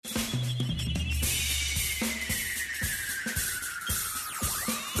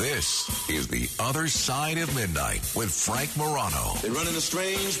This is The Other Side of Midnight with Frank Morano. They're running a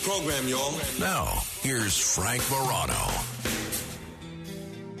strange program, y'all. Now, here's Frank Morano.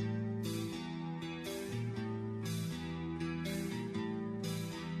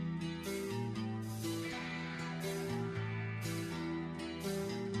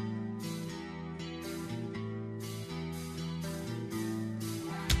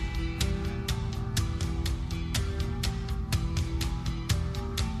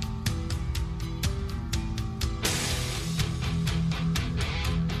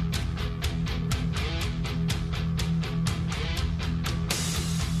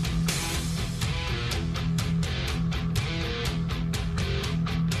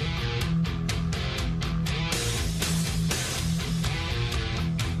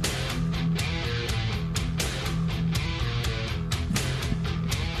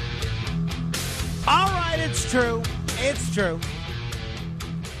 True. It's true.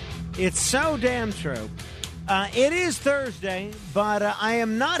 It's so damn true. It is Thursday, but I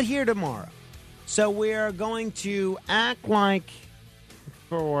am not here tomorrow. So we are going to act like,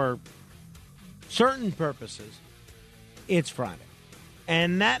 for certain purposes, it's Friday.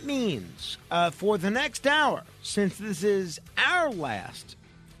 And that means for the next hour, since this is our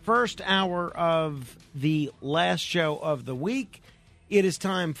first hour of the last show of the week, it is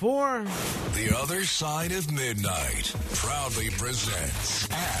time for The Other Side of Midnight. Proudly presents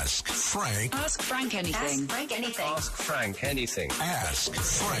Ask Frank. Ask Frank anything. Ask Frank anything. Ask Frank anything. Ask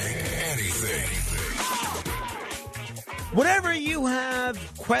Frank anything. Whatever you have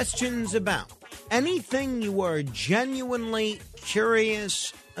questions about, anything you are genuinely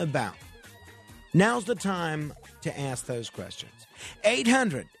curious about, now's the time to ask those questions.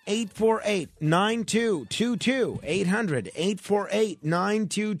 800-848-9222.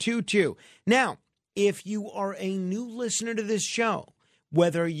 800-848-9222. Now, if you are a new listener to this show,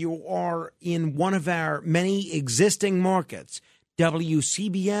 whether you are in one of our many existing markets,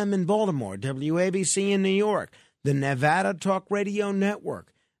 WCBM in Baltimore, WABC in New York, the Nevada Talk Radio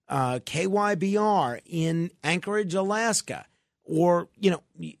Network, KYBR in Anchorage, Alaska, or,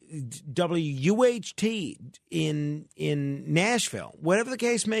 WUHT in Nashville, whatever the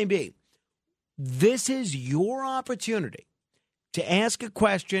case may be, this is your opportunity to ask a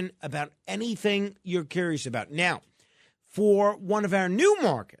question about anything you're curious about. Now, for one of our new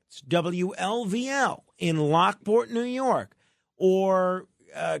markets, WLVL in Lockport, New York, or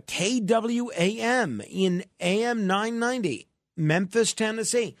KWAM in AM 990, Memphis,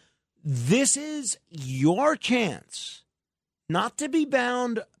 Tennessee, this is your chance not to be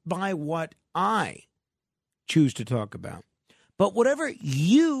bound by what I choose to talk about, but whatever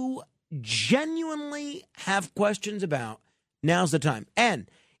you genuinely have questions about, now's the time. And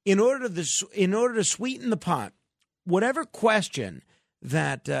in order to sweeten the pot, whatever question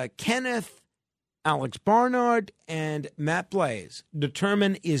that Kenneth, Alex Barnard, and Matt Blaze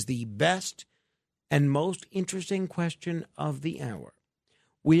determine is the best and most interesting question of the hour,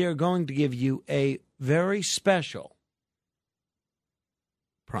 we are going to give you a very special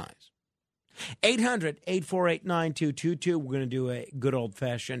prize. 800-848-9222. We're going to do a good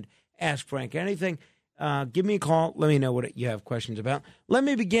old-fashioned Ask Frank Anything. Give me a call. Let me know what you have questions about. Let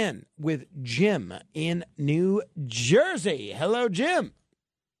me begin with Jim in New Jersey. Hello, Jim.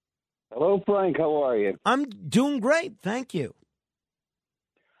 Hello, Frank. How are you? I'm doing great. Thank you.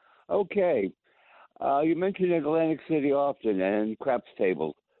 Okay. You mentioned Atlantic City often and craps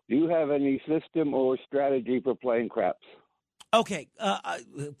table. Do you have any system or strategy for playing craps? Okay,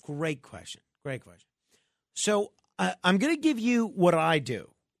 great question. Great question. So I'm going to give you what I do,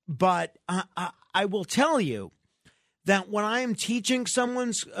 but I will tell you that when I am teaching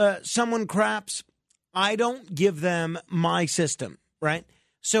someone craps, I don't give them my system, right?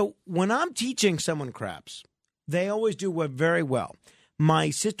 So when I'm teaching someone craps, they always do very well. My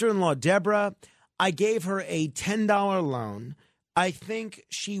sister-in-law, Deborah, I gave her a $10 loan. I think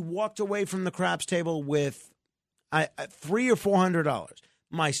she walked away from the craps table with $300 or $400.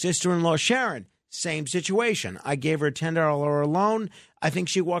 My sister-in-law, Sharon, same situation. I gave her a $10 loan. I think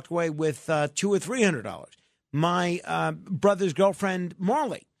she walked away with $200 or $300. My brother's girlfriend,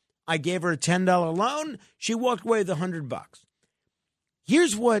 Marley, I gave her a $10 loan. She walked away with $100.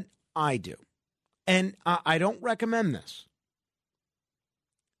 Here's what I do, and I don't recommend this.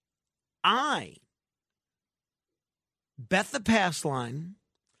 I bet the pass line.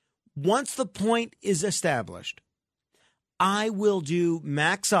 Once the point is established, I will do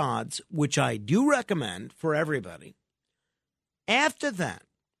max odds, which I do recommend for everybody. After that,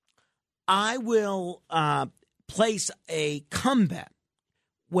 I will place a come bet.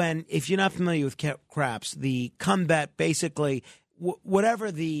 If you're not familiar with craps, the come bet basically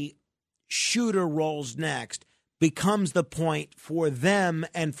whatever the shooter rolls next becomes the point for them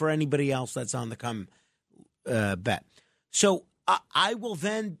and for anybody else that's on the come bet. So I will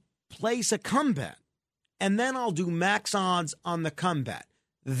then place a come bet, and then I'll do max odds on the come bet.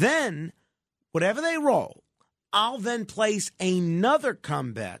 Then, whatever they roll, I'll then place another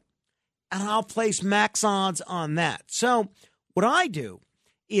come bet, and I'll place max odds on that. So what I do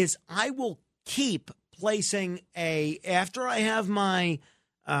is I will keep placing after I have my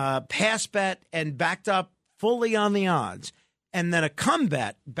pass bet and backed up fully on the odds, and then a come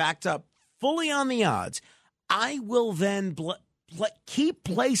bet backed up fully on the odds, I will then keep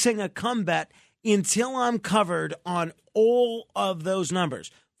placing a come bet until I'm covered on all of those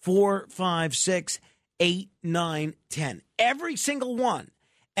numbers, 4, 5, 6, 8, 9, 10, every single one.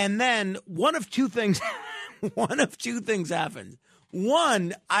 And then one of two things happens.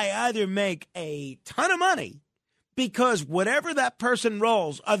 One, I either make a ton of money because whatever that person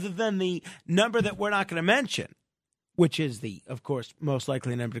rolls, other than the number that we're not going to mention, which is the, of course, most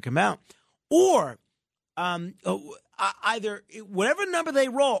likely number to come out, or either whatever number they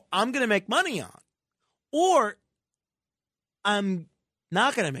roll, I'm going to make money on, or I'm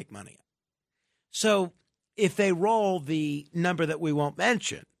not going to make money on. So if they roll the number that we won't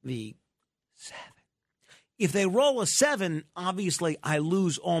mention, the 7, if they roll a 7, obviously I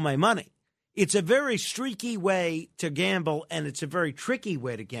lose all my money. It's a very streaky way to gamble, and it's a very tricky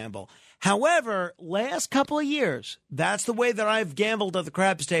way to gamble. However, last couple of years, that's the way that I've gambled at the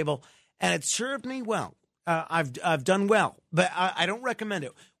craps table, and it served me well. I've done well, but I don't recommend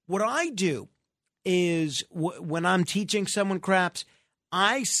it. What I do is when I'm teaching someone craps,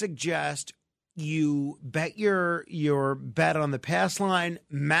 I suggest you bet your bet on the pass line,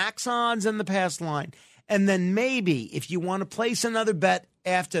 max odds on the pass line, and then maybe if you want to place another bet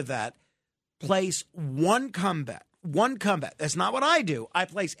after that, place one come bet. One come bet. That's not what I do. I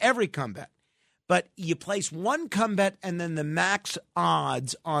place every come bet. But you place one come bet and then the max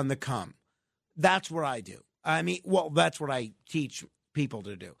odds on the come. That's what I do. I mean, well, that's what I teach people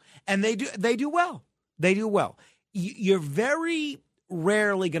to do. And they do well. They do well. You're very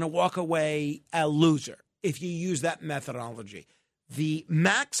rarely going to walk away a loser if you use that methodology. The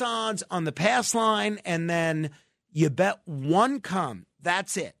max odds on the pass line, and then you bet one come.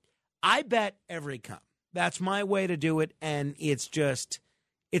 That's it. I bet every come. That's my way to do it, and it's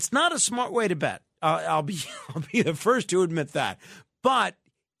not a smart way to bet. I'll be the first to admit that. But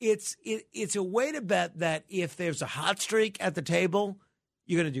it's a way to bet that if there's a hot streak at the table,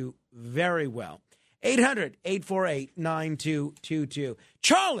 you're going to do very well. 800-848-9222.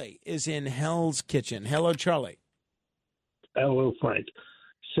 Charlie is in Hell's Kitchen. Hello, Charlie. Hello, Frank.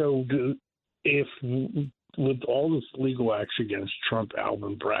 So if with all this legal action against Trump,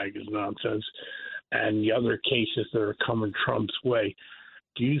 Alvin Bragg is nonsense, and the other cases that are coming Trump's way,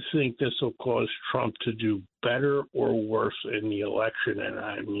 do you think this will cause Trump to do better or worse in the election? And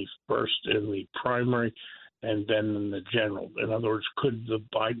I mean, first in the primary and then in the general. In other words, could the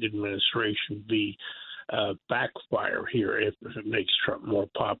Biden administration be backfire here if it makes Trump more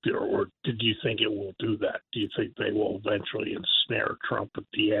popular, or do you think it will do that? Do you think they will eventually ensnare Trump at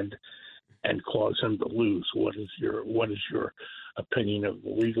the end and cause him to lose? What is your opinion of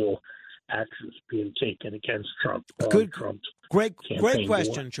legal actions being taken against Trump? Great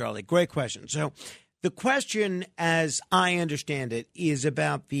question, Charlie. Great question. So the question, as I understand it, is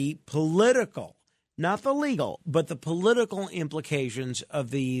about the political, not the legal, but the political implications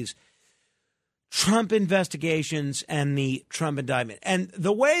of these Trump investigations and the Trump indictment. And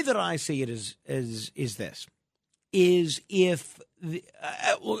the way that I see it is this: if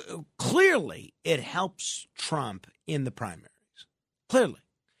clearly it helps Trump in the primaries, clearly.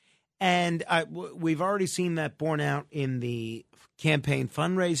 And we've already seen that borne out in the campaign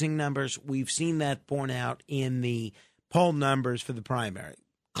fundraising numbers. We've seen that borne out in the poll numbers for the primary.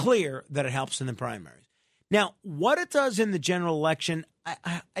 Clear that it helps in the primaries. Now, what it does in the general election,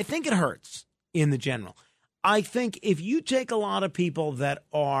 I think it hurts in the general. I think if you take a lot of people that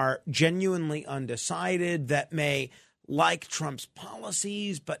are genuinely undecided, that may like Trump's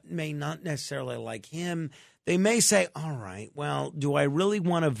policies but may not necessarily like him, they may say, all right, well, do I really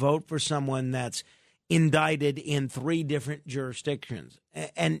want to vote for someone that's indicted in 3 different jurisdictions?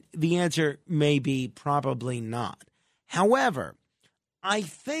 And the answer may be probably not. However, I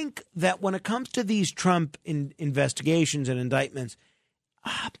think that when it comes to these Trump investigations and indictments,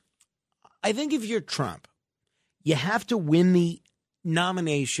 I think if you're Trump, you have to win the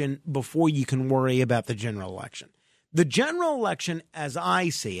nomination before you can worry about the general election. The general election, as I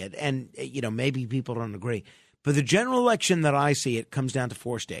see it, and maybe people don't agree, but the general election that I see it comes down to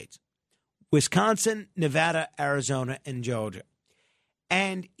 4 states: Wisconsin, Nevada, Arizona, and Georgia.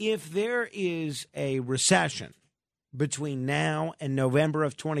 And if there is a recession between now and November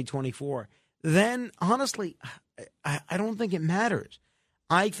of 2024, then honestly, I don't think it matters.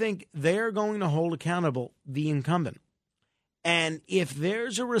 I think they're going to hold accountable the incumbent. And if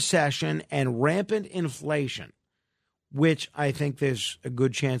there's a recession and rampant inflation, which I think there's a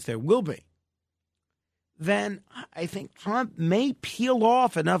good chance there will be, then I think Trump may peel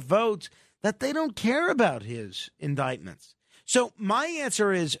off enough votes that they don't care about his indictments. So my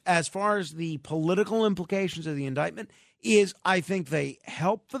answer is, as far as the political implications of the indictment, is I think they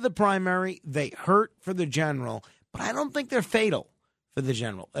help for the primary, they hurt for the general, but I don't think they're fatal for the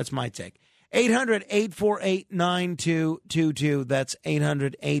general. That's my take. 800-848-9222. That's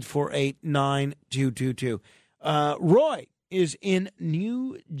 800-848-9222. Roy is in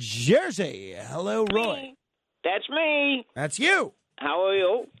New Jersey. Hello, Roy. That's me. That's you. How are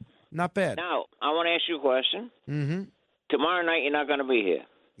you? Not bad. Now, I want to ask you a question. Mm-hmm. Tomorrow night, you're not going to be here.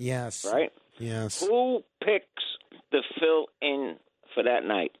 Yes. Right? Yes. Who picks the fill-in for that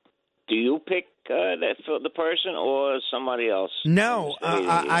night? Do you pick the person or somebody else? No,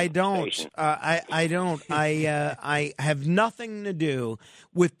 I don't. I don't. I have nothing to do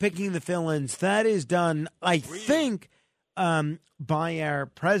with picking the fill-ins. That is done, I think, by our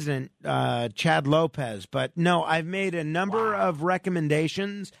president, Chad Lopez. But no, I've made a number of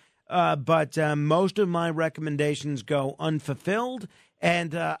recommendations, but most of my recommendations go unfulfilled,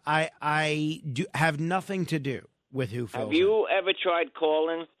 and I have nothing to do with who fills. Have you ever tried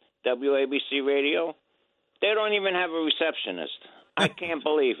calling WABC Radio? They don't even have a receptionist. I can't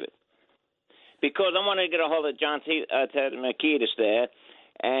believe it. Because I want to get a hold of John Ted Makitas there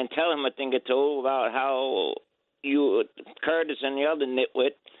and tell him a thing or two about how you, Curtis and the other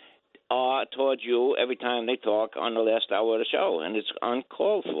nitwit, are towards you every time they talk on the last hour of the show. And it's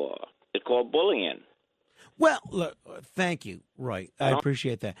uncalled for. It's called bullying. Well, look, thank you, Roy. I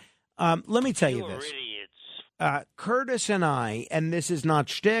appreciate that. Let me tell you this. Curtis and I, and this is not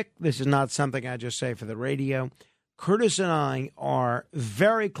shtick, this is not something I just say for the radio, Curtis and I are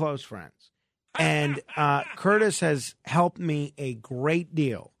very close friends. And Curtis has helped me a great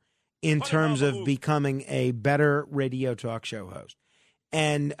deal in terms of becoming a better radio talk show host.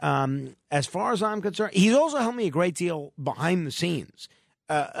 And as far as I'm concerned, he's also helped me a great deal behind the scenes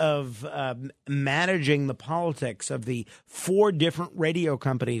of managing the politics of the 4 different radio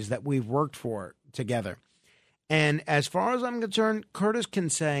companies that we've worked for together. And as far as I'm concerned, Curtis can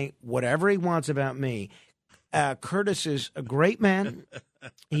say whatever he wants about me. Curtis is a great man.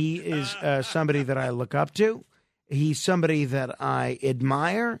 He is somebody that I look up to. He's somebody that I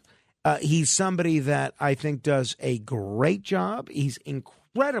admire. He's somebody that I think does a great job. He's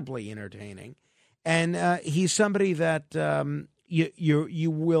incredibly entertaining. And he's somebody that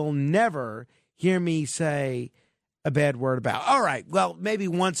you will never hear me say a bad word about. All right, well, maybe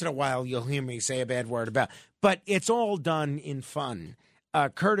once in a while you'll hear me say a bad word about, but it's all done in fun.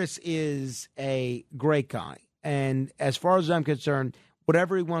 Curtis is a great guy, and as far as I'm concerned,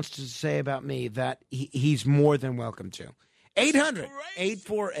 whatever he wants to say about me, that he's more than welcome to.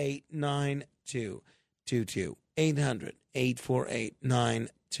 800-848-9222.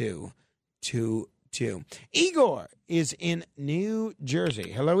 800-848-9222. Igor is in New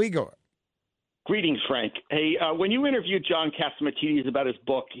Jersey. Hello, Igor. Greetings, Frank. Hey, when you interviewed John Catsimatidis about his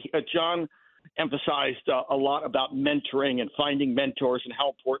book, John emphasized a lot about mentoring and finding mentors and how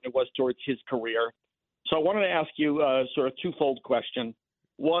important it was towards his career. So I wanted to ask you sort of twofold question.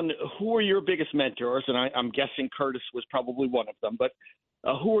 One, who are your biggest mentors? And I'm guessing Curtis was probably one of them. But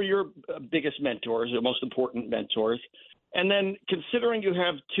who are your biggest mentors, or most important mentors? And then considering you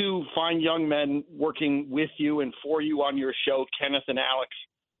have 2 fine young men working with you and for you on your show, Kenneth and Alex,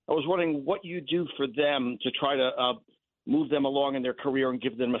 I was wondering what you do for them to try to move them along in their career and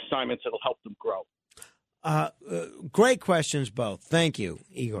give them assignments that will help them grow. Great questions, both. Thank you,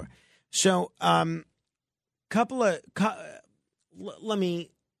 Igor. So, let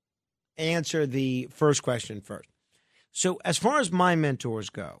me answer the first question first. So, as far as my mentors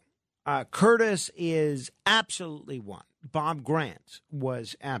go, Curtis is absolutely one. Bob Grant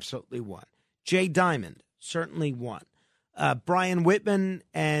was absolutely one. Jay Diamond, certainly one. Brian Whitman,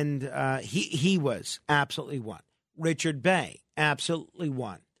 and he was absolutely one. Richard Bay, absolutely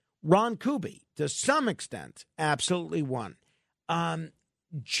one. Ron Kuby, to some extent, absolutely one.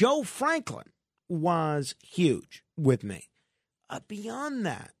 Joe Franklin was huge with me. Beyond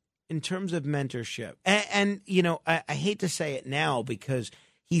that, in terms of mentorship, and you know, I hate to say it now because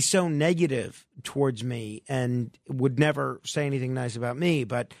he's so negative towards me and would never say anything nice about me,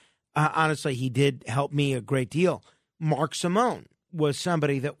 but honestly, he did help me a great deal. Mark Simone was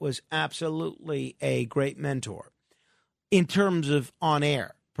somebody that was absolutely a great mentor. in terms of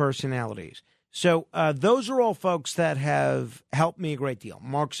on-air personalities. So those are all folks that have helped me a great deal.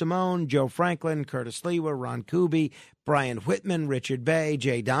 Mark Simone, Joe Franklin, Curtis Lewa, Ron Kuby, Brian Whitman, Richard Bay,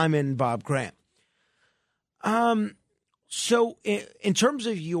 Jay Diamond, Bob Graham. So in terms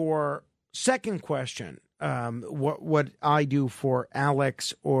of your second question, what I do for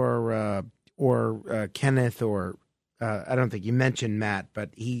Alex or Kenneth or I don't think you mentioned Matt, but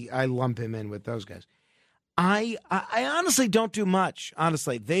I lump him in with those guys. I honestly don't do much.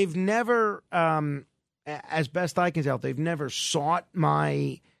 Honestly, they've never, as best I can tell, they've never sought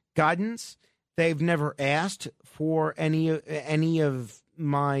my guidance. They've never asked for any of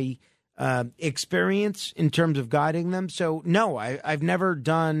my experience in terms of guiding them. So no, I've never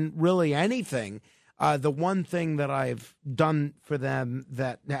done really anything. The one thing that I've done for them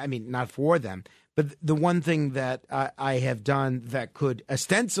not for them, but the one thing that I have done that could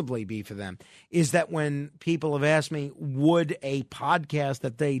ostensibly be for them is that when people have asked me, would a podcast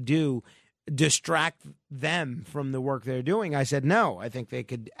that they do distract them from the work they're doing? I said, no, I think they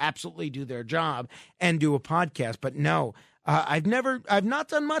could absolutely do their job and do a podcast. But no, I've not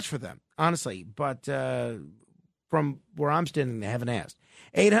done much for them, honestly. But from where I'm standing, they haven't asked.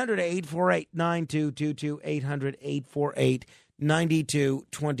 800-848-9222,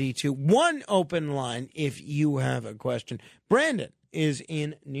 800-848-9222. One open line if you have a question. Brandon is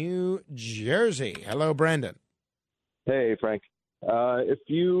in New Jersey. Hello, Brandon. Hey, Frank. If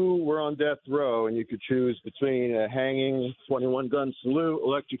you were on death row and you could choose between a hanging, 21-gun salute,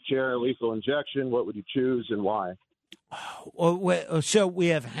 electric chair, lethal injection, what would you choose and why? So we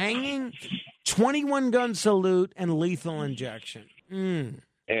have hanging, 21-gun salute, and lethal injection. And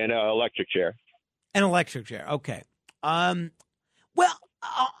electric chair. An electric chair. Okay. Well,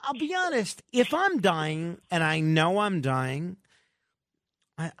 I'll be honest. If I'm dying and I know I'm dying,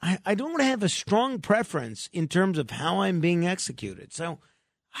 I don't have a strong preference in terms of how I'm being executed. So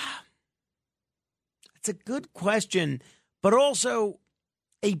it's a good question, but also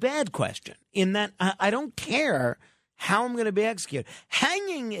a bad question in that I don't care how I'm going to be executed.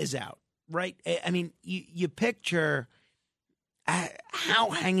 Hanging is out, right? I mean, you picture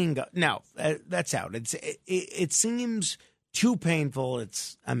how hanging goes. No, that's out. It seems too painful.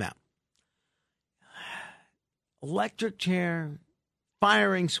 I'm out. Electric chair,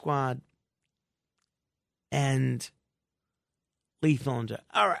 firing squad, and lethal injection.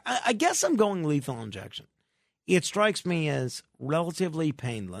 All right, I guess I'm going lethal injection. It strikes me as relatively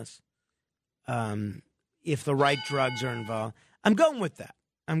painless. If the right drugs are involved, I'm going with that.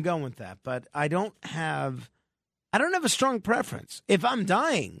 But I don't have a strong preference. If I'm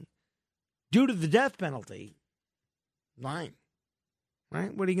dying due to the death penalty, fine.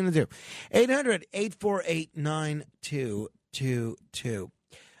 Right? What are you going to do? 800-848-9222.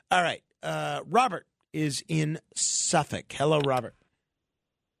 All right. Robert is in Suffolk. Hello, Robert.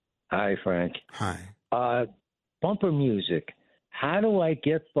 Hi, Frank. Hi. Bumper music. How do I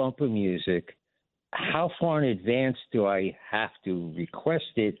get bumper music? How far in advance do I have to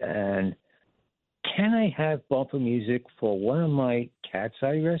request it? And can I have bumper music for one of my cats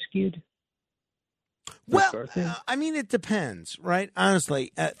I rescued? Well, it depends, right?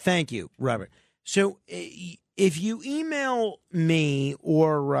 Honestly, thank you, Robert. So if you email me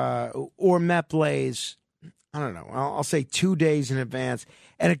or Matt Blaze, I don't know, I'll say 2 days in advance,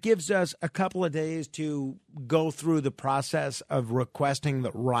 and it gives us a couple of days to go through the process of requesting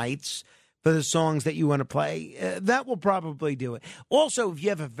the rights for the songs that you want to play, that will probably do it. Also, if you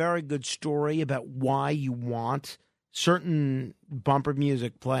have a very good story about why you want certain bumper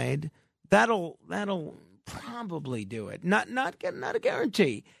music played, that'll probably do it. Not a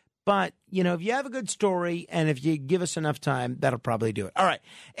guarantee, but if you have a good story and if you give us enough time, that'll probably do it. All right,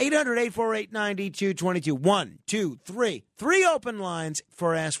 800-848-9222. 1, 2, 3 open lines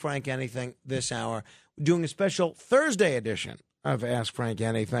for Ask Frank Anything this hour. We're doing a special Thursday edition of Ask Frank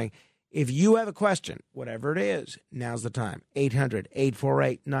Anything. If you have a question, whatever it is, now's the time.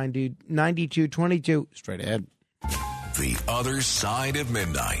 800-848-9222. Straight ahead. The Other Side of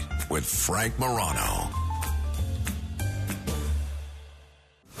Midnight with Frank Morano.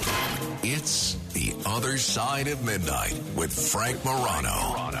 It's The Other Side of Midnight with Frank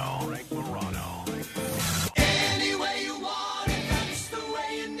Morano. Any way you want it, that's the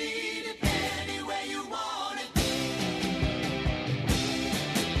way you need it. Any way you want it.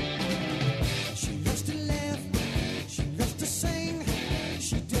 She loves to laugh, she loves to sing,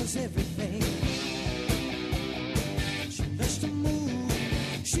 she does everything. She loves to move,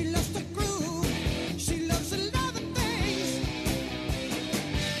 she loves to groove, she loves a lot of things.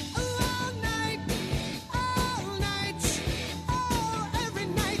 All night, oh, every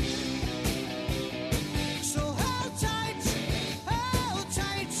night. So hold tight.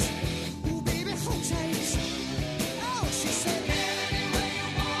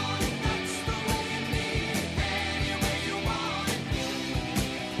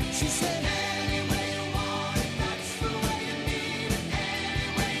 She said, any way you want it, that's the way you need it. Any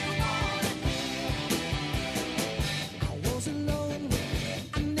way you want it. I was alone,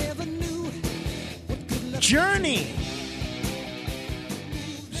 I never knew what good luck. Journey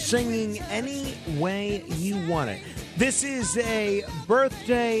singing Any Way You Want It. This is a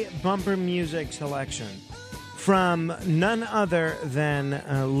birthday bumper music selection from none other than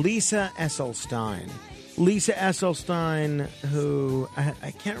Lisa Esselstein. Lisa Esselstein, who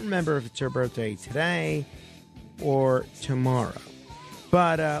I can't remember if it's her birthday today or tomorrow.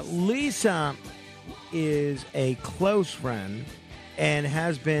 But Lisa is a close friend and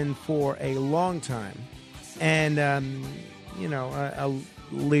has been for a long time. And, I'll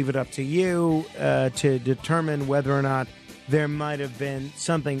leave it up to you to determine whether or not there might have been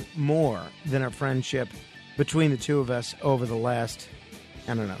something more than a friendship between the two of us over the last,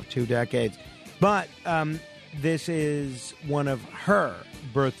 2 decades. But this is one of her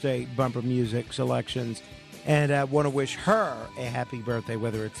birthday bumper music selections, and I want to wish her a happy birthday,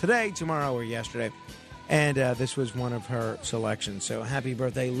 whether it's today, tomorrow, or yesterday. And this was one of her selections. So happy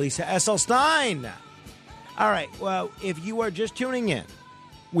birthday, Lisa Esselstein. All right, well, if you are just tuning in,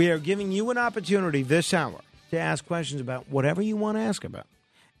 we are giving you an opportunity this hour to ask questions about whatever you want to ask about.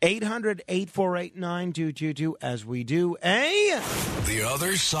 800-848-9222 as we do The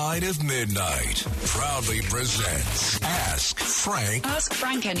Other Side of Midnight proudly presents Ask Frank. Ask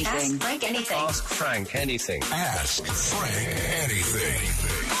Frank anything. Ask Frank anything. Ask Frank anything. Ask Frank anything.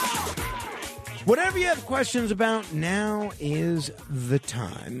 Whatever you have questions about, now is the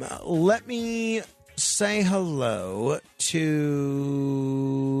time. Let me say hello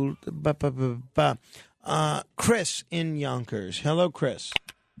to Chris in Yonkers. Hello, Chris.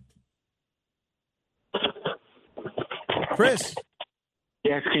 Chris.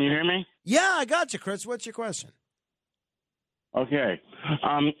 Yes, can you hear me? Yeah, I got you, Chris. What's your question? Okay.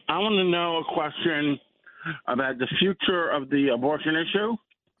 I want to know a question about the future of the abortion issue.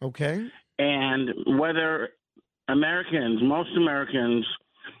 Okay. And whether most Americans,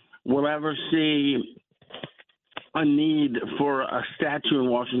 will ever see a need for a statue in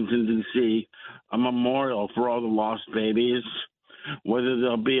Washington, D.C., a memorial for all the lost babies, whether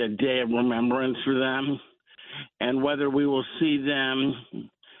there'll be a day of remembrance for them, and whether we will see them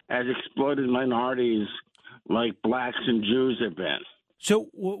as exploited minorities like blacks and Jews have been. So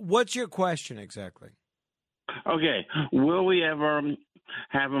what's your question exactly? Okay. Will we ever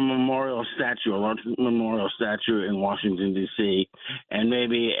have a memorial statue, a large memorial statue in Washington, D.C., and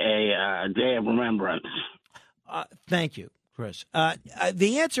maybe a day of remembrance? Thank you, Chris.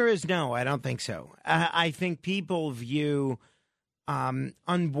 The answer is no, I don't think so. I think people view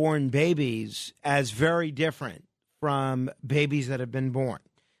unborn babies as very different from babies that have been born.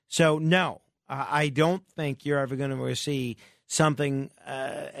 So, no, I don't think you're ever going to see something,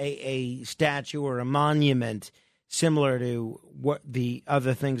 a statue or a monument similar to what the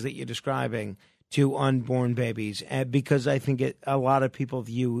other things that you're describing to unborn babies, because I think a lot of people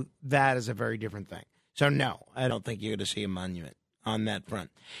view that as a very different thing. So, no, I don't think you're going to see a monument on that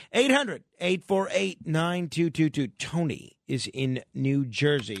front. 800-848-9222. Tony is in New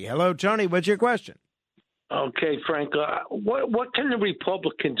Jersey. Hello, Tony. What's your question? Okay, Frank. What can the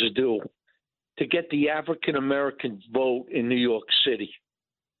Republicans do to get the African-American vote in New York City?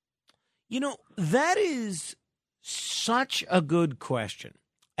 That is such a good question.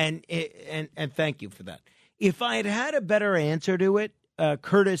 And thank you for that. If I had had a better answer to it,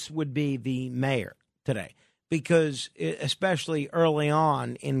 Curtis would be the mayor today, because especially early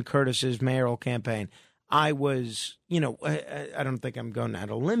on in Curtis's mayoral campaign, I was, I don't think I'm going out on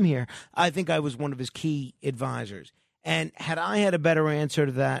a limb here. I think I was one of his key advisors. And had I had a better answer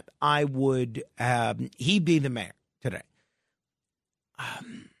to that, I would, he'd be the mayor today.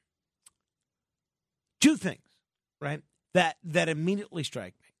 Two things, right, that immediately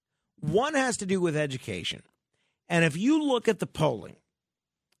strike me. One has to do with education. And if you look at the polling,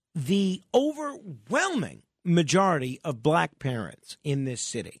 the overwhelming majority of black parents in this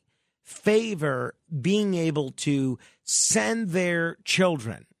city favor being able to send their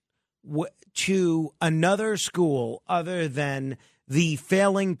children to another school other than the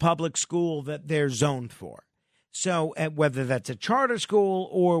failing public school that they're zoned for. So whether that's a charter school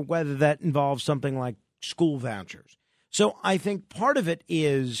or whether that involves something like school vouchers. So I think part of it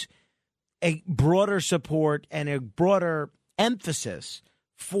is a broader support and a broader emphasis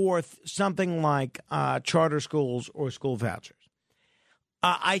for something like charter schools or school vouchers.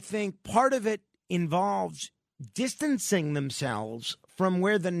 I think part of it involves distancing themselves from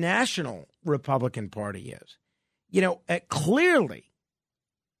where the national Republican Party is. Clearly,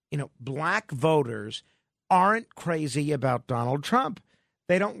 black voters aren't crazy about Donald Trump.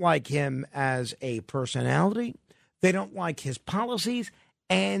 They don't like him as a personality. They don't like his policies.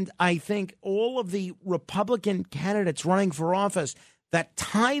 And I think all of the Republican candidates running for office that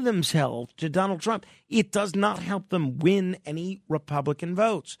tie themselves to Donald Trump, it does not help them win any Republican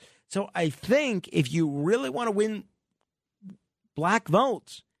votes. So I think if you really want to win black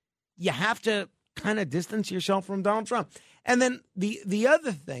votes, you have to kind of distance yourself from Donald Trump. And then the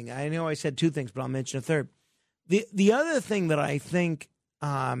other thing, I know I said two things, but I'll mention a third. The other thing that I think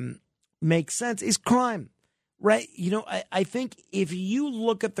makes sense is crime. Right. You know, I think if you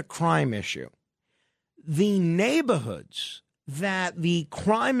look at the crime issue, the neighborhoods that the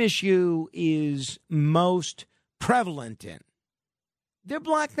crime issue is most prevalent in, they're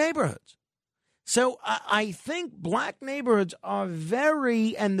black neighborhoods. So I think black neighborhoods are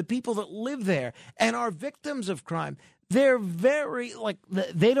and the people that live there and are victims of crime, they're very,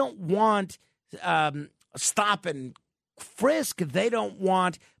 they don't want stop and frisk. They don't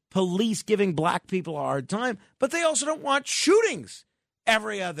want police giving black people a hard time, but they also don't want shootings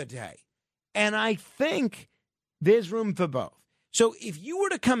every other day. And I think there's room for both. So if you were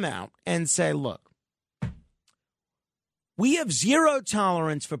to come out and say, look, we have zero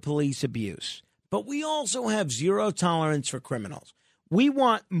tolerance for police abuse, but we also have zero tolerance for criminals. We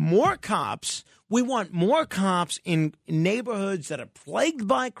want more cops. We want more cops in neighborhoods that are plagued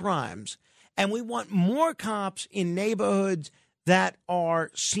by crimes, and we want more cops in neighborhoods that are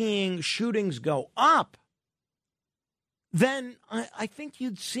seeing shootings go up, then I think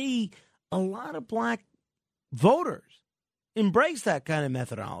you'd see a lot of black voters embrace that kind of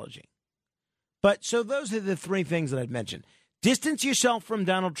methodology. But so those are the three things that I've mentioned. Distance yourself from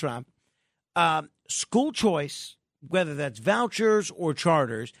Donald Trump, school choice, whether that's vouchers or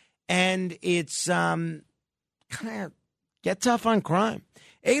charters, and it's kind of get tough on crime.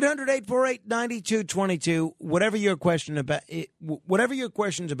 800-848-9222. Whatever your question's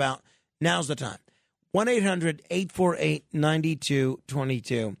about, now's the time.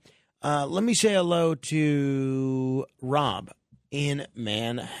 1-800-848-9222. Let me say hello to Rob in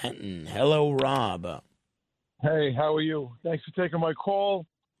Manhattan. Hello, Rob. Hey, how are you? Thanks for taking my call.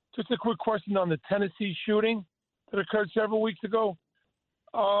 Just a quick question on the Tennessee shooting that occurred several weeks ago.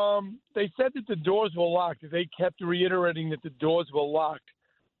 They said that the doors were locked. They kept reiterating that the doors were locked.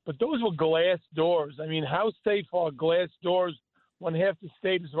 But those were glass doors. I mean, how safe are glass doors when half the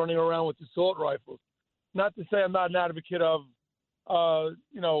state is running around with assault rifles? Not to say I'm not an advocate of,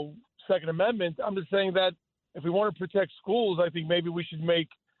 Second Amendment. I'm just saying that if we want to protect schools, I think maybe we should make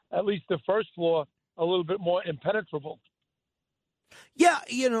at least the first floor a little bit more impenetrable. Yeah,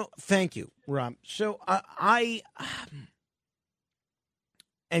 thank you, Rob. So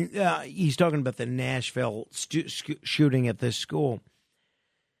he's talking about the Nashville shooting at this school.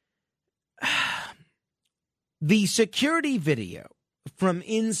 The security video from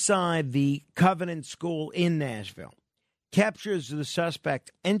inside the Covenant School in Nashville captures the suspect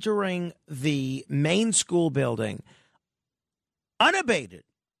entering the main school building unabated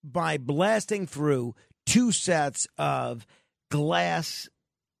by blasting through two sets of glass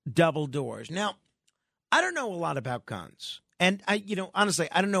double doors. Now, I don't know a lot about guns. And honestly,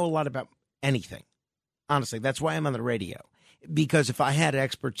 I don't know a lot about anything. Honestly, that's why I'm on the radio. Because if I had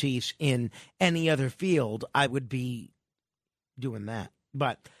expertise in any other field, I would be doing that.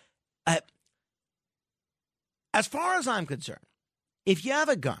 But as far as I'm concerned, if you have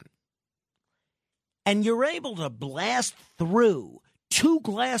a gun and you're able to blast through two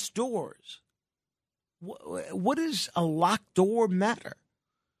glass doors, what does a locked door matter?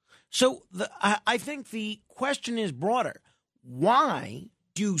 So I think the question is broader. Why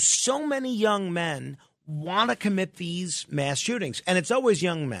do so many young men want to commit these mass shootings? And it's always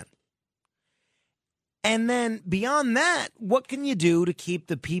young men. And then beyond that, what can you do to keep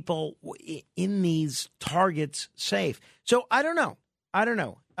the people in these targets safe? So I don't know.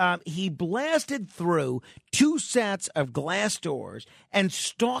 He blasted through two sets of glass doors and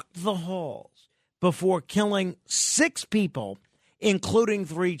stalked the halls before killing 6 people, including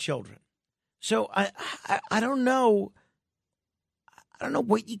 3 children. So I don't know. I don't know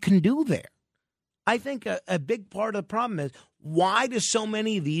what you can do there. I think a big part of the problem is, why do so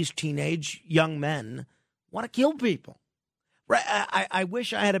many of these teenage young men want to kill people? Right? I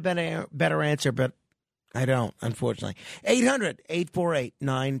wish I had a better answer, but I don't, unfortunately.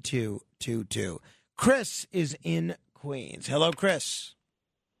 800-848-9222. Chris is in Queens. Hello, Chris.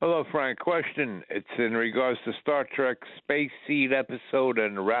 Hello, Frank. Question. It's in regards to Star Trek Space Seed episode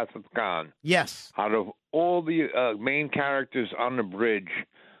and Wrath of Khan. Yes. Out of all the main characters on the bridge,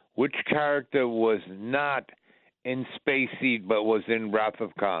 which character was not in Space Seed but was in Wrath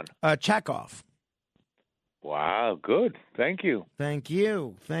of Khan? Chekhov. Wow, good. Thank you. Thank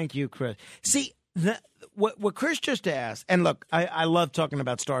you. Thank you, Chris. See, what Chris just asked, and look, I love talking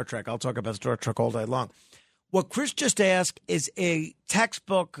about Star Trek. I'll talk about Star Trek all day long. What Chris just asked is a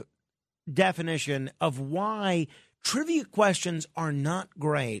textbook definition of why trivia questions are not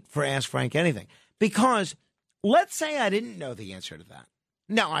great for Ask Frank Anything. Because let's say I didn't know the answer to that.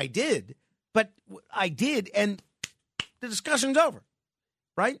 Now, I did, and the discussion's over,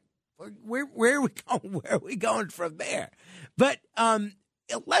 right? Where are we going? Where are we going from there? But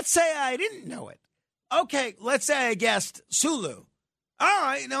let's say I didn't know it. Okay, let's say I guessed Sulu. All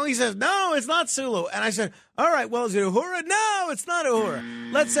right, he says, no, it's not Sulu. And I said, all right, well, is it Uhura? No, it's not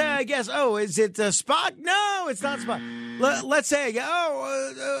Uhura. Let's say I guess, is it Spock? No, it's not Spock. Let's say,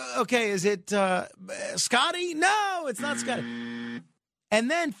 okay, is it Scotty? No, it's not Scotty. And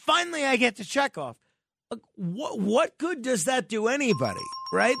then finally I get to Chekhov. What good does that do anybody,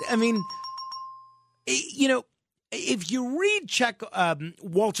 right? I mean, if you read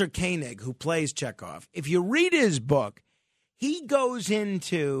Walter Koenig, who plays Chekhov, if you read his book, he goes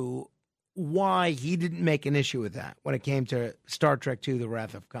into why he didn't make an issue with that when it came to Star Trek II, The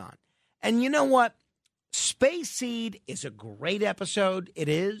Wrath of Khan. And you know what? Space Seed is a great episode. It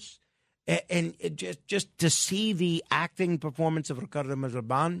is. And just to see the acting performance of Ricardo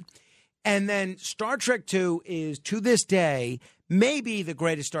Montalban. And then Star Trek II is, to this day, maybe the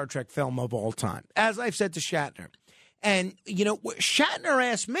greatest Star Trek film of all time, as I've said to Shatner. And, Shatner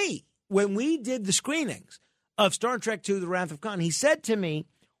asked me when we did the screenings of Star Trek II, The Wrath of Khan, he said to me,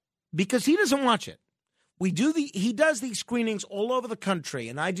 because he doesn't watch it, he does these screenings all over the country,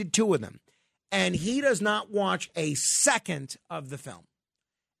 and I did 2 of them, and he does not watch a second of the film.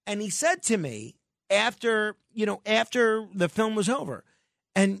 And he said to me after the film was over,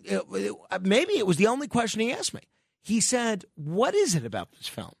 and maybe it was the only question he asked me. He said, what is it about this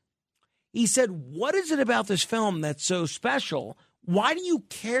film? He said, what is it about this film that's so special? Why do you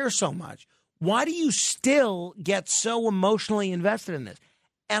care so much? Why do you still get so emotionally invested in this?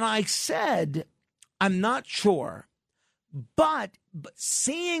 And I said, I'm not sure, but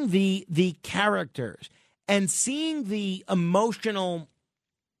seeing the characters and seeing the emotional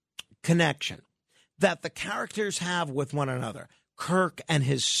connection that the characters have with one another, Kirk and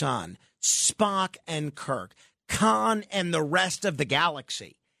his son, Spock and Kirk, Khan and the rest of the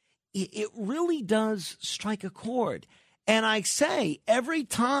galaxy, it really does strike a chord. And I say every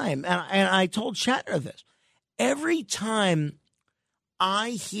time, and I told Shatner this, every time I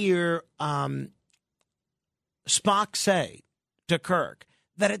hear Spock say to Kirk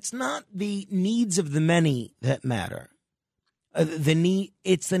that it's not the needs of the many that matter,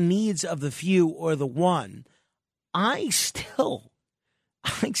 it's the needs of the few or the one, I still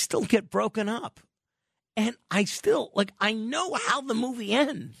get broken up. And I know how the movie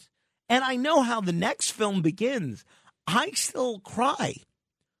ends. And I know how the next film begins. I still cry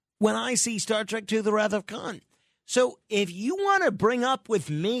when I see Star Trek II, The Wrath of Khan. So if you want to bring up with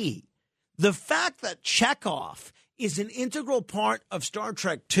me the fact that Chekhov is an integral part of Star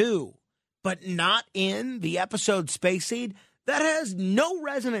Trek II, but not in the episode Space Seed, that has no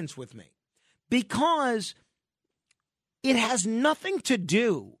resonance with me. Because it has nothing to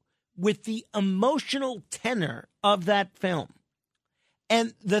do with the emotional tenor of that film.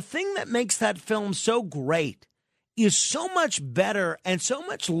 And the thing that makes that film so great is so much better and so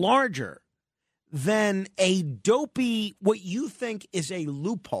much larger than a dopey, what you think is a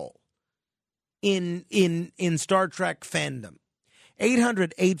loophole in Star Trek fandom.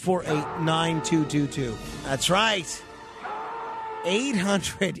 800-848-9222. That's right.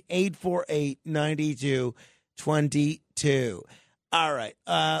 800-848-9222. All right.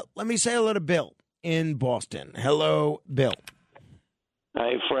 Let me say hello to Bill in Boston. Hello, Bill.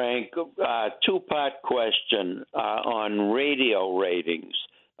 Hi, Frank. Two-part question on radio ratings.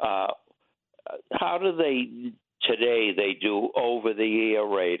 How do they do over-the-air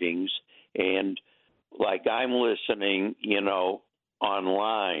ratings? And like I'm listening,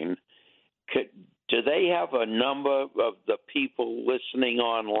 online, do they have a number of the people listening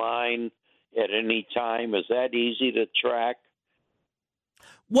online at any time? Is that easy to track?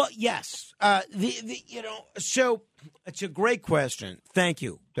 Well, yes. So it's a great question. Thank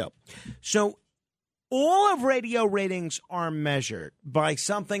you, Bill. So all of radio ratings are measured by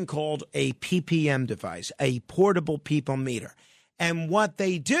something called a PPM device, a portable people meter. And what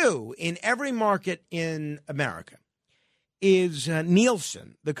they do in every market in America is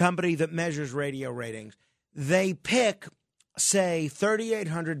Nielsen, the company that measures radio ratings, they pick, say,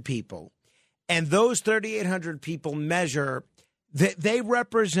 3,800 people, and those 3,800 people measure that they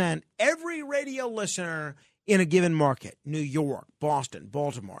represent every radio listener in a given market, New York, Boston,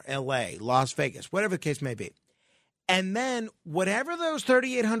 Baltimore, L.A., Las Vegas, whatever the case may be. And then whatever those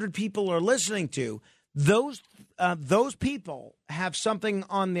 3,800 people are listening to, those people have something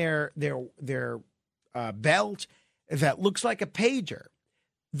on their belt that looks like a pager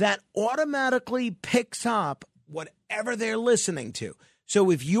that automatically picks up whatever they're listening to. So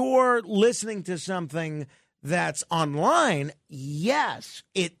if you're listening to something that's online, yes,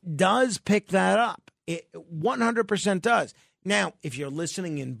 it does pick that up. It 100% does. Now, if you're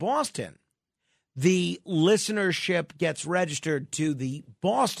listening in Boston, the listenership gets registered to the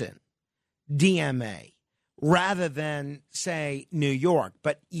Boston DMA rather than, say, New York.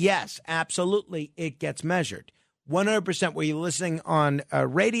 But yes, absolutely, it gets measured. 100%, whether you're listening on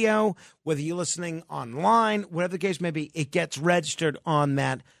radio, whether you're listening online, whatever the case may be, it gets registered on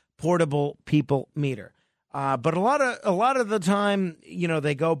that portable people meter. But a lot of the time,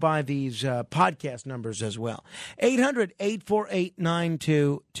 they go by these podcast numbers as well.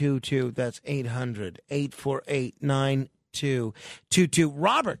 800-848-9222. That's 800-848-9222.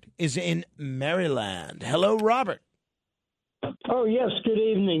 Robert is in Maryland. Hello, Robert. Oh, yes. Good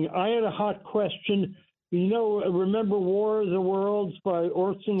evening. I had a hot question. Remember War of the Worlds by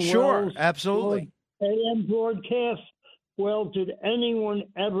Orson Welles? Sure, absolutely. AM broadcast. Well, did anyone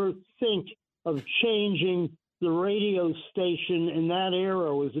ever think of changing the radio station in that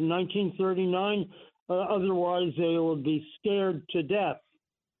era? It was in 1939. Otherwise, they would be scared to death.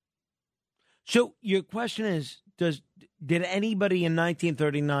 So your question is, did anybody in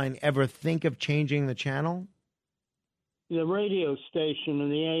 1939 ever think of changing the channel? The radio station and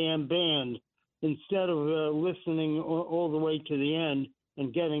the AM band, instead of listening all the way to the end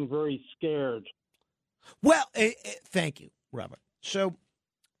and getting very scared. Well, thank you, Robert. So, a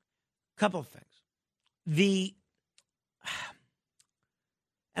couple of things.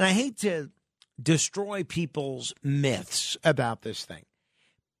 And I hate to destroy people's myths about this thing,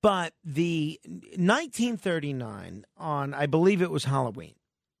 but the 1939 on, I believe it was Halloween.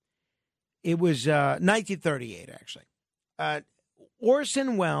 It was 1938, actually.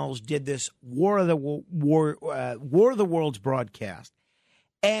 Orson Welles did this War of the Worlds broadcast,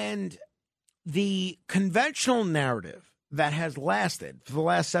 and the conventional narrative that has lasted for the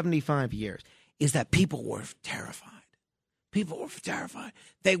last 75 years is that people were terrified. People were terrified.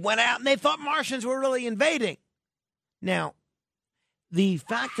 They went out and they thought Martians were really invading. Now, the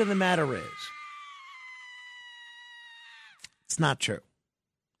fact of the matter is, it's not true.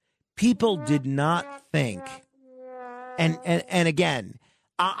 People did not think. And again,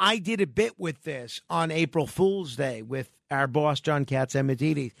 I did a bit with this on April Fool's Day with our boss, John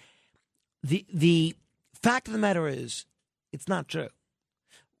Catsimatidis. The fact of the matter is, it's not true.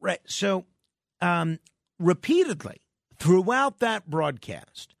 Right. So, repeatedly throughout that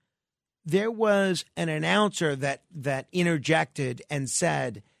broadcast, there was an announcer that interjected and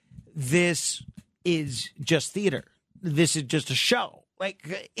said, "This is just theater. This is just a show."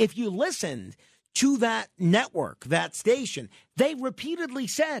 Like, if you listened to that network, that station, they repeatedly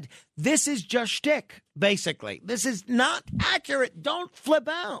said, "This is just shtick, basically. This is not accurate. Don't flip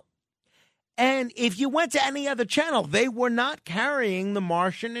out." And if you went to any other channel, they were not carrying the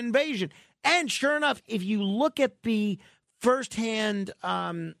Martian invasion. And sure enough, if you look at the firsthand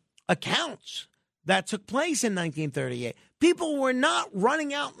accounts that took place in 1938, people were not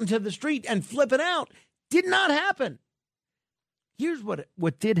running out into the street and flipping out. Did not happen. Here's what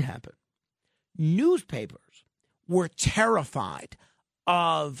did happen. Newspapers were terrified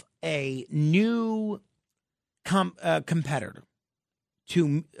of a new competitor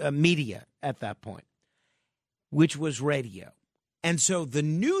to media at that point, which was radio. And so the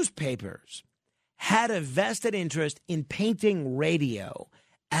newspapers had a vested interest in painting radio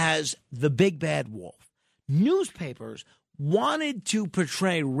as the big bad wolf. Newspapers wanted to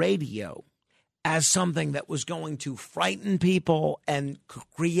portray radio as something that was going to frighten people and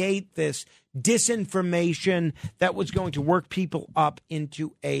create this disinformation that was going to work people up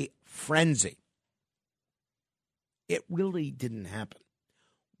into a frenzy. It really didn't happen.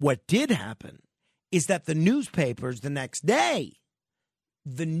 What did happen is that the newspapers the next day,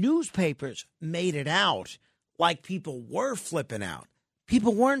 the newspapers made it out like people were flipping out.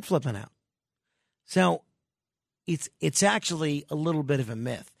 People weren't flipping out. So it's actually a little bit of a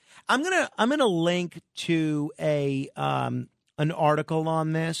myth. I'm gonna link to an article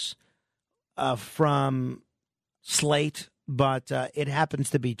on this from Slate, but it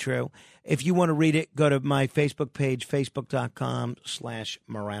happens to be true. If you want to read it, go to my Facebook page,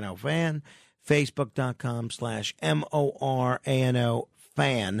 facebook.com/Morano Fan, facebook.com/MORANO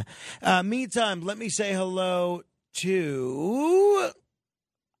Fan. Meantime, let me say hello to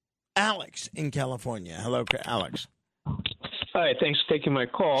Alex in California. Hello, Alex. Hi, thanks for taking my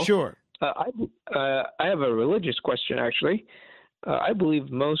call. Sure. I have a religious question, actually. I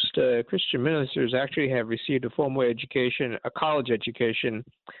believe most Christian ministers actually have received a formal education, a college education,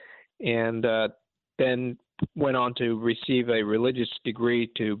 and then went on to receive a religious degree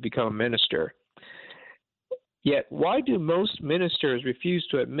to become a minister. Yet, why do most ministers refuse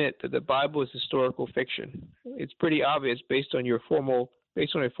to admit that the Bible is historical fiction? It's pretty obvious based on a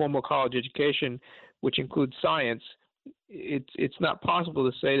formal college education, which includes science. It's not possible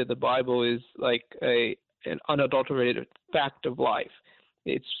to say that the Bible is like an unadulterated fact of life.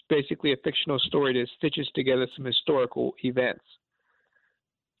 It's basically a fictional story that stitches together some historical events.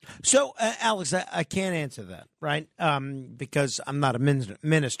 So, Alex, I can't answer that, right? Because I'm not a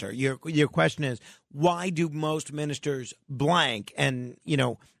minister. Your question is, why do most ministers blank? And,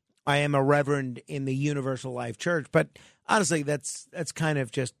 I am a reverend in the Universal Life Church, but honestly, that's kind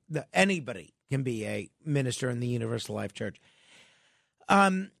of just anybody can be a minister in the Universal Life Church.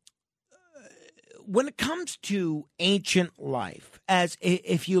 When it comes to ancient life,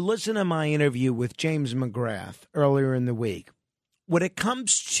 if you listen to my interview with James McGrath earlier in the week, when it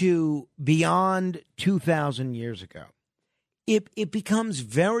comes to beyond 2,000 years ago, it becomes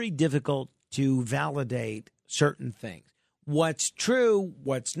very difficult to validate certain things. What's true,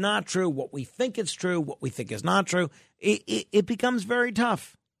 what's not true, what we think is true, what we think is not true, it becomes very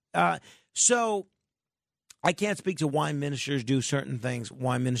tough. So I can't speak to why ministers do certain things,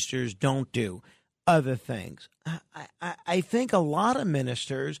 why ministers don't do other things. I think a lot of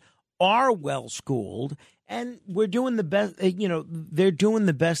ministers are well-schooled, and we're doing the best, they're doing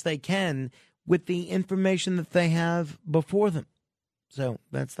the best they can with the information that they have before them. So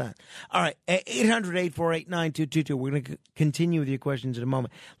that's that. All right, 800-848-9222. We're going to continue with your questions in a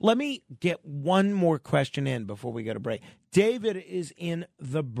moment. Let me get one more question in before we go to break. David is in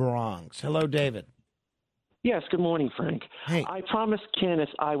the Bronx. Hello, David. Yes, good morning, Frank. Hey. I promised Kenneth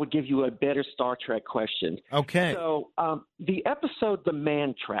I would give you a better Star Trek question. Okay. So the episode The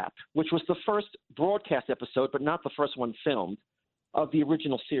Man Trap, which was the first broadcast episode, but not the first one filmed, of the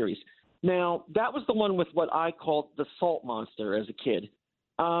original series. Now, that was the one with what I called the salt monster as a kid.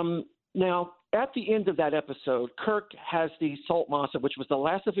 Now, at the end of that episode, Kirk has the salt monster, which was the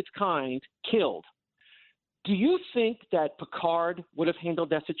last of its kind, killed. Do you think that Picard would have handled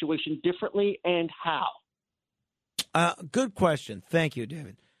that situation differently, and how? Good question. Thank you,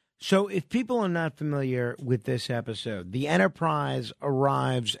 David. So if people are not familiar with this episode, the Enterprise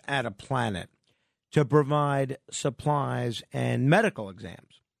arrives at a planet to provide supplies and medical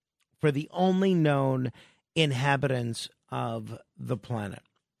exams for the only known inhabitants of the planet.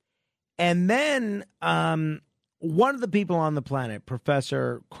 And then one of the people on the planet,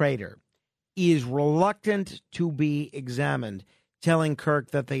 Professor Crater, is reluctant to be examined, telling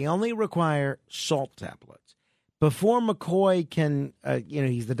Kirk that they only require salt tablets. Before McCoy can,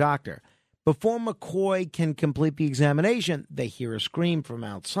 he's the doctor. Before McCoy can complete the examination, they hear a scream from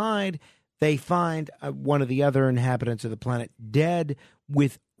outside. They find one of the other inhabitants of the planet dead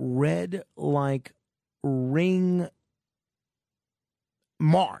with red-like ring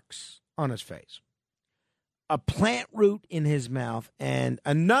marks on his face, a plant root in his mouth, and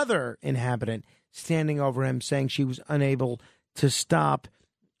another inhabitant standing over him saying she was unable to stop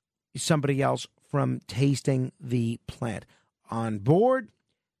somebody else from tasting the plant. On board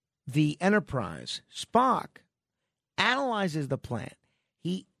the Enterprise, Spock analyzes the plant.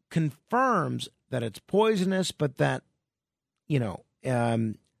 He confirms that it's poisonous, but that,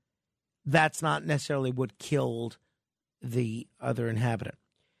 that's not necessarily what killed the other inhabitant.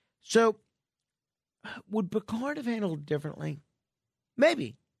 So, would Picard have handled it differently?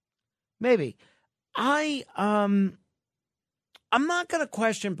 Maybe. I'm not going to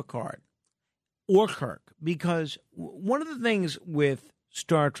question Picard or Kirk, because one of the things with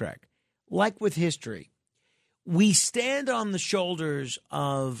Star Trek, like with history, we stand on the shoulders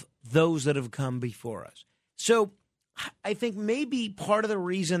of those that have come before us. So I think maybe part of the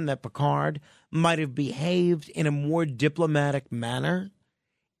reason that Picard might have behaved in a more diplomatic manner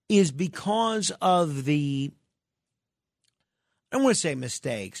is because of the, I don't want to say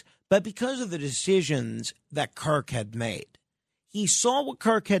mistakes, but because of the decisions that Kirk had made. He saw what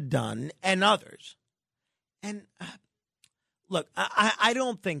Kirk had done and others. And look, I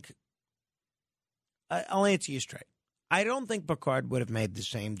don't think, I'll answer you straight. I don't think Picard would have made the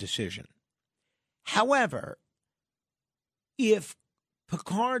same decision. However, if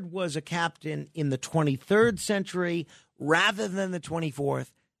Picard was a captain in the 23rd century rather than the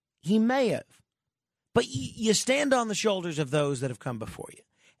 24th, he may have. But you stand on the shoulders of those that have come before you.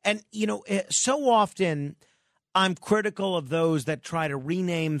 And, so often I'm critical of those that try to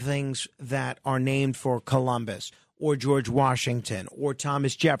rename things that are named for Columbus or George Washington or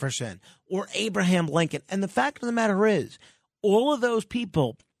Thomas Jefferson or Abraham Lincoln. And the fact of the matter is, all of those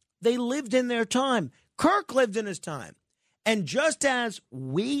people, they lived in their time. Kirk lived in his time. And just as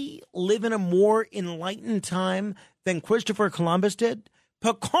we live in a more enlightened time than Christopher Columbus did,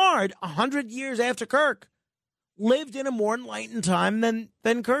 Picard, 100 years after Kirk, lived in a more enlightened time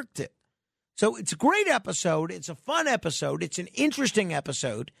than Kirk did. So it's a great episode. It's a fun episode. It's an interesting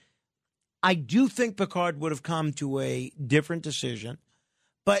episode. I do think Picard would have come to a different decision,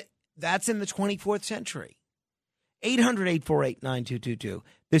 but that's in the 24th century. 800-848-9222.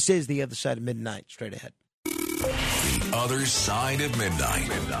 This is The Other Side of Midnight. Straight ahead. The Other Side of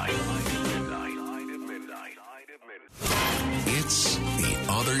Midnight. It's The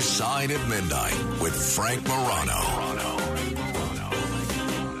Other Side of Midnight with Frank Morano.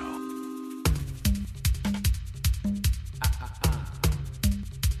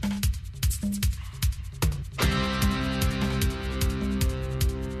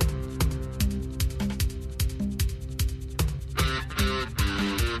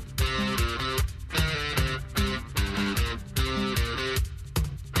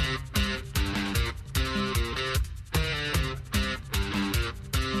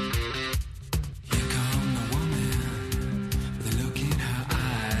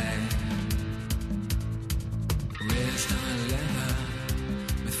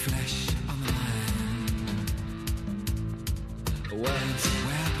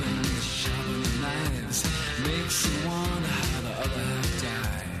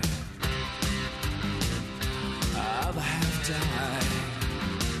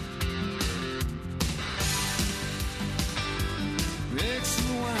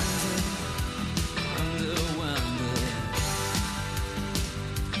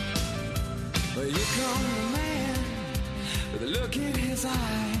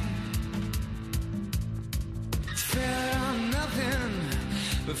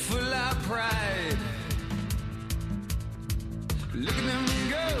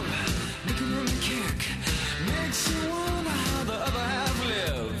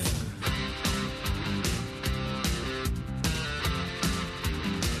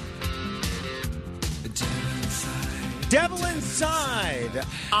 Devil Inside,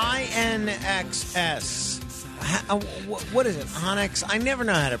 INXS. What is it? Onyx? I never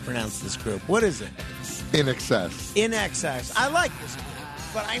know how to pronounce this group. What is it? In Excess. In Excess. I like this group,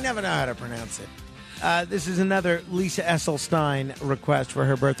 but I never know how to pronounce it. This is another Lisa Esselstein request for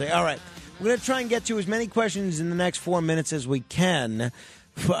her birthday. All right. We're going to try and get to as many questions in the next 4 minutes as we can.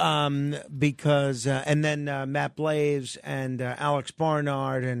 Because and then Matt Blaze and Alex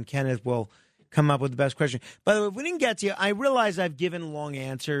Barnard and Kenneth will come up with the best question. By the way, if we didn't get to you, I realize I've given long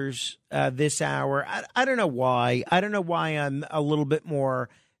answers this hour. I don't know why. I don't know why I'm a little bit more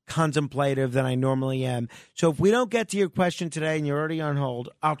contemplative than I normally am. So if we don't get to your question today and you're already on hold,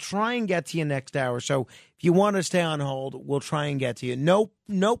 I'll try and get to you next hour. So if you want to stay on hold, we'll try and get to you. No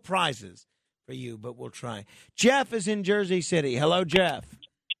prizes for you, but we'll try. Jeff is in Jersey City. Hello, Jeff.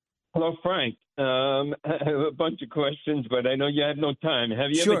 Hello, Frank. I have a bunch of questions, but I know you have no time.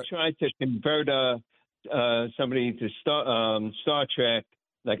 Have you ever tried to convert somebody to Star Trek,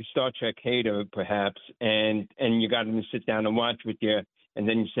 like a Star Trek hater, perhaps, and you got them to sit down and watch with you, and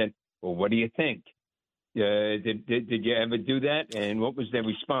then you said, "Well, what do you think?" Did you ever do that? And what was their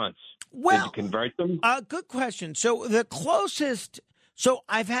response? Well, did you convert them? Good question. So the closest. So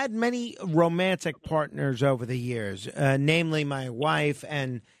I've had many romantic partners over the years, namely my wife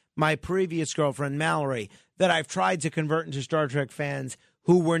and my previous girlfriend, Mallory, that I've tried to convert into Star Trek fans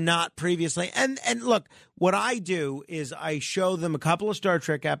who were not previously. And look, what I do is I show them a couple of Star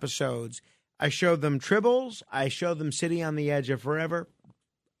Trek episodes. I show them Tribbles. I show them City on the Edge of Forever.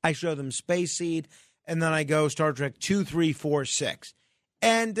 I show them Space Seed. And then I go Star Trek 2, 3, 4, 6.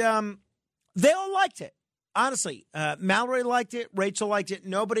 And they all liked it. Honestly, Mallory liked it. Rachel liked it.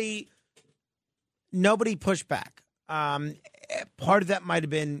 Nobody pushed back. Part of that might have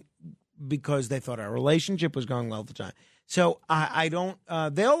been because they thought our relationship was going well at the time. So I don't.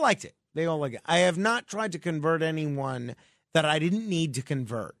 They all liked it. They all like it. I have not tried to convert anyone that I didn't need to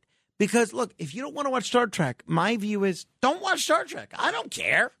convert. Because look, if you don't want to watch Star Trek, my view is don't watch Star Trek. I don't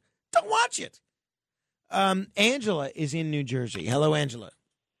care. Don't watch it. Angela is in New Jersey. Hello, Angela.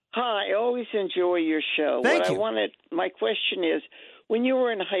 Hi, I always enjoy your show. Thank you. My question is, when you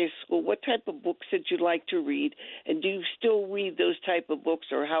were in high school, what type of books did you like to read? And do you still read those type of books,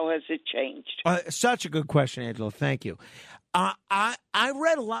 or how has it changed? Such a good question, Angela. Thank you. I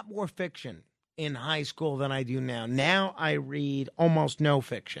read a lot more fiction in high school than I do now. Now I read almost no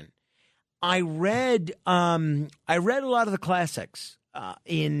fiction. I read a lot of the classics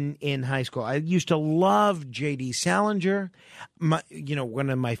in high school. I used to love J.D. Salinger. One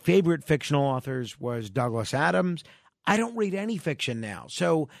of my favorite fictional authors was Douglas Adams. I don't read any fiction now.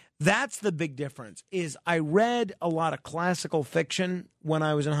 So that's the big difference is I read a lot of classical fiction when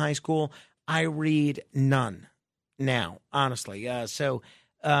I was in high school. I read none now, honestly. So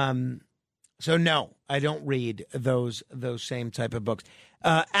no, I don't read those same type of books.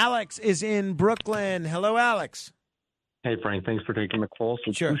 Alex is in Brooklyn. Hello, Alex. Hey, Frank. Thanks for taking the call.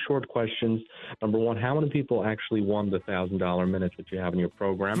 So Sure. 2 short questions. Number 1, how many people actually won the $1,000 minutes that you have in your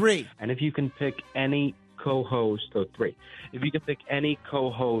program? 3. And if you can pick any co-host, 3. If you can pick any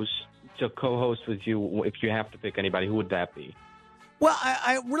co-host to co-host with you, if you have to pick anybody, who would that be? Well,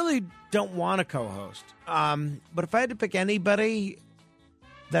 I really don't want a co-host. But if I had to pick anybody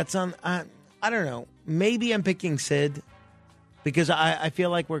that's on, I don't know, maybe I'm picking Sid because I feel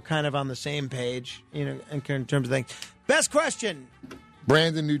like we're kind of on the same page, in terms of things. Best question.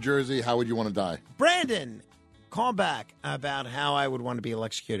 Brandon, New Jersey, how would you want to die? Brandon, call back about how I would want to be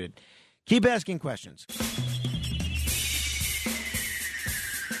electrocuted. Keep asking questions.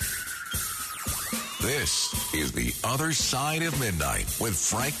 This is The Other Side of Midnight with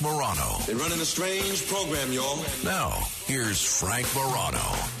Frank Morano. They're running a strange program, y'all. Now, here's Frank Morano.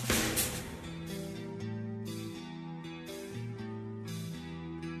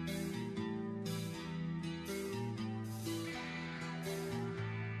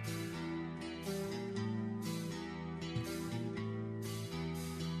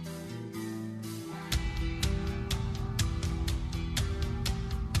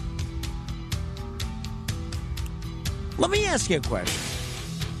 Let me ask you a question.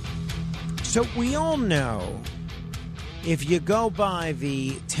 So we all know if you go by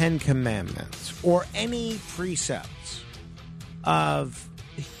the 10 Commandments or any precepts of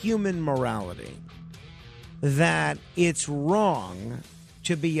human morality, that it's wrong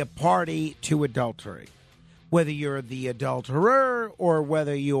to be a party to adultery, whether you're the adulterer or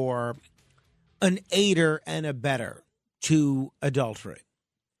whether you're an aider and abetter to adultery.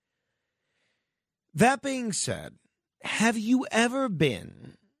 That being said, have you ever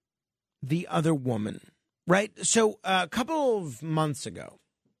been the other woman, right? So a couple of months ago,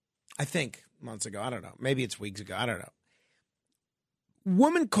 I think months ago, I don't know, maybe it's weeks ago, I don't know.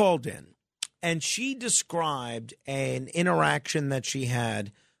 Woman called in and she described an interaction that she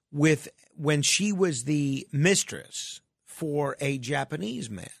had with when she was the mistress for a Japanese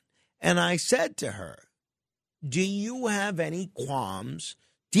man. And I said to her, do you have any qualms?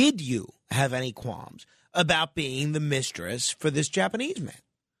 Did you have any qualms about being the mistress for this Japanese man?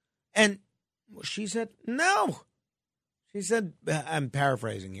 And she said, no. She said, I'm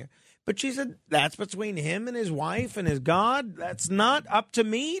paraphrasing here, but she said, that's between him and his wife and his God. That's not up to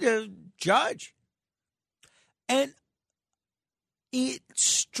me to judge. And it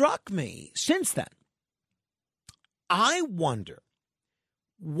struck me since then. I wonder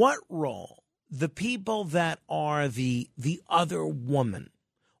what role the people that are the other woman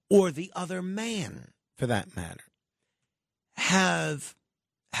or the other man, for that matter, have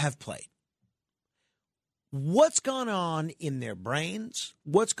played. What's gone on in their brains?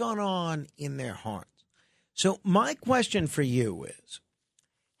 What's gone on in their hearts? So my question for you is,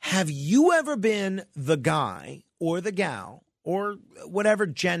 have you ever been the guy or the gal or whatever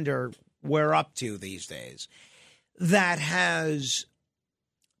gender we're up to these days that has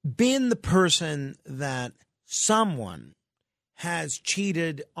been the person that someone has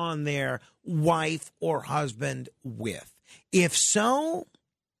cheated on their wife or husband with? If so,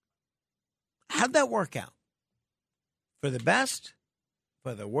 how'd that work out? For the best?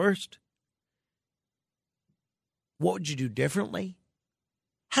 For the worst? What would you do differently?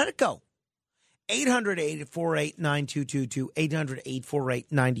 How'd it go? 800-848-9222,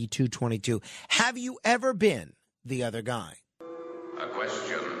 800-848-9222. Have you ever been the other guy? A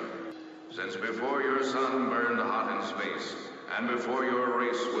question. Since before your sun burned hot in space, and before your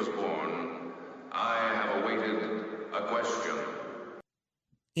race was born, I have awaited a question.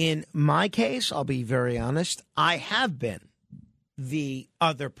 In my case, I'll be very honest, I have been the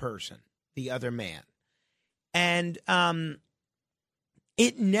other person, the other man. And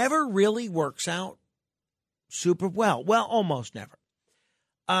it never really works out super well. Well, almost never.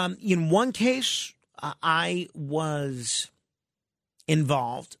 In one case, I was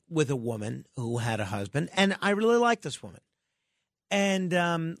involved with a woman who had a husband, and I really liked this woman.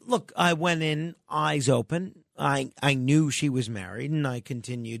 And look, I went in eyes open. I knew she was married, and I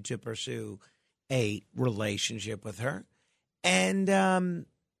continued to pursue a relationship with her. And I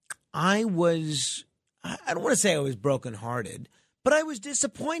don't want to say I was brokenhearted, but I was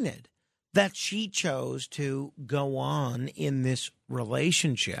disappointed that she chose to go on in this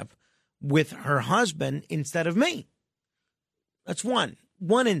relationship with her husband instead of me. That's one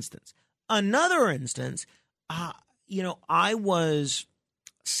instance. Another instance, I was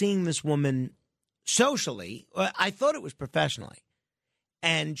seeing this woman socially. I thought it was professionally.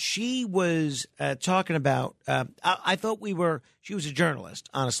 And she was talking about, I thought she was a journalist,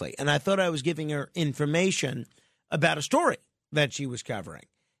 honestly. And I thought I was giving her information about a story that she was covering.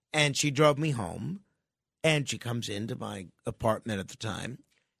 And she drove me home, and she comes into my apartment at the time,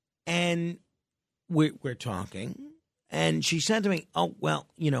 and we're talking, and she said to me, oh, well,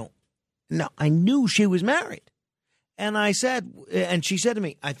 no, I knew she was married. And she said to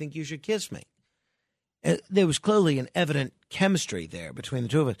me, I think you should kiss me. There was clearly an evident chemistry there between the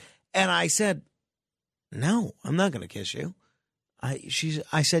two of us. And I said, no, I'm not going to kiss you.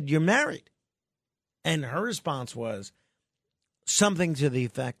 I said, you're married. And her response was something to the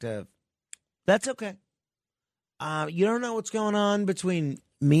effect of, that's okay. You don't know what's going on between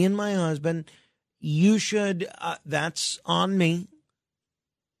me and my husband. You should, that's on me.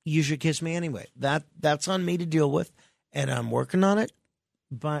 You should kiss me anyway. That's on me to deal with, and I'm working on it,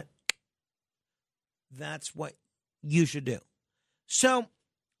 but that's what you should do. So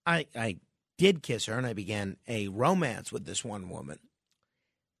I did kiss her, and I began a romance with this one woman.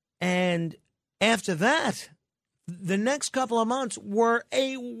 And after that, the next couple of months were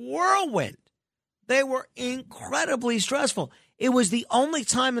a whirlwind. They were incredibly stressful. It was the only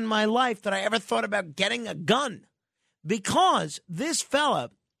time in my life that I ever thought about getting a gun, because this fella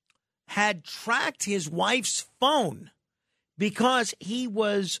had tracked his wife's phone because he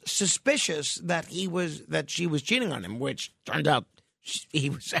was suspicious that she was cheating on him, which turned out he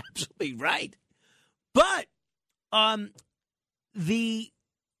was absolutely right. But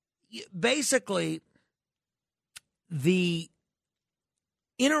basically the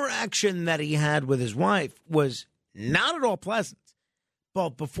interaction that he had with his wife was not at all pleasant.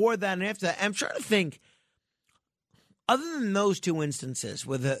 But before that and after that, I'm trying to think, other than those two instances,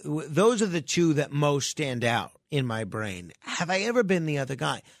 those are the two that most stand out in my brain. Have I ever been the other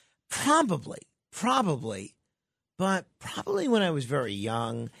guy? Probably. But probably when I was very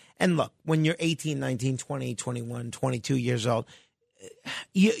young. And look, when you're 18, 19, 20, 21, 22 years old,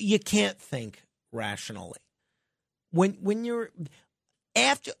 you can't think rationally. When you're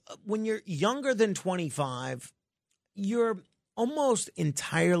younger than 25, you're almost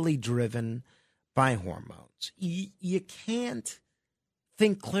entirely driven by hormones. You can't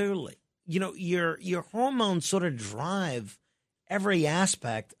think clearly. Your hormones sort of drive every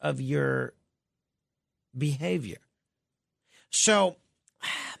aspect of your behavior. So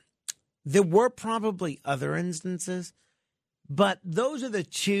there were probably other instances, but those are the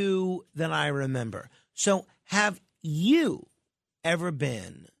two that I remember. So have you ever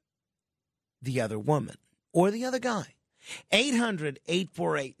been the other woman or the other guy?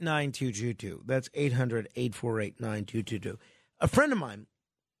 800-848-9222. That's 800-848-9222. A friend of mine,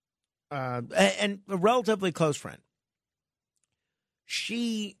 and a relatively close friend,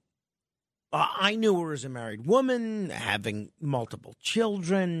 I knew her as a married woman, having multiple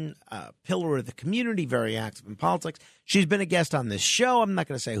children, a pillar of the community, very active in politics. She's been a guest on this show. I'm not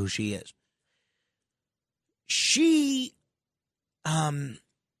going to say who she is. She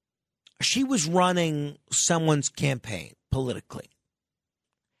was running someone's campaign politically,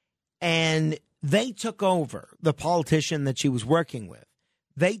 and they took over, the politician that she was working with,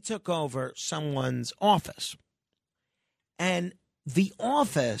 they took over someone's office. And the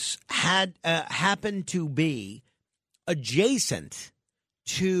office had happened to be adjacent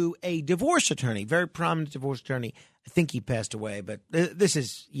to a divorce attorney, very prominent divorce attorney. I think he passed away, but this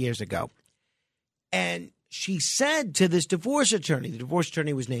is years ago. And she said to this divorce attorney, the divorce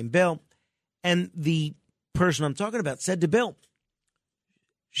attorney was named Bill, and the person I'm talking about said to Bill,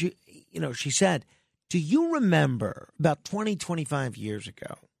 she said, do you remember about 20, 25 years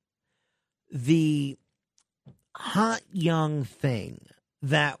ago, the hot young thing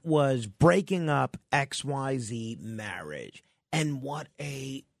that was breaking up XYZ marriage, and what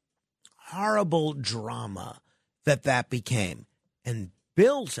a horrible drama that became? And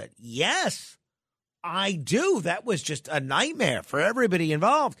Bill said, yes, I do. That was just a nightmare for everybody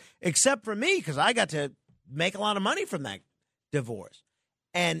involved, except for me, because I got to make a lot of money from that divorce.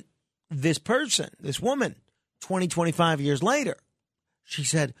 And this person, this woman, 20, 25 years later, she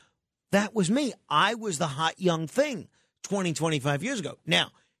said, that was me. I was the hot young thing 20, 25 years ago.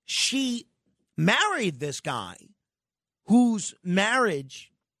 Now, she married this guy whose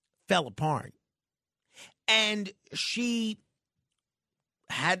marriage fell apart. And she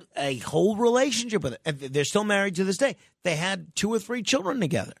had a whole relationship with it. They're still married to this day. They had 2 or 3 children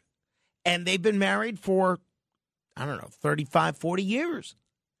together. And they've been married for, 35, 40 years.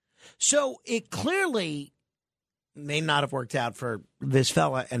 So it clearly may not have worked out for this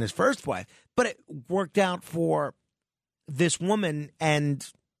fella and his first wife, but it worked out for this woman and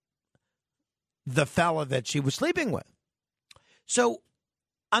the fella that she was sleeping with. So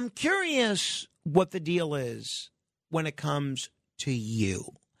I'm curious what the deal is when it comes to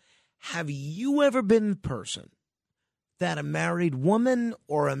you. Have you ever been the person that a married woman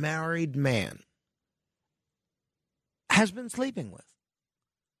or a married man has been sleeping with?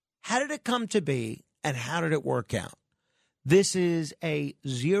 How did it come to be, and how did it work out? This is a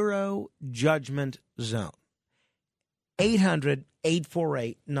zero judgment zone.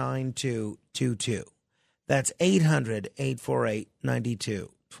 800-848-9222. That's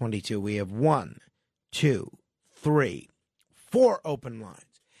 800-848-9222. We have 1, 2, 3, 4 open lines.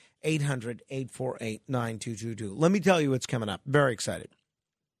 800-848-9222. Let me tell you what's coming up. Very excited.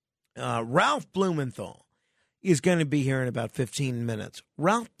 Ralph Blumenthal is going to be here in about 15 minutes.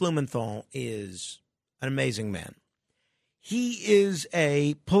 Ralph Blumenthal is an amazing man. He is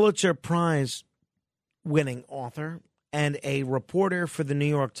a Pulitzer Prize winning author and a reporter for the New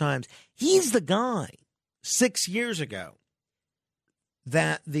York Times. He's the guy 6 years ago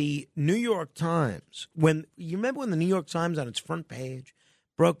that the New York Times, when you remember when the New York Times on its front page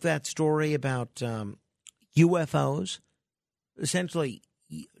broke that story about UFOs, essentially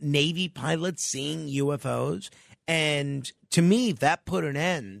Navy pilots seeing UFOs. And to me, that put an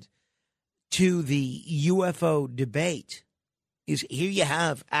end to the UFO debate. Is here you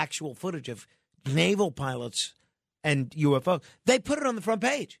have actual footage of naval pilots and UFOs. They put it on the front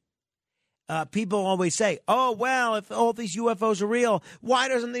page. People always say, oh, well, if all these UFOs are real, why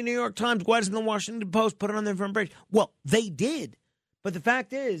doesn't the New York Times, why doesn't the Washington Post put it on the front page? Well, they did. But the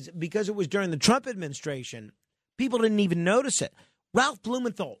fact is, because it was during the Trump administration, people didn't even notice it. Ralph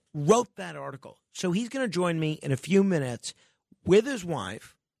Blumenthal wrote that article. So he's going to join me in a few minutes with his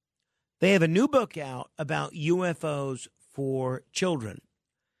wife. They have a new book out about UFOs for children.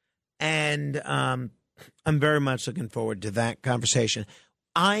 And I'm very much looking forward to that conversation.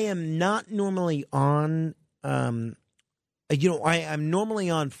 I am not normally on, I'm normally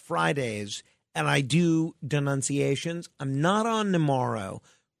on Fridays, and I do denunciations. I'm not on tomorrow.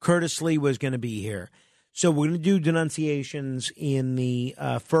 Curtis Lee was going to be here. So we're going to do denunciations in the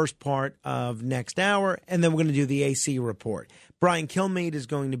first part of next hour, and then we're going to do the AC report. Brian Kilmeade is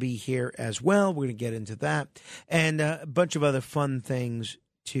going to be here as well. We're going to get into that, and a bunch of other fun things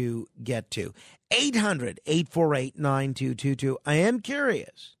to get to. 800-848-9222. I am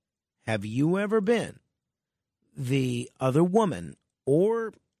curious, have you ever been the other woman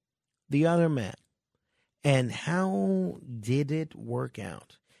or the other man? And how did it work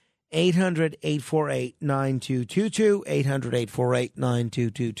out? 800-848-9222,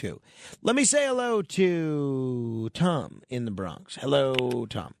 800-848-9222. Let me say hello to Tom in the Bronx. Hello,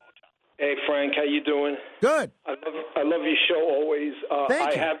 Tom. Hey, Frank, how you doing? Good. I love your show always.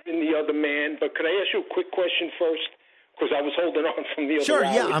 Thank you. Have been the other man, but could I ask you a quick question first? Because I was holding on from the other Sure,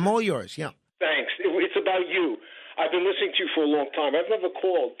 hour. yeah, I'm all yours, yeah. Thanks. It's about you. I've been listening to you for a long time. I've never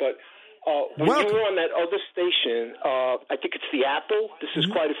called, but when you were on that other station, I think it's the Apple. This is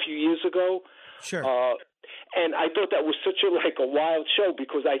quite a few years ago. Sure. And I thought that was such a wild show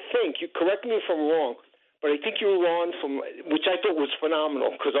because I think, you correct me if I'm wrong, but I think you were on from, which I thought was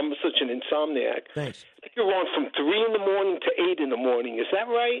phenomenal because I'm such an insomniac. Thanks. I think you were on from 3 in the morning to 8 in the morning. Is that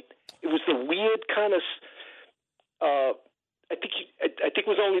right? It was the weird kind of, I think it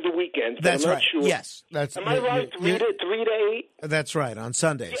was only the weekends. But That's I'm not right. Sure. Yes. Am I right? 3 to 8? That's right, on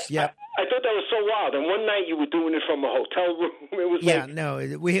Sundays. Yeah. I thought that was so wild. And one night you were doing it from a hotel room. It was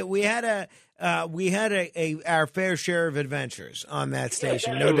we had our fair share of adventures on that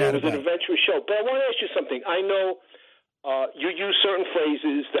station, no doubt about it. It was an adventurous show. But I want to ask you something. I know you use certain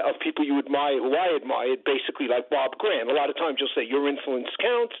phrases of people you admire, who I admired, basically like Bob Grant. A lot of times you'll say your influence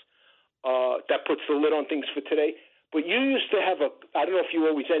counts. That puts the lid on things for today. But you used to have I don't know if you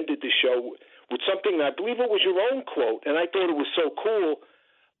always ended the show with something, I believe it was your own quote, and I thought it was so cool.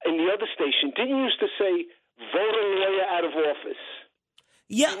 In the other station, didn't you used to say, vote a lawyer out of office?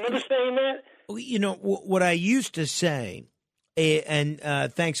 Yeah. You remember saying that? You know, what I used to say, and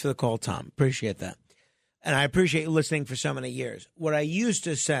thanks for the call, Tom. Appreciate that. And I appreciate you listening for so many years. What I used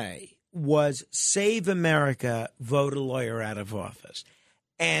to say was, save America, vote a lawyer out of office.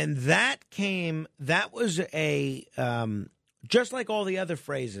 And that was just like all the other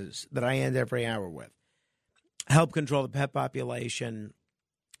phrases that I end every hour with. Help control the pet population.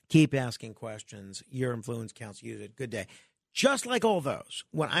 Keep asking questions. Your influence counts. Use it. Good day. Just like all those,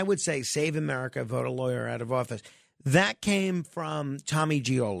 when I would say save America, vote a lawyer out of office, that came from Tommy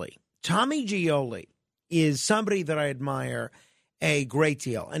Gioli. Tommy Gioli is somebody that I admire a great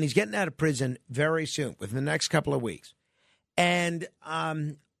deal, and he's getting out of prison very soon, within the next couple of weeks. And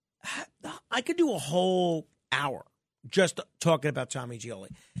I could do a whole hour just talking about Tommy Gioli.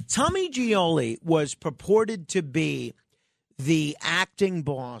 Tommy Gioli was purported to be the acting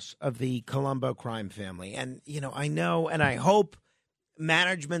boss of the Colombo crime family. And, I know and I hope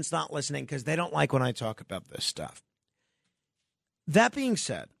management's not listening because they don't like when I talk about this stuff. That being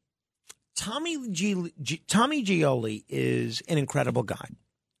said, Tommy Gioli is an incredible guy.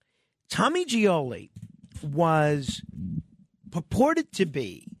 Tommy Gioli was purported to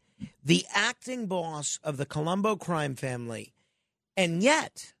be the acting boss of the Colombo crime family, and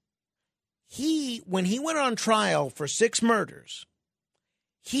yet when he went on trial for 6 murders,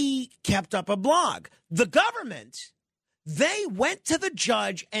 he kept up a blog. The government, they went to the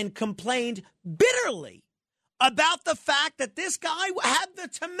judge and complained bitterly about the fact that this guy had the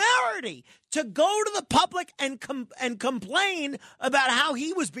temerity to go to the public and complain about how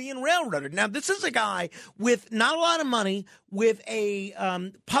he was being railroaded. Now, this is a guy with not a lot of money, with a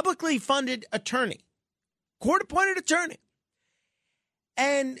publicly funded attorney, court-appointed attorney.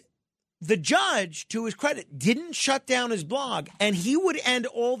 And the judge, to his credit, didn't shut down his blog, and he would end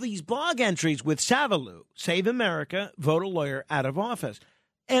all these blog entries with Savalou, Save America, Vote a Lawyer Out of Office.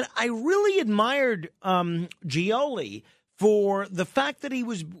 And I really admired Gioli for the fact that he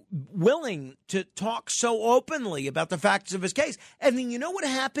was willing to talk so openly about the facts of his case. And then you know what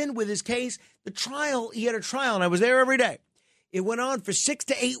happened with his case? The trial, he had a trial, and I was there every day. It went on for 6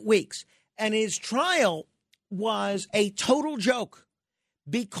 to 8 weeks. And his trial was a total joke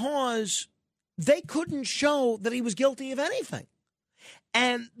because they couldn't show that he was guilty of anything.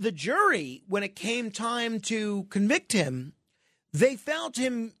 And the jury, when it came time to convict him, they found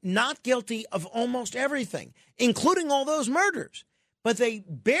him not guilty of almost everything, including all those murders. But they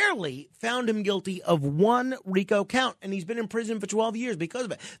barely found him guilty of one RICO count, and he's been in prison for 12 years because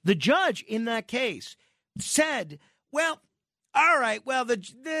of it. The judge in that case said, well, all right, well, the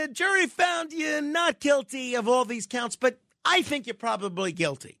jury found you not guilty of all these counts, but I think you're probably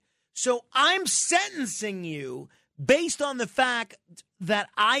guilty. So I'm sentencing you based on the fact that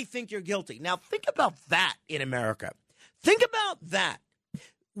I think you're guilty. Now, think about that in America. Think about that.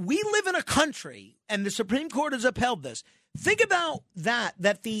 We live in a country, and the Supreme Court has upheld this. Think about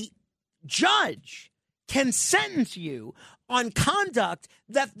that the judge can sentence you on conduct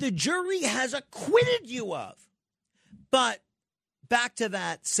that the jury has acquitted you of. But back to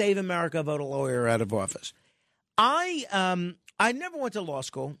that, Save America, Vote a Lawyer Out of Office. I never went to law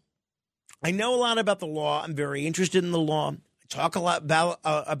school. I know a lot about the law. I'm very interested in the law. I talk a lot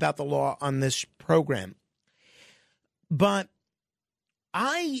about the law on this program. But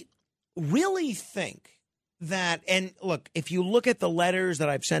I really think that, and look, if you look at the letters that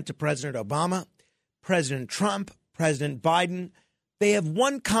I've sent to President Obama, President Trump, President Biden, they have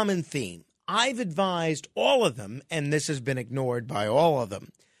one common theme. I've advised all of them, and this has been ignored by all of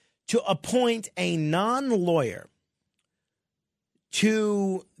them, to appoint a non-lawyer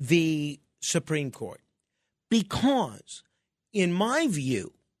to the Supreme Court. Because, in my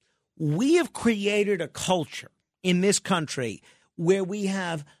view, we have created a culture in this country where we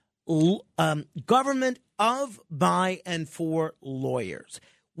have government of, by, and for lawyers.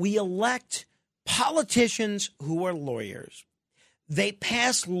 We elect politicians who are lawyers. They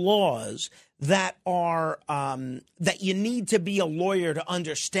pass laws that are that you need to be a lawyer to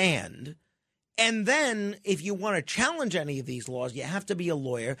understand. And then if you want to challenge any of these laws, you have to be a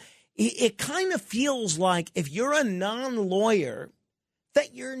lawyer. It kind of feels like if you're a non-lawyer,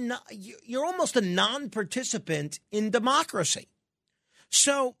 that you're almost a non-participant in democracy.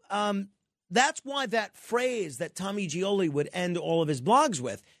 So that's why that phrase that Tommy Gioli would end all of his blogs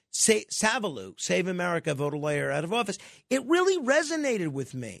with, Savalou, Save America, Vote a Lawyer Out of Office, it really resonated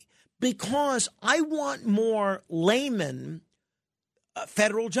with me because I want more laymen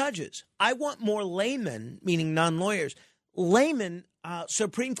federal judges. I want more laymen, meaning non-lawyers, laymen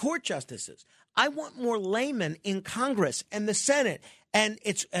Supreme Court justices. I want more laymen in Congress and the Senate. And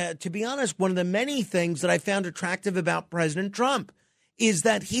it's, to be honest, one of the many things that I found attractive about President Trump is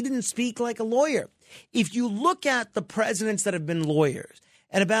that he didn't speak like a lawyer. If you look at the presidents that have been lawyers,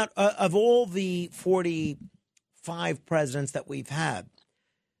 and of all the 45 presidents that we've had,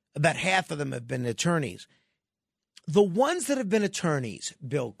 about half of them have been attorneys. The ones that have been attorneys,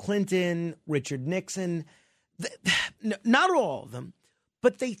 Bill Clinton, Richard Nixon, not all of them,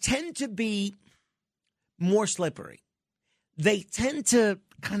 but they tend to be more slippery. They tend to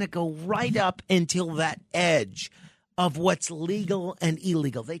kind of go right up until that edge of what's legal and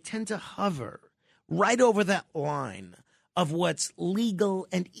illegal. They tend to hover right over that line of what's legal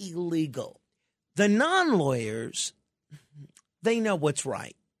and illegal. The non-lawyers, they know what's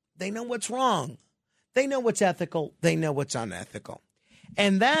right. They know what's wrong. They know what's ethical. They know what's unethical.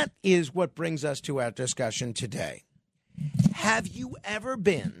 And that is what brings us to our discussion today. Have you ever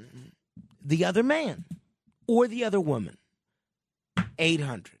been the other man or the other woman?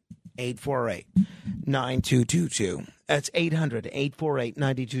 800-848-9222. That's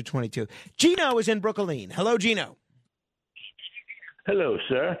 800-848-9222. Gino is in Brooklyn. Hello, Gino. Hello,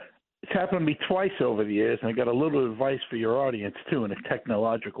 sir. It's happened to me twice over the years, and I got a little advice for your audience, too, in a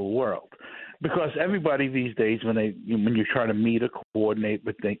technological world. Because everybody these days, when you try to meet or coordinate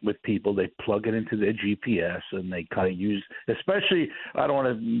with people, they plug it into their GPS, and they kind of use, especially, I don't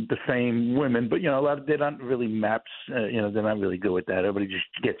want to defame women, but, a lot of, they're not really maps, they're not really good with that. Everybody just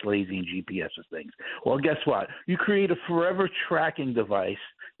gets lazy in GPS's things. Well, guess what? You create a forever tracking device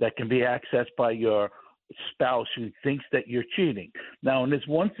that can be accessed by your spouse who thinks that you're cheating. Now, in this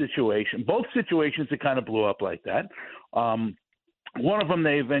one situation, both situations, it kind of blew up like that. One of them,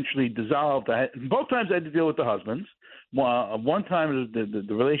 they eventually dissolved. Both times I had to deal with the husbands. One time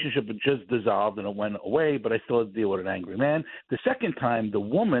the relationship had just dissolved and it went away, but I still had to deal with an angry man. The second time, the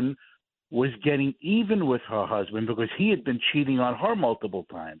woman was getting even with her husband because he had been cheating on her multiple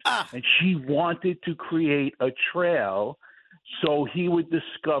times. And she wanted to create a trail so he would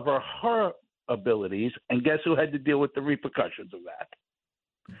discover her abilities. And guess who had to deal with the repercussions of that?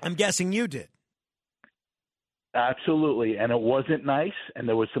 I'm guessing you did. Absolutely, and it wasn't nice, and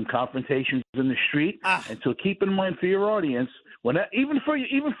there was some confrontations in the street. And so, keep in mind for your audience, even for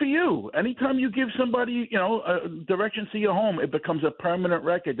you, anytime you give somebody, directions to your home, it becomes a permanent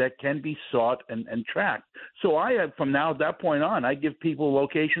record that can be sought and tracked. So I have, from now at that point on, I give people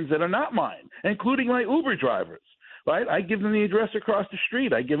locations that are not mine, including my Uber drivers. Right? I give them the address across the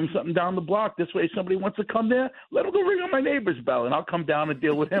street. I give them something down the block. This way, if somebody wants to come there, let them go ring on my neighbor's bell, and I'll come down and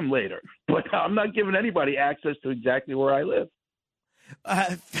deal with him later. But I'm not giving anybody access to exactly where I live.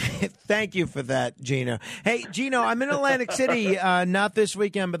 Thank you for that, Gino. Hey, Gino, I'm in Atlantic City, not this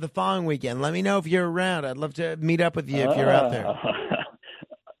weekend, but the following weekend. Let me know if you're around. I'd love to meet up with you if you're out there.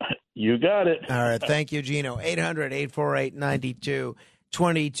 You got it. All right. Thank you, Gino.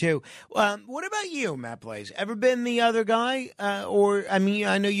 800-848-9222. What about you, Matt Blaze? Ever been the other guy? I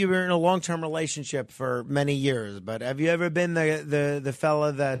know you were in a long-term relationship for many years, but have you ever been the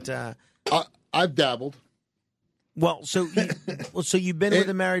fella that? I've dabbled. Well, so you've been with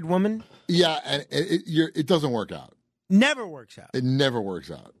a married woman? Yeah, and it doesn't work out. Never works out. It never works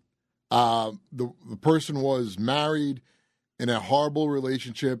out. The person was married in a horrible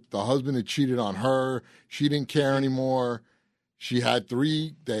relationship. The husband had cheated on her. She didn't care anymore. She had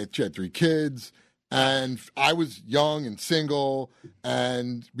three kids, and I was young and single,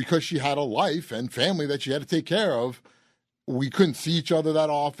 and because she had a life and family that she had to take care of, we couldn't see each other that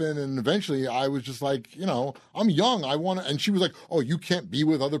often, and eventually I was just like, I'm young, I want to, and she was like, oh, you can't be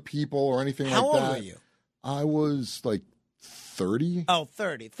with other people or anything like that. How old were you? I was like 30. Oh,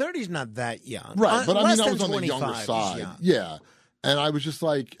 30. 30's not that young. Right, but I was on the 25 younger is side. young. Yeah. And I was just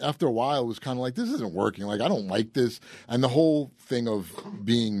like, after a while, it was kind of like, this isn't working. Like, I don't like this. And the whole thing of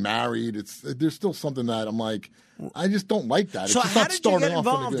being married, there's still something that I'm like, I just don't like that. So it's just how not did you get starting off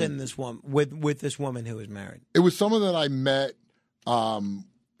involved really in this one with this woman who was married? It was someone that I met,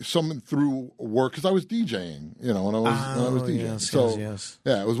 someone through work, because I was DJing, when I was DJing. Yes.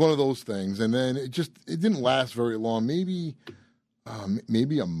 Yeah, it was one of those things. And then it didn't last very long. Maybe a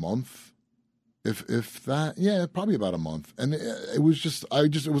month. If that, yeah, probably about a month, and it was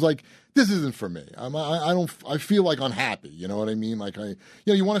it was like, this isn't for me. I feel like unhappy. You know what I mean? Like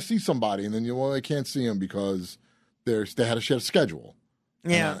you want to see somebody, and then I can't see them because they had to share a schedule.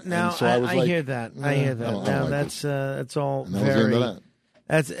 Yeah, so I hear that. I hear that. Now that's all very.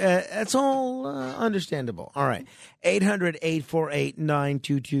 That's all understandable. All right,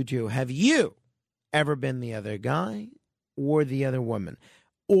 800-848-9222. Have you ever been the other guy or the other woman?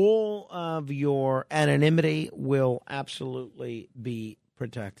 All of your anonymity will absolutely be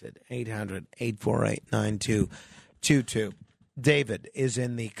protected. 800-848-9222. David is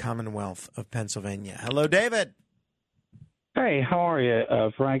in the Commonwealth of Pennsylvania. Hello, David. Hey, how are you,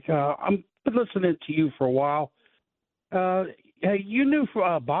 Frank? I've been listening to you for a while. Hey, you knew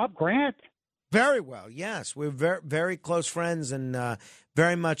Bob Grant? Very well, yes. We're very, very close friends and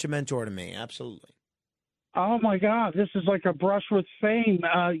very much a mentor to me. Absolutely. Oh, my God, this is like a brush with fame.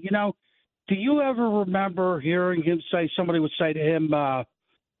 Do you ever remember hearing him say, somebody would say to him,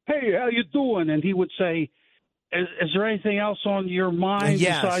 hey, how you doing? And he would say, is there anything else on your mind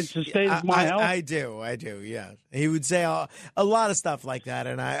besides the state of my health? I do, yes. He would say a lot of stuff like that,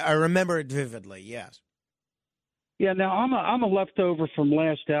 and I remember it vividly, yes. Yeah, now I'm a leftover from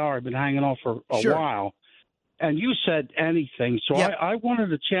last hour. I've been hanging on for a while. And you said anything. So I wanted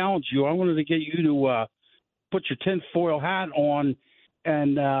to challenge you. I wanted to get you to put your tinfoil hat on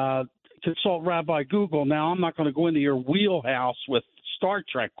and consult Rabbi Google. Now, I'm not going to go into your wheelhouse with Star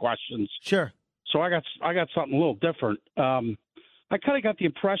Trek questions. Sure. So I got something a little different. I kind of got the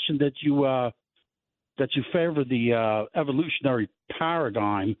impression that you favor the evolutionary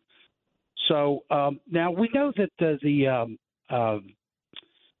paradigm. So now we know that the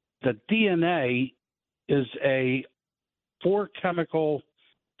DNA is a 4-chemical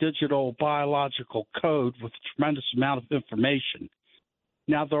digital biological code with a tremendous amount of information.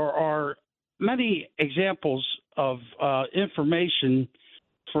 Now, there are many examples of information.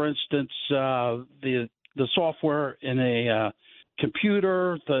 For instance, the software in a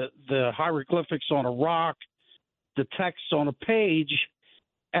computer, the hieroglyphics on a rock, the text on a page,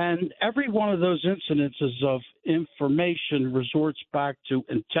 and every one of those incidences of information resorts back to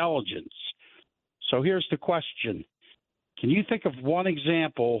intelligence. So here's the question. Can you think of one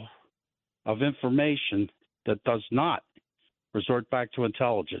example of information that does not resort back to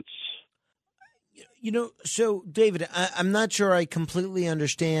intelligence? So, David, I'm not sure I completely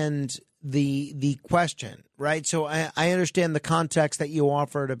understand the question, right? So I understand the context that you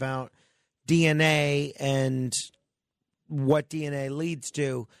offered about DNA and what DNA leads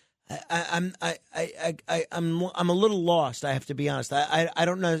to. I'm a little lost. I have to be honest. I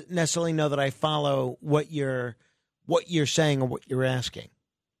don't necessarily know that I follow what you're saying or what you're asking.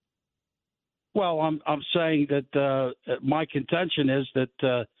 Well, I'm saying that my contention is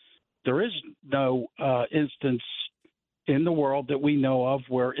that there is no instance in the world that we know of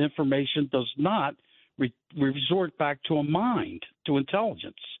where information does not resort back to a mind, to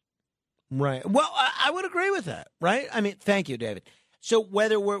intelligence. Right. Well, I would agree with that, right? I mean, thank you, David. So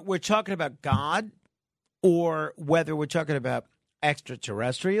whether we're talking about God or whether we're talking about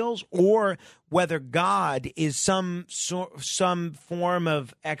extraterrestrials or whether God is some form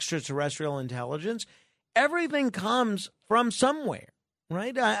of extraterrestrial intelligence, everything comes from somewhere,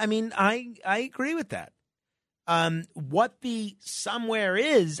 right? I mean, I agree with that. What the somewhere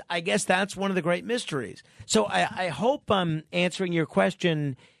is, I guess that's one of the great mysteries. So I hope I'm answering your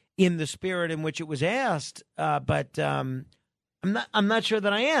question in the spirit in which it was asked, but I'm not sure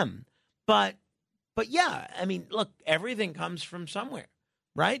that I am. But yeah, I mean, look, everything comes from somewhere,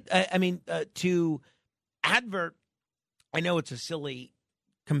 right? I mean, to advert, I know it's a silly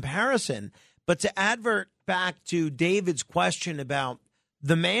comparison, but to advert back to David's question about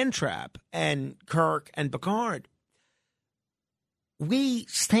the man trap and Kirk and Picard, we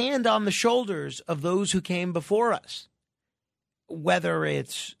stand on the shoulders of those who came before us, whether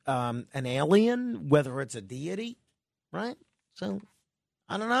it's an alien, whether it's a deity, right? So,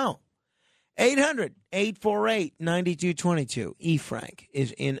 I don't know. 800-848-9222. E. Frank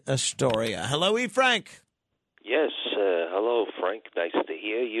is in Astoria. Hello, E. Frank. Yes. Hello, Frank. Nice to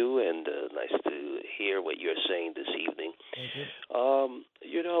hear you, and nice to hear what you're saying this evening. Thank you.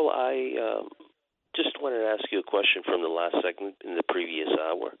 I just wanted to ask you a question from the last segment in the previous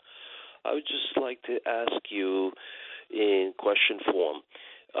hour. I would just like to ask you in question form.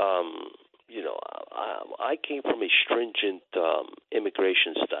 I came from a stringent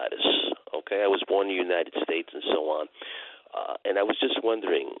immigration status. Okay, I was born in the United States and so on. And I was just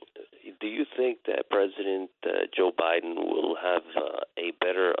wondering, do you think that President Joe Biden will have a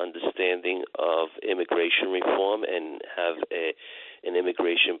better understanding of immigration reform and have an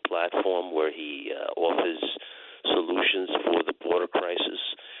immigration platform where he offers solutions for the border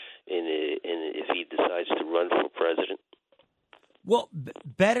crisis if he decides to run for president? Well,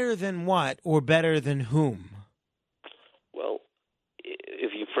 better than what or better than whom? Well,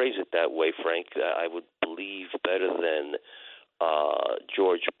 if you phrase it that way, Frank, I would believe better than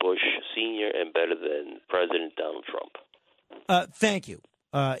George Bush Sr. and better than President Donald Trump. Thank you,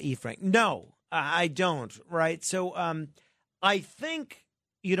 E. Frank. No, I don't, right? So I think,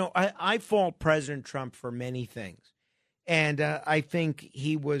 I fault President Trump for many things. And I think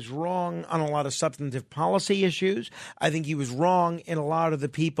he was wrong on a lot of substantive policy issues. I think he was wrong in a lot of the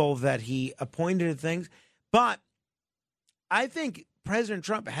people that he appointed to things. But I think President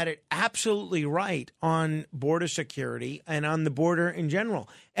Trump had it absolutely right on border security and on the border in general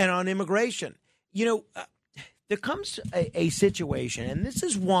and on immigration. There comes a situation, and this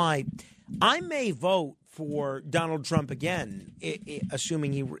is why I may vote for Donald Trump again,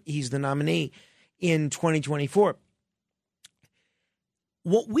 assuming he's the nominee in 2024.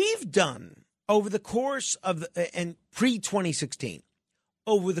 What we've done over the course of and pre-2016,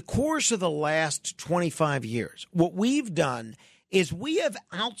 over the course of the last 25 years, what we've done is we have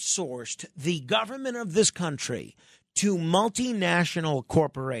outsourced the government of this country to multinational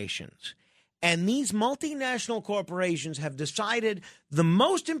corporations. And these multinational corporations have decided the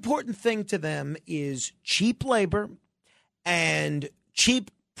most important thing to them is cheap labor and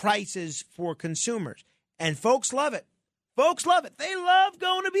cheap prices for consumers. And folks love it. Folks love it. They love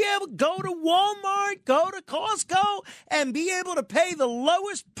going to be able to go to Walmart, go to Costco, and be able to pay the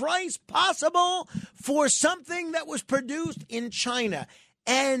lowest price possible for something that was produced in China.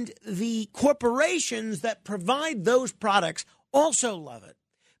 And the corporations that provide those products also love it,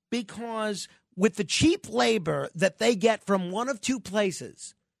 because with the cheap labor that they get from one of two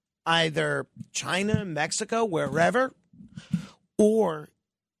places, either China, Mexico, wherever, or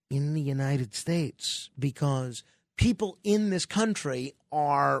in the United States, because people in this country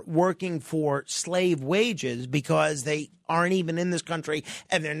are working for slave wages because they aren't even in this country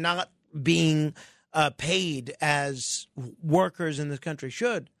and they're not being paid as workers in this country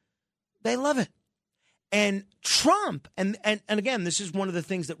should. They love it. And Trump, and again, this is one of the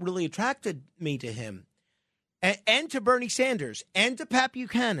things that really attracted me to him, and to Bernie Sanders, and to Pat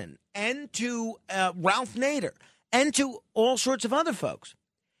Buchanan, and to Ralph Nader, and to all sorts of other folks,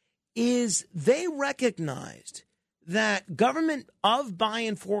 is they recognized that government of by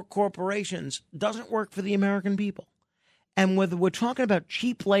and for corporations doesn't work for the American people. And whether we're talking about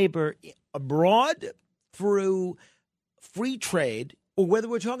cheap labor abroad through free trade, or whether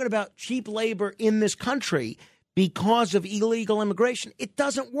we're talking about cheap labor in this country because of illegal immigration, it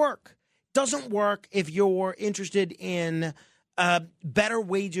doesn't work. It doesn't work if you're interested in better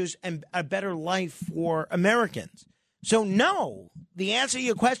wages and a better life for Americans. So no, the answer to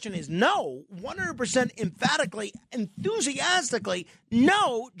your question is no, 100% emphatically, enthusiastically,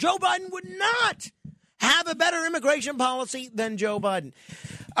 no, Joe Biden would not have a better immigration policy than Joe Biden.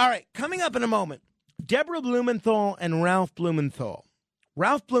 All right, coming up in a moment, Deborah Blumenthal and Ralph Blumenthal.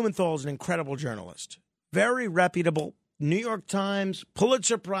 Ralph Blumenthal is an incredible journalist, very reputable, New York Times,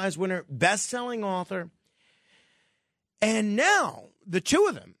 Pulitzer Prize winner, best-selling author. And now the two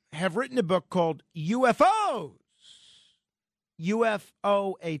of them have written a book called UFOs.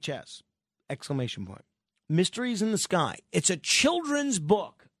 UFOHS, exclamation point. Mysteries in the Sky. It's a children's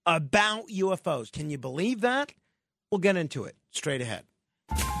book about UFOs. Can you believe that? We'll get into it straight ahead.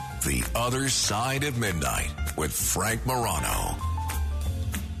 The Other Side of Midnight with Frank Morano.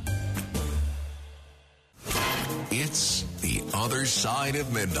 It's The Other Side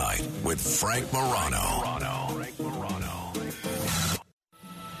of Midnight with Frank Morano.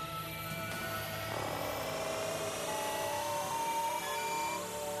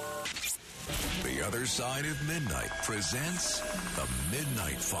 The Other Side of Midnight presents The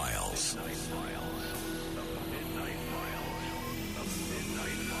Midnight Files.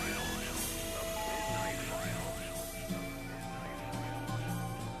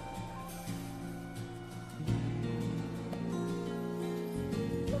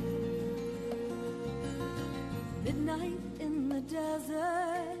 Midnight in the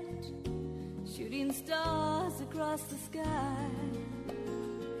desert, shooting stars across the sky.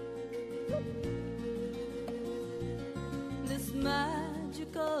 This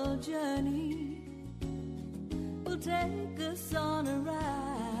magical journey will take us on a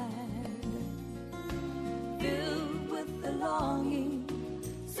ride, filled with the longing,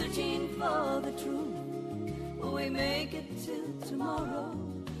 searching for the truth. Will we make it to tomorrow?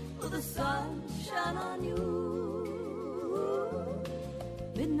 Will the sun shine on you?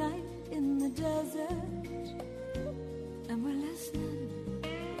 Midnight in the desert, and we're listening.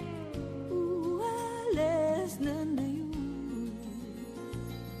 Ooh, we're listening to you.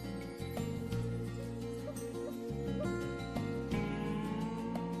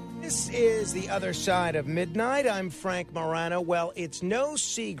 This is The Other Side of Midnight. I'm Frank Morano. Well, it's no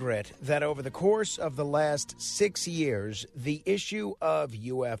secret that over the course of the last 6 years, the issue of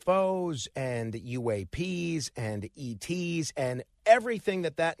UFOs and UAPs and ETs and everything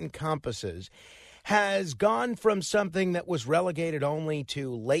that encompasses has gone from something that was relegated only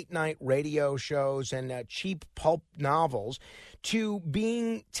to late-night radio shows and cheap pulp novels to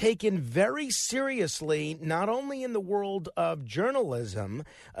being taken very seriously, not only in the world of journalism,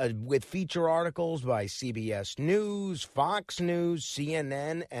 with feature articles by CBS News, Fox News,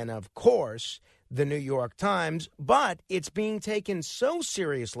 CNN, and, of course, the New York Times, but it's being taken so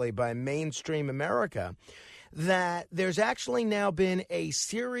seriously by mainstream America that there's actually now been a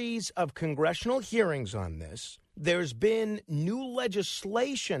series of congressional hearings on this. There's been new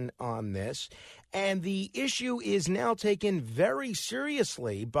legislation on this, and the issue is now taken very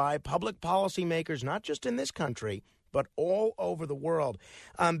seriously by public policymakers, not just in this country, but all over the world.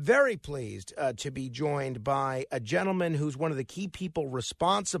 I'm very pleased to be joined by a gentleman who's one of the key people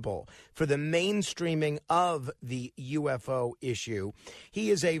responsible for the mainstreaming of the UFO issue. He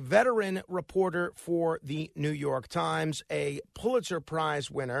is a veteran reporter for the New York Times, a Pulitzer Prize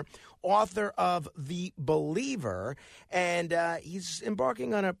winner, author of The Believer, and he's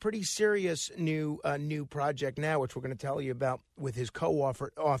embarking on a pretty serious new project now, which we're going to tell you about with his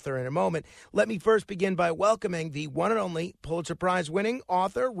co-author in a moment. Let me first begin by welcoming the one and only Pulitzer Prize-winning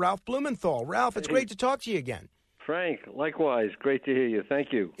author, Ralph Blumenthal. Ralph, it's great to talk to you again. Frank, likewise. Great to hear you.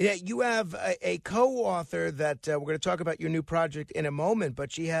 Thank you. Yeah, you have a co-author that we're going to talk about your new project in a moment,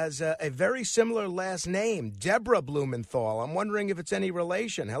 but she has a very similar last name, Deborah Blumenthal. I'm wondering if it's any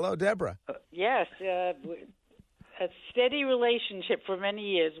relation. Hello, Deborah. Yes, a steady relationship for many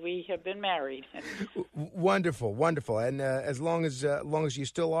years. We have been married. Wonderful, wonderful. And as long as you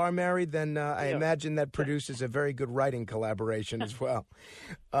still are married, then I imagine that produces a very good writing collaboration as well.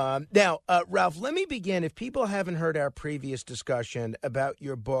 Now, Ralph, let me begin. If people haven't heard our previous discussion about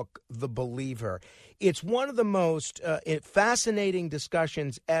your book, The Believer, it's one of the most fascinating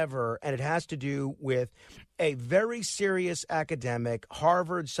discussions ever, and it has to do with a very serious academic,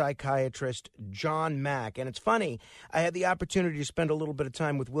 Harvard psychiatrist, John Mack. And it's funny, I had the opportunity to spend a little bit of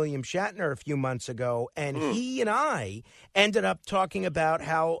time with William Shatner a few months ago, and he and I ended up talking about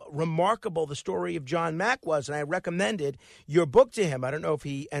how remarkable the story of John Mack was, and I recommended your book to him. I don't know if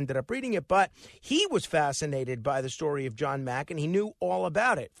he ended up reading it, but he was fascinated by the story of John Mack, and he knew all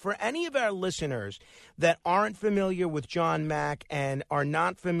about it. For any of our listeners that aren't familiar with John Mack and are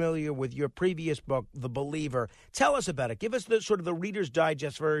not familiar with your previous book, The Believer, tell us about it. Give us the sort of the Reader's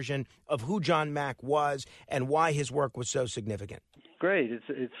Digest version of who John Mack was and why his work was so significant. Great.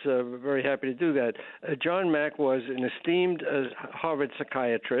 It's very happy to do that. John Mack was an esteemed Harvard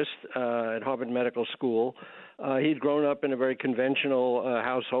psychiatrist at Harvard Medical School. He'd grown up in a very conventional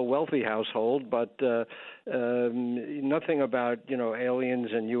household, wealthy household, but nothing about aliens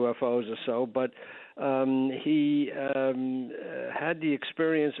and UFOs or so. But he had the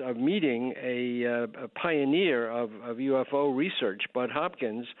experience of meeting a pioneer of UFO research, Bud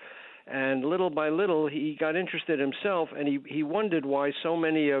Hopkins, and little by little he got interested himself, and he wondered why so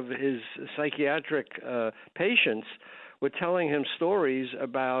many of his psychiatric patients were telling him stories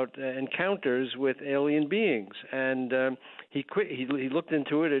about encounters with alien beings. And he looked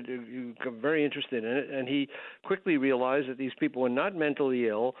into it, he got very interested in it, and he quickly realized that these people were not mentally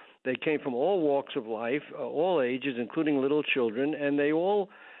ill. They came from all walks of life, all ages, including little children, and they all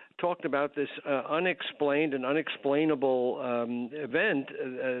talked about this unexplained and unexplainable event,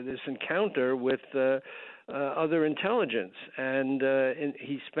 this encounter with other intelligence. And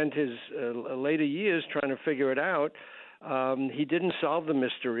he spent his later years trying to figure it out. He didn't solve the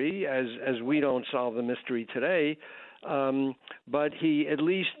mystery, as we don't solve the mystery today, but he at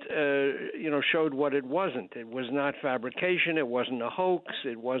least showed what it wasn't. It was not fabrication. It wasn't a hoax.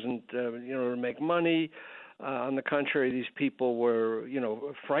 It wasn't to make money. On the contrary, these people were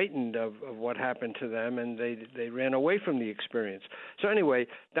frightened of what happened to them, and they ran away from the experience. So anyway,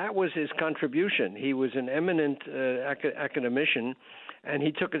 that was his contribution. He was an eminent academician, and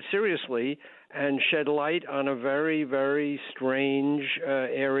he took it seriously and shed light on a very, very strange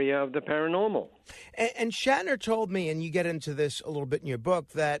area of the paranormal. And Shatner told me, and you get into this a little bit in your book,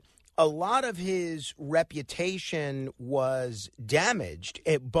 that a lot of his reputation was damaged,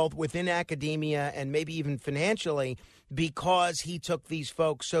 both within academia and maybe even financially, because he took these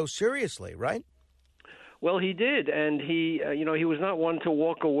folks so seriously, right? Well, he did, and he was not one to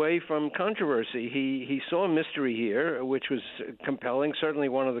walk away from controversy. He saw a mystery here, which was compelling, certainly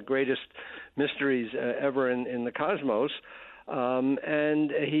one of the greatest mysteries ever in the cosmos.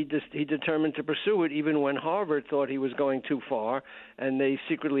 And he determined to pursue it, even when Harvard thought he was going too far, and they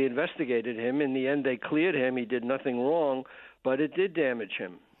secretly investigated him. In the end, they cleared him. He did nothing wrong, but it did damage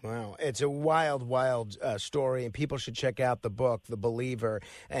him. Wow. It's a wild, wild story, and people should check out the book, The Believer,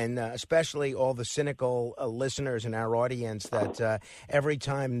 and especially all the cynical listeners in our audience that every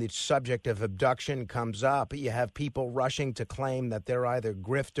time the subject of abduction comes up, you have people rushing to claim that they're either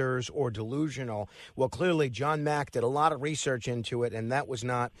grifters or delusional. Well, clearly, John Mack did a lot of research into it, and that was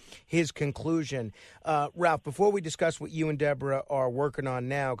not his conclusion. Ralph, before we discuss what you and Deborah are working on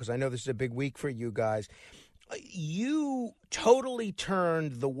now, because I know this is a big week for you guys, you totally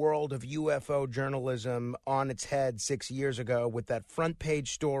turned the world of UFO journalism on its head 6 years ago with that front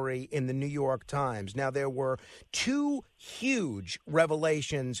page story in the New York Times. Now, there were two huge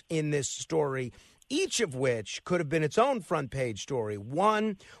revelations in this story each of which could have been its own front page story.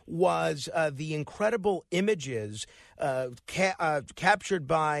 One was the incredible images captured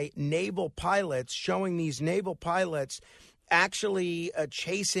by naval pilots, showing these naval pilots actually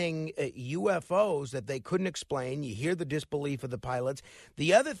chasing UFOs that they couldn't explain. You hear the disbelief of the pilots.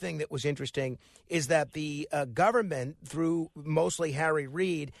 The other thing that was interesting is that the government, through mostly Harry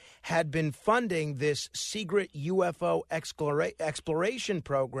Reid, had been funding this secret UFO exploration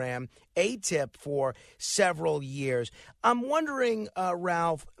program, ATIP, for several years. I'm wondering,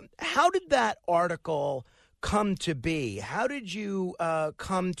 Ralph, how did that article come to be? How did you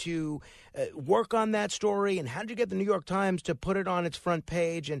come to work on that story, and how did you get the New York Times to put it on its front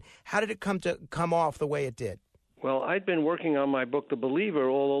page, and how did it come off the way it did? Well, I'd been working on my book, The Believer,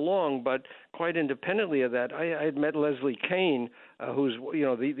 all along, but quite independently of that, I had met Leslie Kean, who's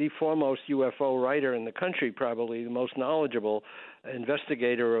the foremost UFO writer in the country, probably the most knowledgeable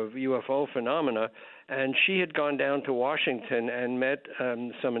investigator of UFO phenomena, and she had gone down to Washington and met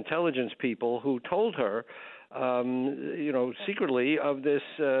some intelligence people who told her, secretly, of this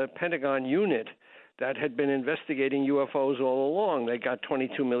Pentagon unit that had been investigating UFOs all along. They got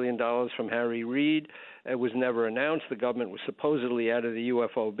 $22 million from Harry Reid. It was never announced. The government was supposedly out of the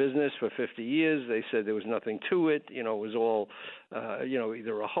UFO business for 50 years. They said there was nothing to it. It was all,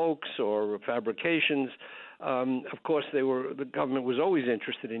 either a hoax or fabrications. Of course, the government was always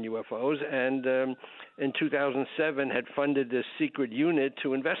interested in UFOs, and in 2007 had funded this secret unit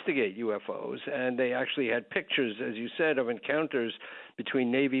to investigate UFOs. And they actually had pictures, as you said, of encounters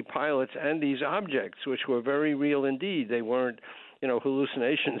between Navy pilots and these objects, which were very real indeed. They weren't,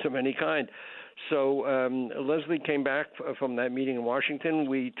 hallucinations of any kind. So Leslie came back from that meeting in Washington.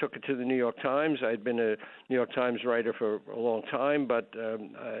 We took it to the New York Times. I'd been a New York Times writer for a long time, but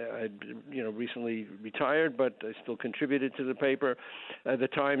I'd recently retired, but I still contributed to the paper. The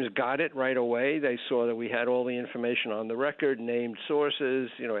Times got it right away. They saw that we had all the information on the record, named sources,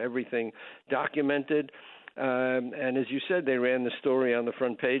 everything documented. And as you said, they ran the story on the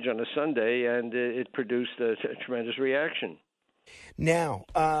front page on a Sunday, and it produced a tremendous reaction. Now,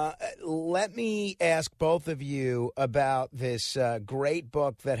 let me ask both of you about this great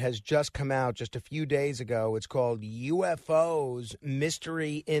book that has just come out just a few days ago. It's called UFOs: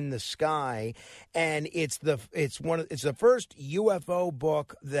 Mystery in the Sky, and it's the first UFO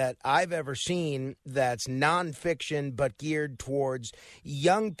book that I've ever seen that's nonfiction but geared towards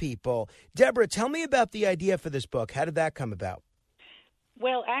young people. Deborah, tell me about the idea for this book. How did that come about?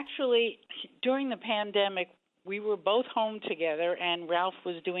 Well, actually, during the pandemic, we were both home together, and Ralph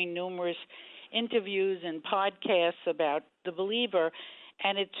was doing numerous interviews and podcasts about The Believer,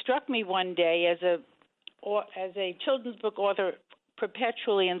 and it struck me one day as a children's book author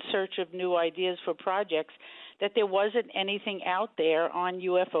perpetually in search of new ideas for projects that there wasn't anything out there on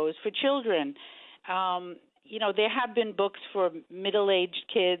UFOs for children. There have been books for middle-aged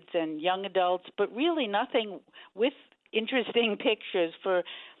kids and young adults, but really nothing with interesting pictures for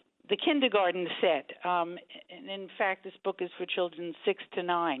the kindergarten set. And in fact, this book is for children 6 to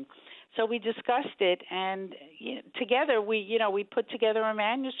 9. So we discussed it, and together we put together a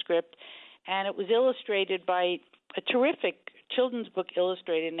manuscript, and it was illustrated by a terrific children's book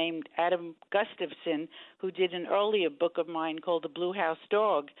illustrator named Adam Gustafson, who did an earlier book of mine called The Blue House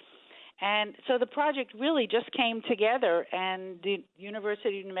Dog. And so the project really just came together, and the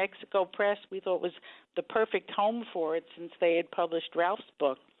University of New Mexico Press, we thought, was the perfect home for it since they had published Ralph's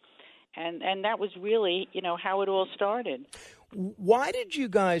book. And that was really, how it all started. Why did you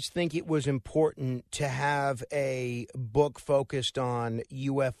guys think it was important to have a book focused on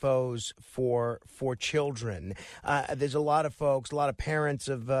UFOs for children? There's a lot of folks, a lot of parents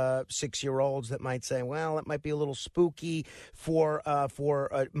of 6-year-olds that might say, well, it might be a little spooky for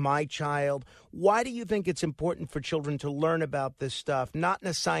my child. Why do you think it's important for children to learn about this stuff, not in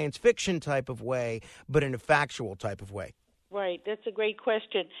a science fiction type of way, but in a factual type of way? Right. That's a great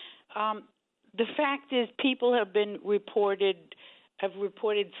question. The fact is, people have reported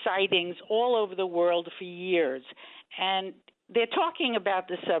sightings all over the world for years, and they're talking about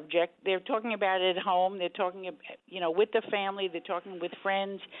the subject. They're talking about it at home. They're talking, with the family. They're talking with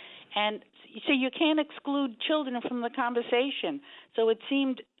friends, and so you can't exclude children from the conversation. So it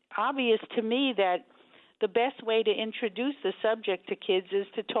seemed obvious to me that the best way to introduce the subject to kids is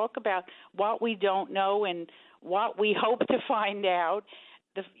to talk about what we don't know and what we hope to find out.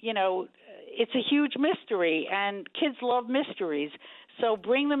 It's a huge mystery, and kids love mysteries. So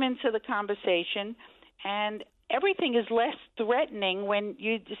bring them into the conversation, and everything is less threatening when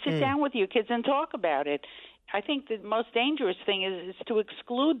you sit down with your kids and talk about it. I think the most dangerous thing is to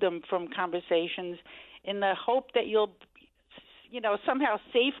exclude them from conversations in the hope that you'll, somehow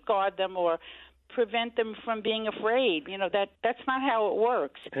safeguard them or prevent them from being afraid. That's not how it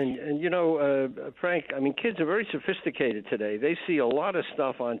works. And Frank, I mean, kids are very sophisticated today. They see a lot of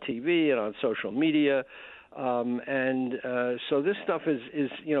stuff on TV and on social media. So this stuff is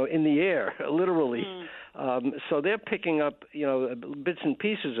in the air, literally. So they're picking up, bits and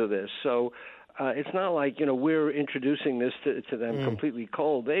pieces of this. So it's not like, we're introducing this to them completely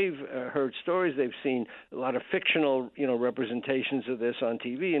cold. They've heard stories. They've seen a lot of fictional, representations of this on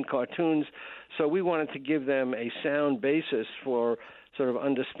TV and cartoons. So we wanted to give them a sound basis for sort of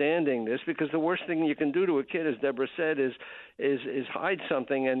understanding this, because the worst thing you can do to a kid, as Deborah said, is hide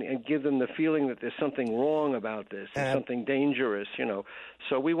something and give them the feeling that there's something wrong about this, something dangerous,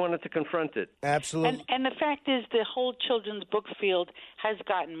 So we wanted to confront it. Absolutely. And the fact is, the whole children's book field has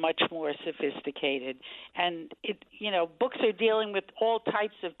gotten much more sophisticated, and books are dealing with all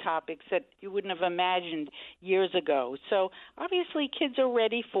types of topics that you wouldn't have imagined years ago. So obviously, kids are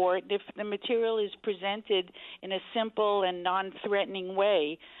ready for it. If the material is presented in a simple and non-threatening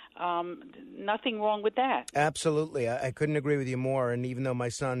way, nothing wrong with that. Absolutely. I couldn't agree with you more. And even though my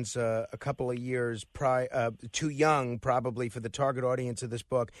son's a couple of years too young probably for the target audience of this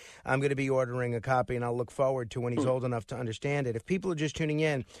book, I'm going to be ordering a copy, and I'll look forward to when he's old enough to understand it. If people are just tuning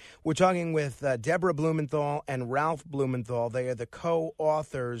in, we're talking with Deborah Blumenthal and Ralph Blumenthal. They are the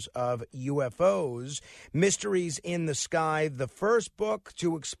co-authors of UFOs, Mysteries in the Sky, the first book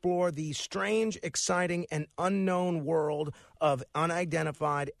to explore the strange, exciting, and unknown world of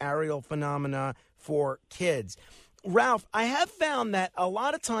unidentified aerial phenomena for kids. Ralph, I have found that a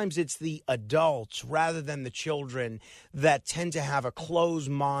lot of times it's the adults rather than the children that tend to have a closed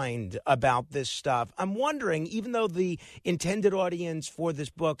mind about this stuff. I'm wondering, even though the intended audience for this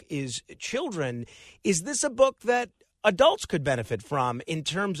book is children, is this a book that adults could benefit from in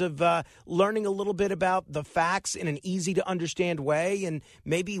terms of learning a little bit about the facts in an easy-to-understand way and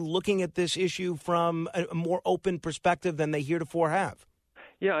maybe looking at this issue from a more open perspective than they heretofore have?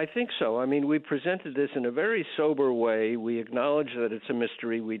 Yeah, I think so. I mean, we presented this in a very sober way. We acknowledge that it's a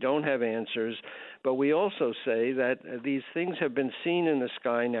mystery. We don't have answers. But we also say that these things have been seen in the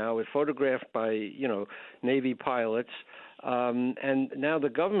sky now, photographed by, Navy pilots. And now the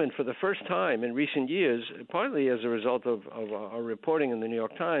government, for the first time in recent years, partly as a result of our reporting in the New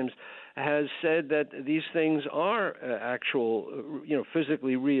York Times, has said that these things are actual,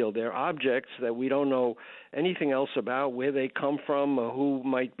 physically real. They're objects that we don't know anything else about, where they come from, who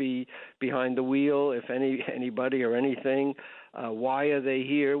might be behind the wheel, if anybody or anything. Why are they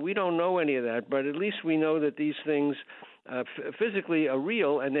here? We don't know any of that, but at least we know that these things physically are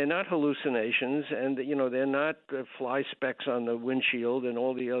real, and they're not hallucinations, and they're not fly specks on the windshield and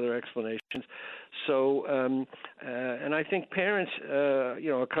all the other explanations. So, and I think parents,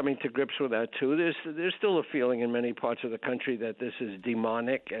 are coming to grips with that too. There's still a feeling in many parts of the country that this is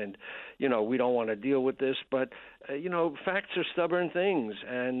demonic, and we don't want to deal with this. But facts are stubborn things,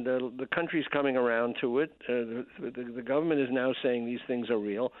 and the country's coming around to it. The government is now saying these things are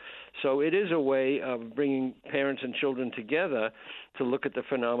real. So it is a way of bringing parents and children together to look at the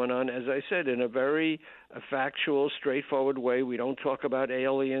phenomenon, as I said, in a very factual, straightforward way. We don't talk about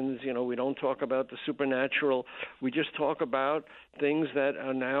aliens, we don't talk about the supernatural. We just talk about things that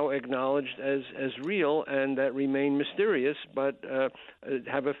are now acknowledged as real and that remain mysterious, but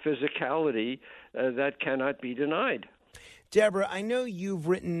have a physicality that cannot be denied. Deborah, I know you've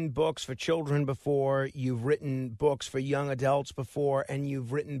written books for children before, you've written books for young adults before, and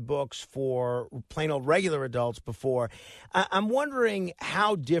you've written books for plain old regular adults before. I'm wondering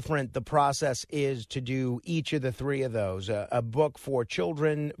how different the process is to do each of the three of those, a book for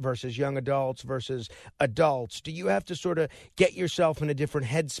children versus young adults versus adults. Do you have to sort of get yourself in a different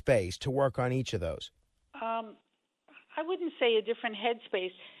headspace to work on each of those? I wouldn't say a different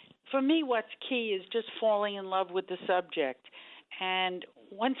headspace. For me, what's key is just falling in love with the subject. And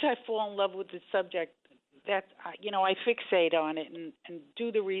once I fall in love with the subject, that I fixate on it and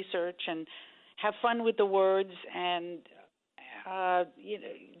do the research and have fun with the words and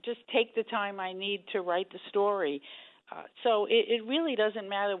just take the time I need to write the story. So it really doesn't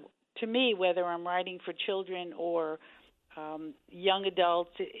matter to me whether I'm writing for children or young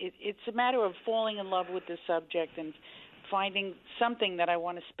adults. It's a matter of falling in love with the subject and finding something that I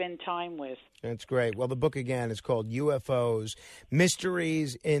want to spend time with. That's great. Well, the book, again, is called UFOs,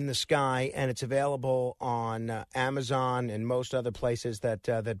 Mysteries in the Sky, and it's available on Amazon and most other places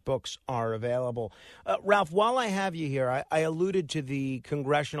that books are available. Ralph, while I have you here, I alluded to the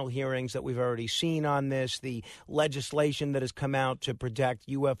congressional hearings that we've already seen on this, the legislation that has come out to protect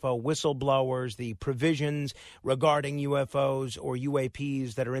UFO whistleblowers, the provisions regarding UFOs or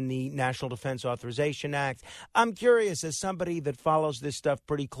UAPs that are in the National Defense Authorization Act. I'm curious, as somebody that follows this stuff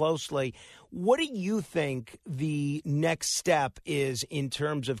pretty closely, what do you think the next step is in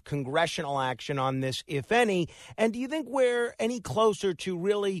terms of congressional action on this, if any? And do you think we're any closer to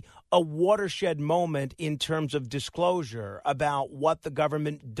really a watershed moment in terms of disclosure about what the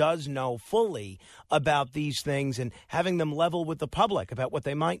government does know fully about these things and having them level with the public about what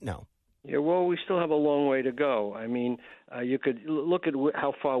they might know? Yeah, well, we still have a long way to go. I mean, you could look at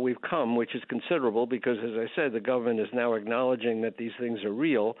how far we've come, which is considerable, because, as I said, the government is now acknowledging that these things are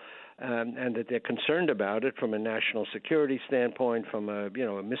real and that they're concerned about it from a national security standpoint, from a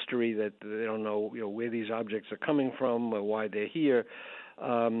mystery that they don't know, where these objects are coming from or why they're here.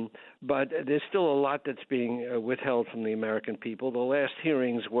 But there's still a lot that's being withheld from the American people. The last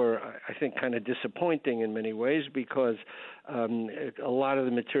hearings were, I think, kind of disappointing in many ways because a lot of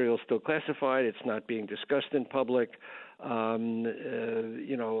the material is still classified. It's not being discussed in public. A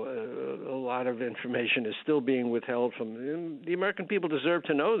lot of information is still being withheld from the American people. Deserve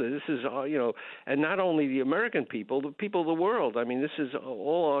to know that this is, and not only the American people, the people of the world. I mean, this is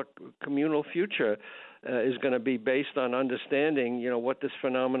all our communal future. Is going to be based on understanding, what this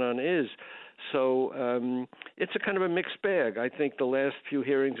phenomenon is. So it's a kind of a mixed bag. I think the last few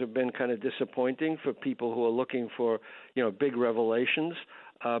hearings have been kind of disappointing for people who are looking for, big revelations.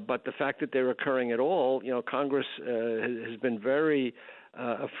 But the fact that they're occurring at all, Congress has been very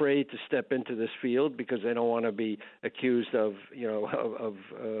afraid to step into this field because they don't want to be accused of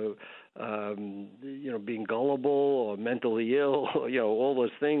being gullible or mentally ill, all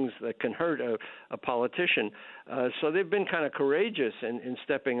those things that can hurt a politician. So they've been kind of courageous in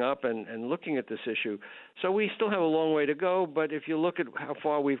stepping up and looking at this issue. So we still have a long way to go, but if you look at how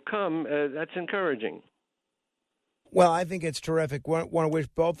far we've come, that's encouraging. Well, I think it's terrific. Want to wish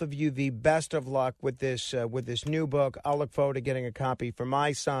both of you the best of luck with this new book. I'll look forward to getting a copy for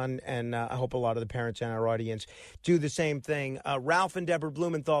my son, and I hope a lot of the parents in our audience do the same thing. Ralph and Deborah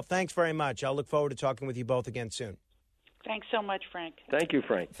Blumenthal, thanks very much. I'll look forward to talking with you both again soon. Thanks so much, Frank. Thank you,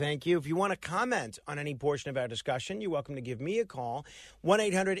 Frank. Thank you. If you want to comment on any portion of our discussion, you're welcome to give me a call,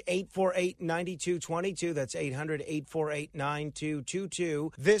 1-800-848-9222. That's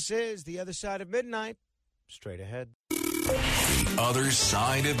 800-848-9222. This is The Other Side of Midnight. Straight ahead. The Other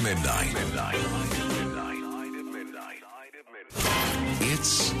Side of Midnight.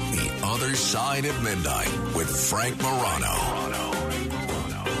 It's The Other Side of Midnight with Frank Morano.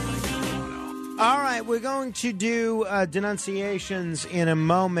 All right, we're going to do denunciations in a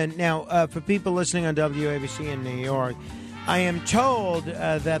moment. Now, for people listening on WABC in New York, I am told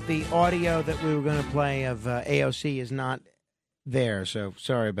that the audio that we were going to play of AOC is not there, so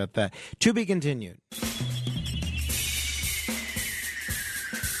sorry about that. To be continued.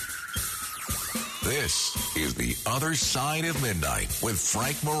 This is The Other Side of Midnight with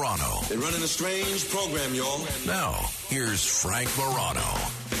Frank Morano. They're running a strange program, y'all. Now, here's Frank Morano.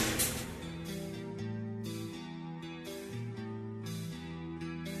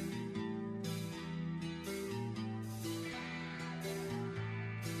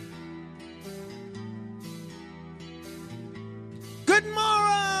 Good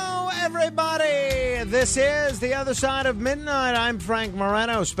morrow, everybody. This is The Other Side of Midnight. I'm Frank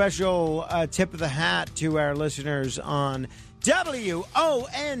Morano. Special tip of the hat to our listeners on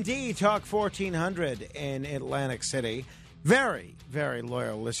WOND Talk 1400 in Atlantic City. Very, very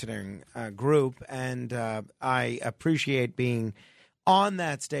loyal listening group, and I appreciate being on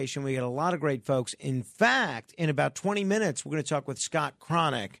that station. We got a lot of great folks. In fact, in about 20 minutes, we're going to talk with Scott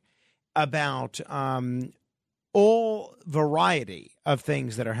Cronick about all variety of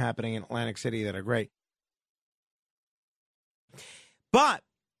things that are happening in Atlantic City that are great. But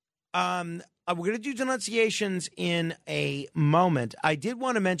we're going to do denunciations in a moment. I did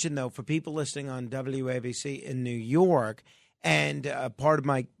want to mention, though, for people listening on WABC in New York, and part of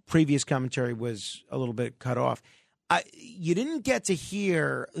my previous commentary was a little bit cut off, you didn't get to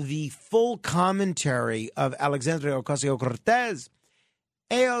hear the full commentary of Alexandria Ocasio-Cortez.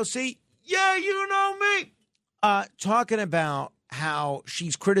 AOC, yeah, you know me. Talking about how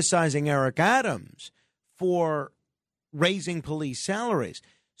she's criticizing Eric Adams for raising police salaries.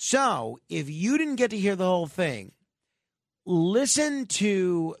 So if you didn't get to hear the whole thing, listen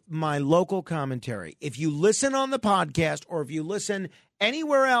to my local commentary. If you listen on the podcast or if you listen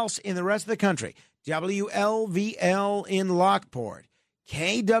anywhere else in the rest of the country, WLVL in Lockport,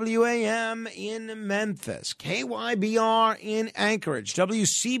 KWAM in Memphis, KYBR in Anchorage,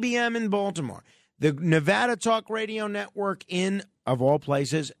 WCBM in Baltimore, the Nevada Talk Radio Network in, of all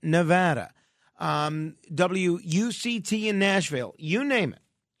places, Nevada, WUCT in Nashville, you name it.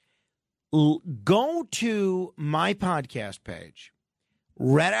 Go to my podcast page,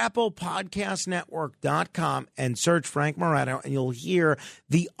 RedApplePodcastNetwork.com and search Frank Morano, and you'll hear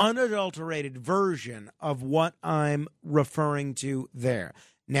the unadulterated version of what I'm referring to there.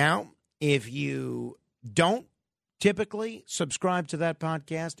 Now, if you don't typically subscribe to that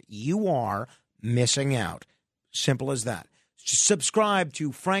podcast, you are missing out. Simple as that. Subscribe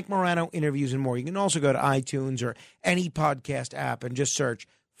to Frank Morano Interviews and More. You can also go to iTunes or any podcast app and just search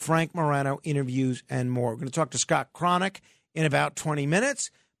Frank Morano Interviews and More. We're going to talk to Scott Cronick in about 20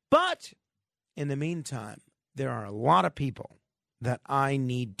 minutes. But in the meantime, there are a lot of people that I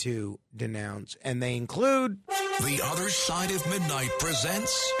need to denounce, and they include... The Other Side of Midnight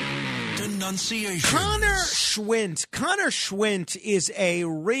presents Denunciation. Connor Schwint. Connor Schwint is a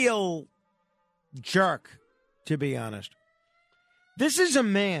real jerk, to be honest. This is a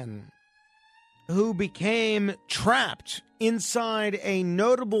man who became trapped inside a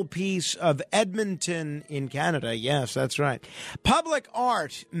notable piece of Edmonton in Canada. Yes, that's right. Public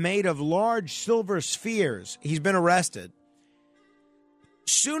art made of large silver spheres. He's been arrested.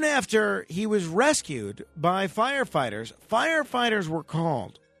 Soon after he was rescued by firefighters, firefighters were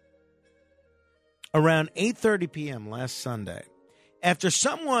called around 8:30 p.m. last Sunday after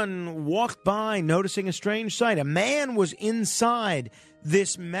someone walked by noticing a strange sight. A man was inside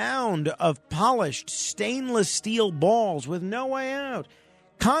this mound of polished stainless steel balls with no way out.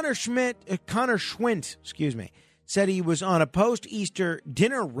 Connor Schwint, said he was on a post-Easter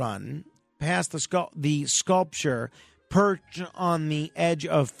dinner run past the sculpture perched on the edge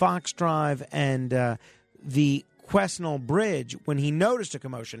of Fox Drive and the Quesnel Bridge when he noticed a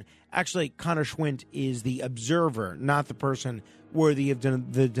commotion. Actually, Connor Schwint is the observer, not the person worthy of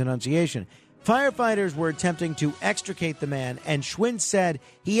the denunciation. Firefighters were attempting to extricate the man, and Schwint said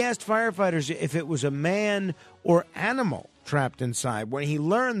he asked firefighters if it was a man or animal trapped inside. When he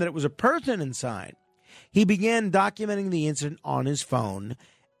learned that it was a person inside, he began documenting the incident on his phone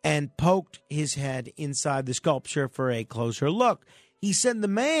and poked his head inside the sculpture for a closer look. He said the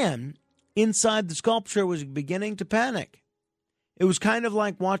man inside the sculpture was beginning to panic. It was kind of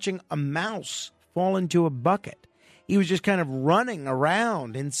like watching a mouse fall into a bucket. He was just kind of running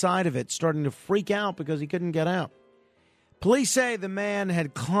around inside of it, starting to freak out because he couldn't get out. Police say the man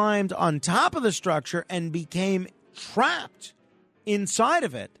had climbed on top of the structure and became trapped inside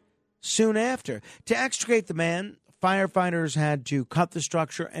of it soon after. To extricate the man, firefighters had to cut the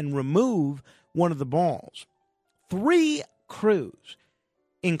structure and remove one of the balls. 3 crews,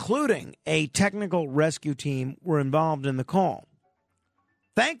 including a technical rescue team, were involved in the call.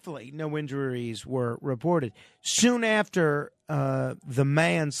 Thankfully, no injuries were reported. Soon after the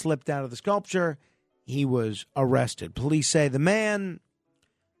man slipped out of the sculpture, he was arrested. Police say the man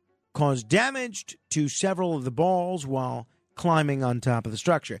caused damage to several of the balls while climbing on top of the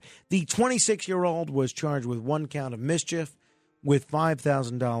structure. The 26-year-old was charged with 1 count of mischief with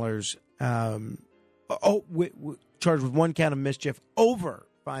 $5,000. Charged with 1 count of mischief over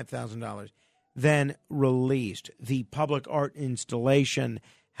 $5,000. Then released. The public art installation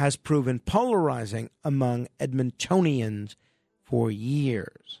has proven polarizing among Edmontonians for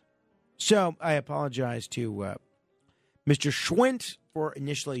years. So I apologize to Mr. Schwint for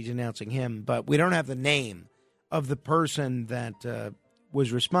initially denouncing him, but we don't have the name of the person that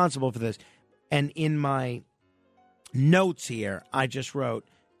was responsible for this. And in my notes here, I just wrote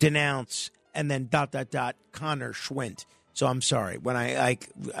denounce and then ... Connor Schwint. So I'm sorry.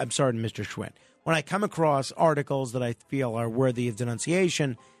 I'm sorry to Mr. Schwint. When I come across articles that I feel are worthy of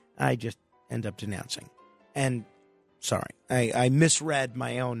denunciation, I just end up denouncing. And sorry, I misread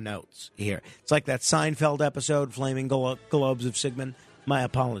my own notes here. It's like that Seinfeld episode, Flaming Globes of Sigmund. My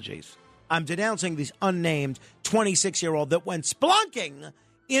apologies. I'm denouncing this unnamed 26-year-old that went splunking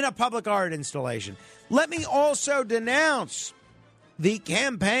in a public art installation. Let me also denounce the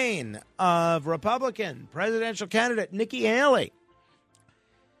campaign of Republican presidential candidate Nikki Haley.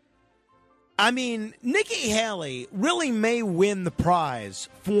 I mean, Nikki Haley really may win the prize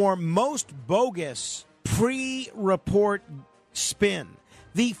for most bogus pre-report spin.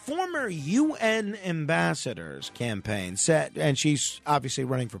 The former UN ambassador's campaign said, and she's obviously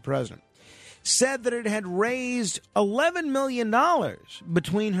running for president, said that it had raised $11 million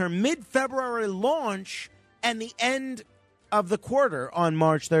between her mid-February launch and the end of the quarter on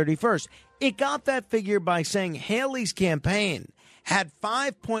March 31st. It got that figure by saying Haley's campaign had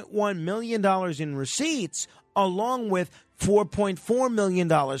 $5.1 million in receipts, along with $4.4 million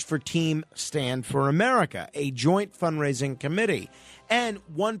for Team Stand for America, a joint fundraising committee, and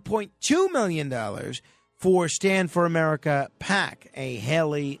 $1.2 million for Stand for America PAC, a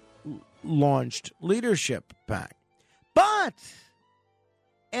Haley-launched leadership PAC. But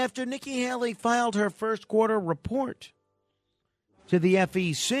after Nikki Haley filed her first quarter report, to the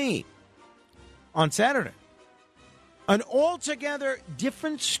FEC on Saturday. An altogether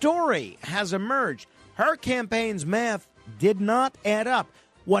different story has emerged. Her campaign's math did not add up.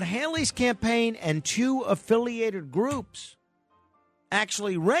 What Haley's campaign and two affiliated groups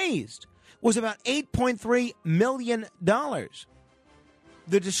actually raised was about $8.3 million.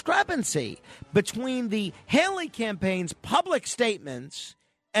 The discrepancy between the Haley campaign's public statements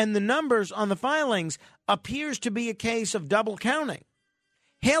and the numbers on the filings appears to be a case of double counting.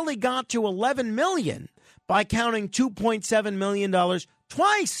 Haley got to $11 million by counting $2.7 million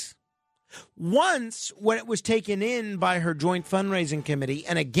twice. Once when it was taken in by her joint fundraising committee,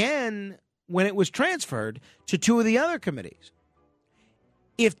 and again when it was transferred to two of the other committees.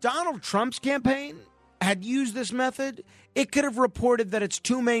 If Donald Trump's campaign had used this method, it could have reported that its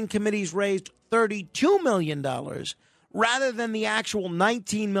two main committees raised $32 million rather than the actual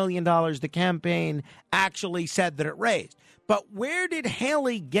 $19 million the campaign actually said that it raised. But where did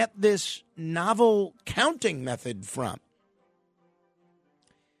Haley get this novel counting method from?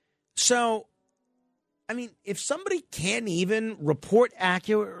 So, I mean, if somebody can't even report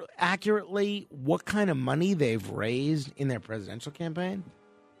accurately what kind of money they've raised in their presidential campaign,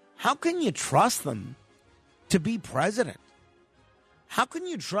 how can you trust them to be president? How can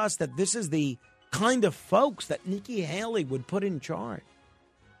you trust that this is the kind of folks that Nikki Haley would put in charge?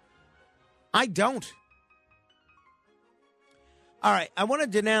 I don't. All right, I want to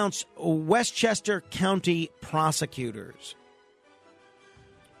denounce Westchester County prosecutors.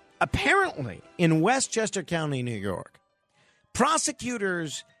 Apparently, in Westchester County, New York,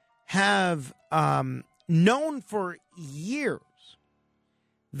 prosecutors have known for years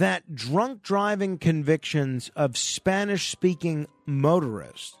that drunk driving convictions of Spanish-speaking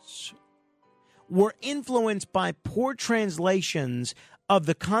motorists were influenced by poor translations of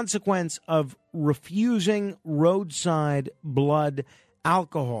the consequence of refusing roadside blood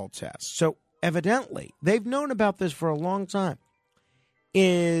alcohol tests. So evidently, they've known about this for a long time.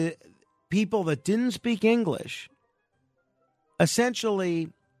 People that didn't speak English essentially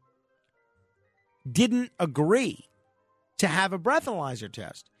didn't agree to have a breathalyzer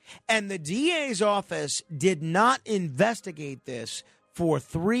test. And the DA's office did not investigate this for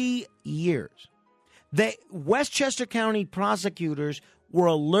 3 years. Westchester County prosecutors were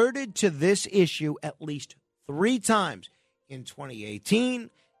alerted to this issue at least 3 times in 2018,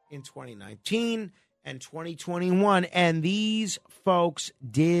 in 2019, and 2021, and these folks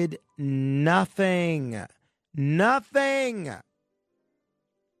did nothing. Nothing.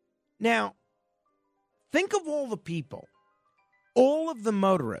 Now, think of all the people, all of the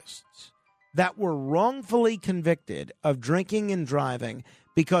motorists that were wrongfully convicted of drinking and driving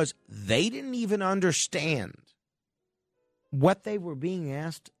because they didn't even understand what they were being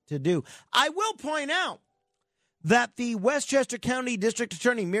asked to do. I will point out that the Westchester County District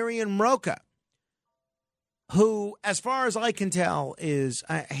Attorney, Miriam Rocha, who, as far as I can tell, is,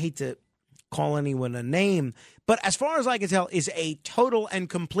 I hate to call anyone a name, but as far as I can tell, is a total and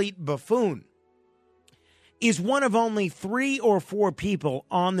complete buffoon, is one of only 3 or 4 people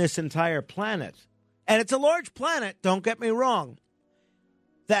on this entire planet, and it's a large planet, don't get me wrong,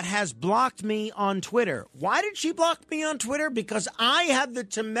 that has blocked me on Twitter. Why did she block me on Twitter? Because I had the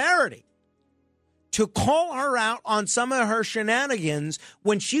temerity to call her out on some of her shenanigans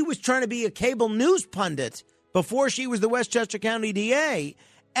when she was trying to be a cable news pundit before she was the Westchester County DA,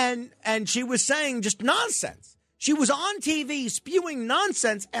 and she was saying just nonsense. She was on TV spewing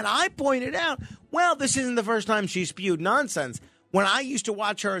nonsense, and I pointed out, well, this isn't the first time she spewed nonsense. When I used to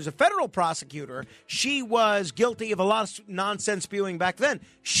watch her as a federal prosecutor, she was guilty of a lot of nonsense spewing back then.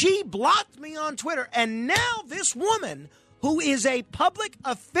 She blocked me on Twitter, and now this woman, who is a public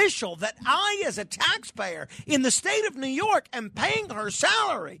official that I, as a taxpayer in the state of New York, am paying her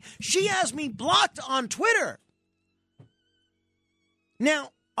salary, she has me blocked on Twitter.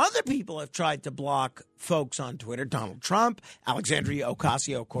 Now, other people have tried to block folks on Twitter, Donald Trump, Alexandria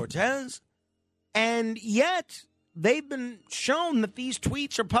Ocasio-Cortez, and yet they've been shown that these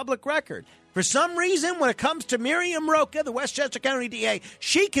tweets are public record. For some reason, when it comes to Miriam Rocha, the Westchester County DA,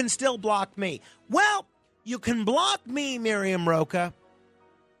 she can still block me. Well, you can block me, Miriam Rocha,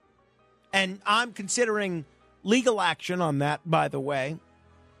 and I'm considering legal action on that, by the way.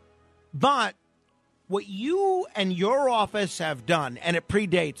 But what you and your office have done, and it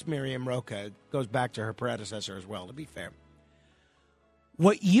predates Miriam Rocha, it goes back to her predecessor as well, to be fair.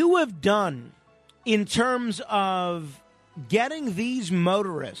 What you have done in terms of getting these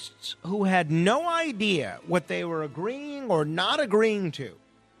motorists who had no idea what they were agreeing or not agreeing to,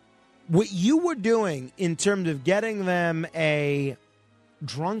 what you were doing in terms of getting them a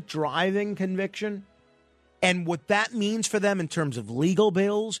drunk driving conviction and what that means for them in terms of legal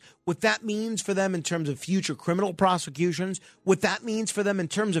bills, what that means for them in terms of future criminal prosecutions, what that means for them in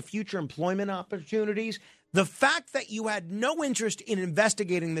terms of future employment opportunities. The fact that you had no interest in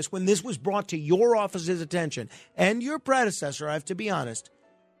investigating this when this was brought to your office's attention and your predecessor, I have to be honest,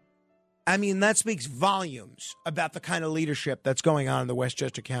 I mean, that speaks volumes about the kind of leadership that's going on in the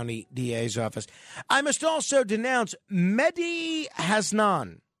Westchester County DA's office. I must also denounce Mehdi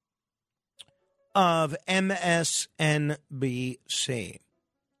Hasnan of MSNBC.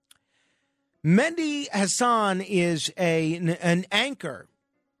 Mehdi Hassan is an anchor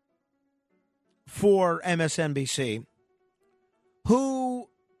for MSNBC who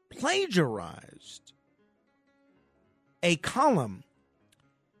plagiarized a column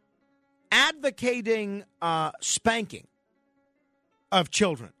advocating spanking of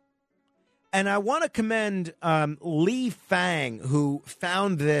children. And I want to commend Lee Fang, who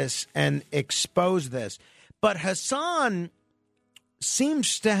found this and exposed this. But Hassan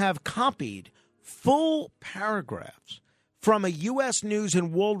seems to have copied full paragraphs from a U.S. News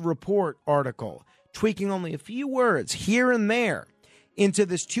and World Report article, tweaking only a few words here and there into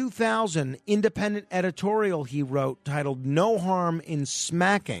this 2000 independent editorial he wrote titled "No Harm in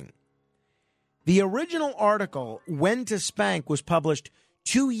Smacking." The original article, When to Spank, was published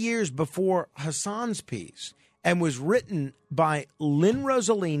 2 years before Hassan's piece and was written by Lynn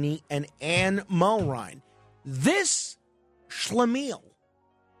Rossellini and Ann Mulrine. This schlemiel,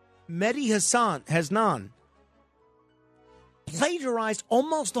 Mehdi Hasnan, plagiarized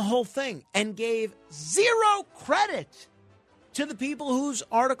almost the whole thing and gave zero credit to the people whose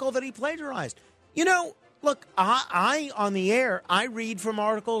article that he plagiarized. You know, look, I on the air, I read from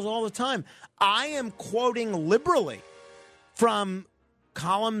articles all the time. I am quoting liberally from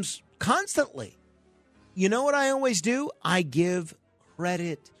columns constantly. You know what I always do? I give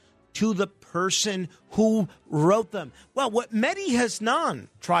credit to the person who wrote them. Well, what Mehdi Hasnan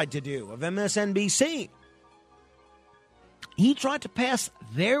tried to do of MSNBC, he tried to pass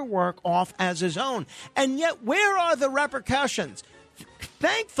their work off as his own. And yet, where are the repercussions?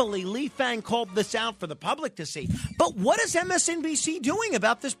 Thankfully, Lee Fang called this out for the public to see. But what is MSNBC doing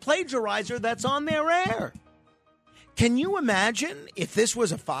about this plagiarizer that's on their air? Can you imagine if this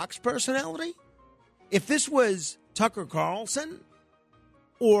was a Fox personality? If this was Tucker Carlson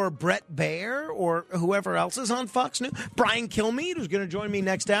or Brett Baer or whoever else is on Fox News? Brian Kilmeade, who's going to join me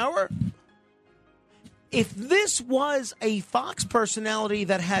next hour? If this was a Fox personality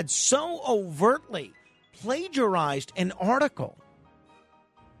that had so overtly plagiarized an article,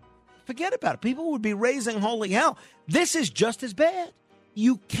 forget about it. People would be raising holy hell. This is just as bad.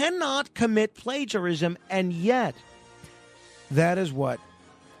 You cannot commit plagiarism, and yet that is what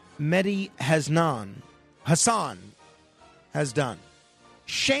Mehdi Hassan has done.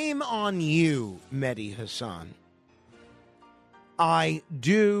 Shame on you, Mehdi Hassan. I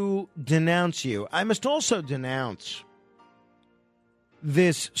do denounce you. I must also denounce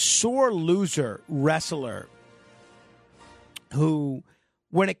this sore loser wrestler who,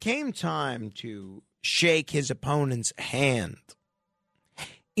 when it came time to shake his opponent's hand,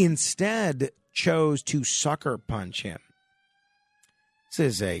 instead chose to sucker punch him. This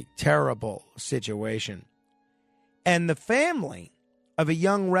is a terrible situation. And the family of a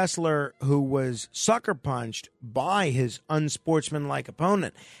young wrestler who was sucker punched by his unsportsmanlike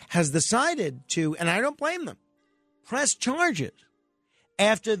opponent has decided to, and I don't blame them, press charges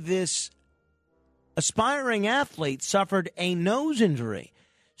after this aspiring athlete suffered a nose injury.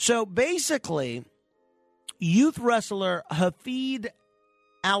 So basically, youth wrestler Hafid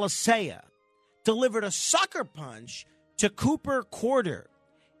Alisaya delivered a sucker punch to Cooper Corder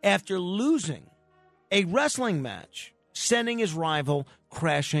after losing a wrestling match, sending his rival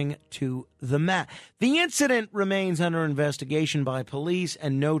crashing to the mat. The incident remains under investigation by police,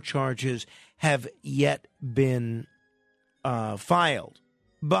 and no charges have yet been filed.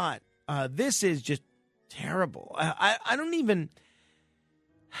 But this is just terrible. I don't even...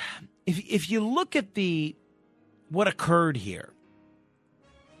 If you look at what occurred here,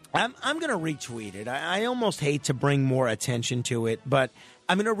 I'm going to retweet it. I almost hate to bring more attention to it, but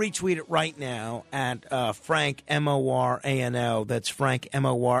I'm going to retweet it right now at Frank Morano. That's Frank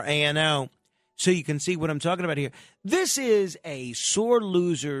Morano, so you can see what I'm talking about here. This is a sore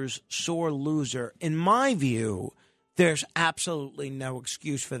loser's sore loser. In my view, there's absolutely no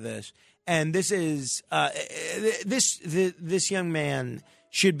excuse for this, and this is this young man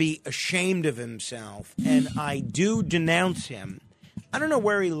should be ashamed of himself, and I do denounce him. I don't know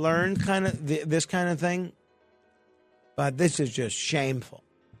where he learned this kind of thing, but this is just shameful.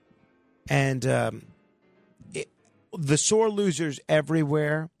 And the sore losers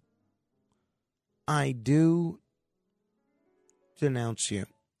everywhere, I do denounce you.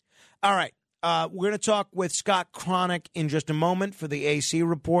 All right. We're going to talk with Scott Cronick in just a moment for the AC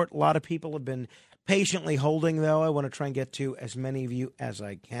report. A lot of people have been patiently holding, though. I want to try and get to as many of you as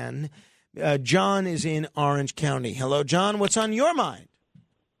I can. John is in Orange County. Hello, John. What's on your mind?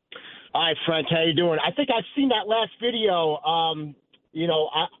 Hi, Frank. How you doing? I think I've seen that last video. I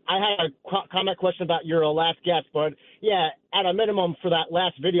had a comment question about your last guest, but yeah, at a minimum for that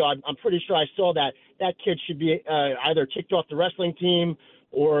last video, I'm pretty sure I saw that kid should be either kicked off the wrestling team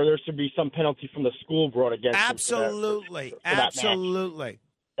or there should be some penalty from the school brought against him. Absolutely.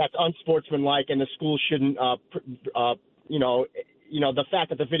 That's unsportsmanlike, and the school shouldn't, the fact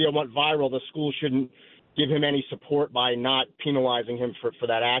that the video went viral, the school shouldn't give him any support by not penalizing him for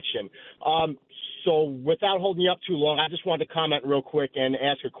that action. So without holding you up too long, I just wanted to comment real quick and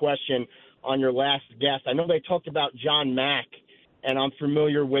ask a question on your last guest. I know they talked about John Mack, and I'm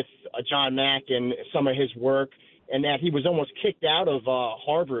familiar with John Mack and some of his work, and that he was almost kicked out of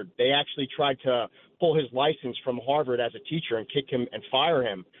Harvard. They actually tried to pull his license from Harvard as a teacher and kick him and fire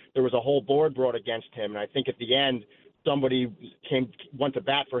him. There was a whole board brought against him, and I think at the end somebody went to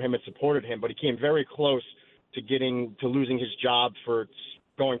bat for him and supported him, but he came very close to losing his job for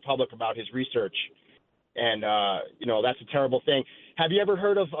going public about his research. And, that's a terrible thing. Have you ever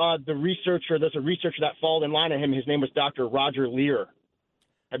heard of the researcher? There's a researcher that followed in line of him. His name was Dr. Roger Leir.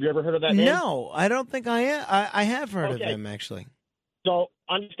 Have you ever heard of that name? No, I don't think I have. I have heard of him, actually. So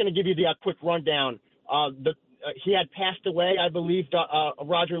I'm just going to give you the quick rundown. He had passed away, I believe,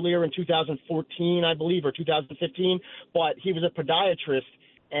 Roger Leir in 2014, I believe, or 2015, but he was a podiatrist,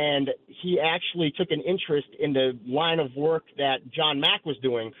 and he actually took an interest in the line of work that John Mack was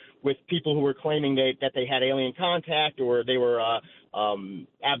doing with people who were claiming that they had alien contact or they were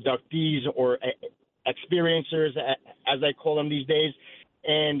abductees or experiencers, as they call them these days.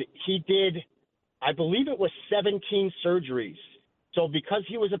 And he did, I believe it was 17 surgeries. So because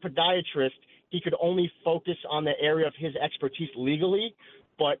he was a podiatrist, he could only focus on the area of his expertise legally,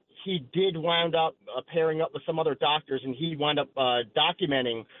 but he did wind up pairing up with some other doctors, and he wound up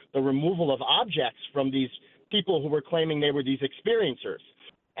documenting the removal of objects from these people who were claiming they were these experiencers.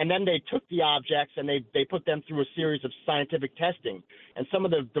 And then they took the objects and they put them through a series of scientific testing. And some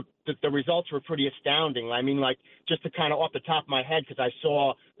of the results were pretty astounding. I mean, like, just to kind of off the top of my head, because I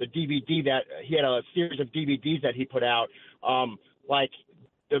saw the DVD that he had a series of DVDs that he put out, like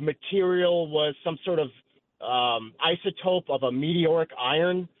the material was some sort of isotope of a meteoric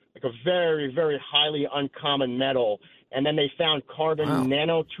iron, like a very, very highly uncommon metal. And then they found carbon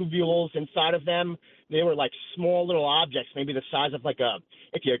nanotubules inside of them. They were like small little objects, maybe the size of like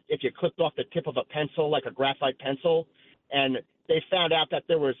if you clipped off the tip of a pencil, like a graphite pencil. And they found out that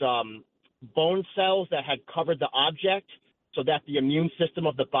there was bone cells that had covered the object so that the immune system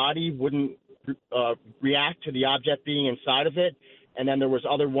of the body wouldn't react to the object being inside of it. And then there was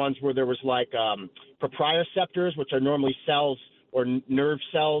other ones where there was like proprioceptors, which are normally cells or nerve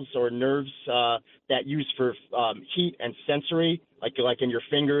cells or nerves that use for heat and sensory, like in your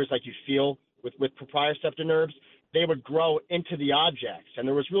fingers, like you feel with proprioceptor nerves. They would grow into the objects, and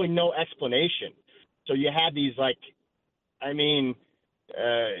there was really no explanation. So you had these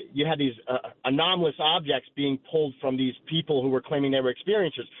you had these anomalous objects being pulled from these people who were claiming they were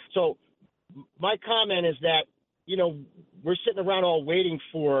experiencers. So my comment is that, we're sitting around all waiting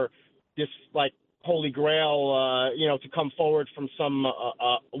for this like holy grail, to come forward from some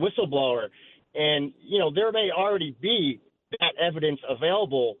whistleblower. And, there may already be that evidence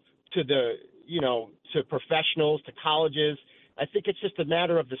available to to professionals, to colleges. I think it's just a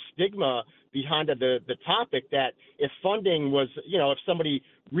matter of the stigma behind the topic, that if funding was, if somebody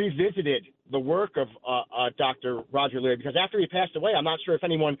revisited the work of Dr. Roger Leir, because after he passed away, I'm not sure if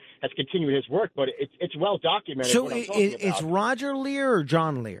anyone has continued his work, but it's well documented. So it's Roger Leir or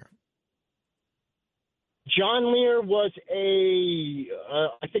John Leir? John Leir was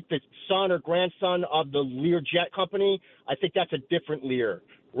I think the son or grandson of the Lear Jet Company. I think that's a different Leir.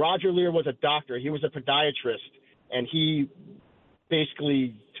 Roger Leir was a doctor. He was a podiatrist, and he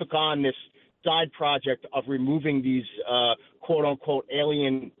basically took on this side project of removing these quote-unquote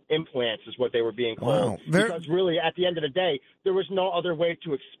alien implants, is what they were being called. Wow. Because really, at the end of the day, there was no other way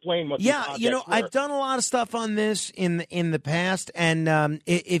to explain what these objects were. I've done a lot of stuff on this in the past, and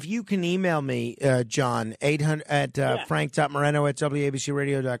if you can email me, John, 800 at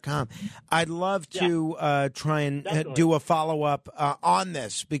frank.moreno@wabcradio.com, I'd love to try and do a follow-up on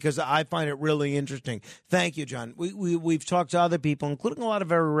this, because I find it really interesting. Thank you, John. We've talked to other people, including a lot of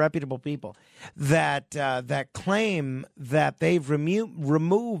very reputable people, that claim that they've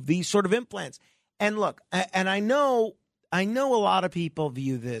removed these sort of implants. And look, and I know I know a lot of people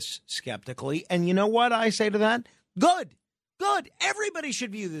view this skeptically. And you know what I say to that? Good. Everybody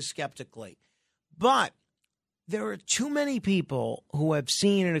should view this skeptically. But there are too many people who have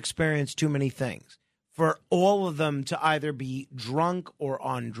seen and experienced too many things for all of them to either be drunk or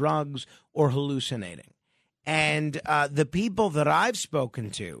on drugs or hallucinating. And the people that I've spoken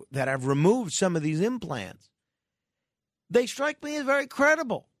to that have removed some of these implants, they strike me as very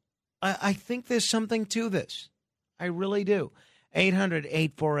credible. I think there's something to this. I really do.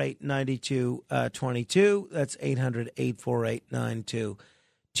 800-848-9222. That's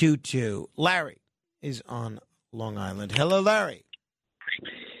 800-848-9222. Larry is on Long Island. Hello, Larry.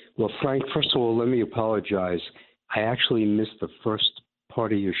 Well, Frank, first of all, let me apologize. I actually missed the first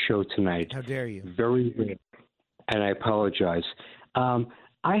part of your show tonight. How dare you? Very rare, and I apologize. I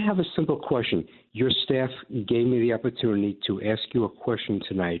have a simple question. Your staff gave me the opportunity to ask you a question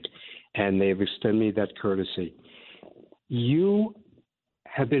tonight, and they've extended me that courtesy. You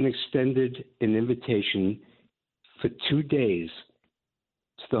have been extended an invitation for 2 days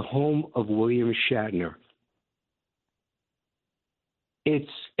to the home of William Shatner.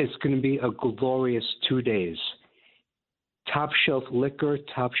 It's going to be a glorious 2 days. Top shelf liquor,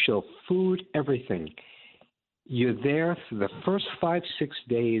 top shelf food, everything. You're there for the first 5-6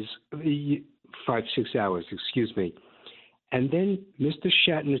 hours, and then Mr.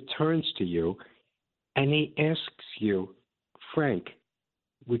 Shatner turns to you and he asks you, Frank,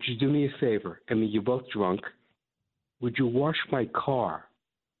 would you do me a favor? I mean, you're both drunk. Would you wash my car?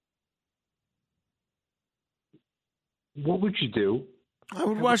 What would you do? I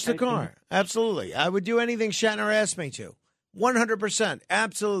would wash the car. Absolutely. I would do anything Shatner asked me to. 100%.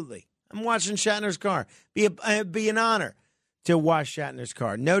 Absolutely. I'm washing Shatner's car. Be an honor to wash Shatner's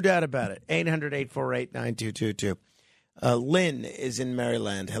car. No doubt about it. 800-848-9222. Lynn is in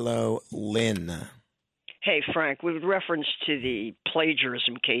Maryland. Hello, Lynn. Hey, Frank, with reference to the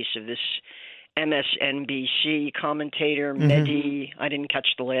plagiarism case of this MSNBC commentator, Mehdi, I didn't catch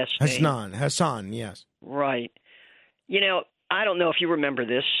the last name. Hassan, yes. Right. You know, I don't know if you remember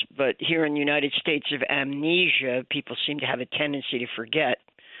this, but here in the United States of amnesia, people seem to have a tendency to forget.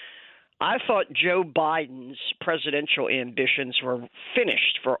 I thought Joe Biden's presidential ambitions were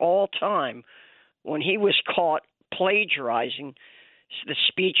finished for all time when he was caught plagiarizing the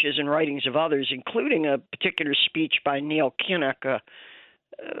speeches and writings of others, including a particular speech by Neil Kinnock, a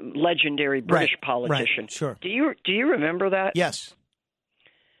legendary British politician. Right, sure. Do you remember that? Yes.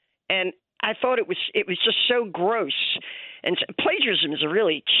 And I thought it was just so gross. And plagiarism is a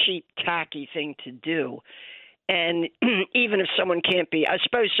really cheap, tacky thing to do. And even if someone can't be, I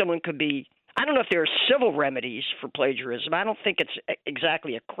suppose someone could be, I don't know if there are civil remedies for plagiarism. I don't think it's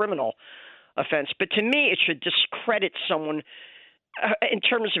exactly a criminal offense. But to me, it should discredit someone in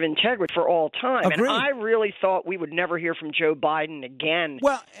terms of integrity for all time. Agreed. And I really thought we would never hear from Joe Biden again.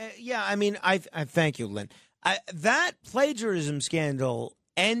 Well, yeah, I mean, I thank you, Lynn. That plagiarism scandal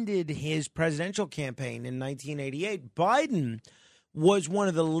ended his presidential campaign in 1988. Biden was one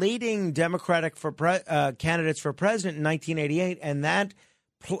of the leading Democratic candidates for president in 1988, and that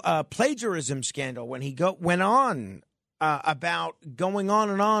plagiarism scandal, when he went on about going on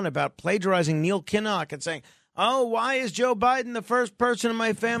and on about plagiarizing Neil Kinnock and saying, oh, why is Joe Biden the first person in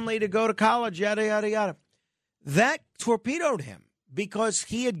my family to go to college, yada, yada, yada. That torpedoed him because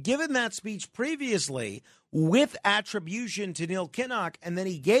he had given that speech previously with attribution to Neil Kinnock, and then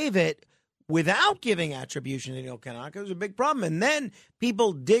he gave it without giving attribution to Neil Kinnock. It was a big problem. And then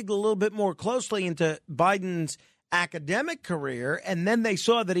people dig a little bit more closely into Biden's academic career, and then they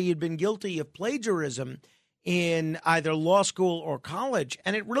saw that he had been guilty of plagiarism in either law school or college,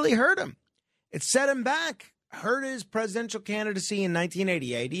 and it really hurt him. It set him back, hurt his presidential candidacy in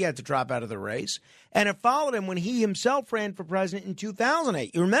 1988. He had to drop out of the race, and it followed him when he himself ran for president in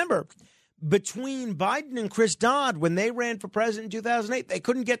 2008. You remember, between Biden and Chris Dodd, when they ran for president in 2008, they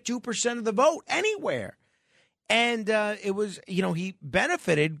couldn't get 2% of the vote anywhere. And it was, he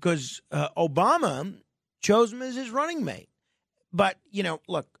benefited because Obama chose him as his running mate. But,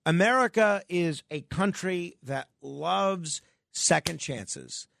 look, America is a country that loves second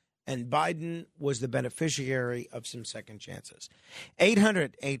chances. And Biden was the beneficiary of some second chances.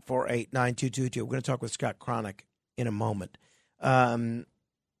 800-848-9222. We're going to talk with Scott Cronick in a moment.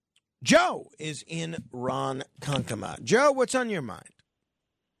 Joe is in Ronkonkoma. Joe, what's on your mind?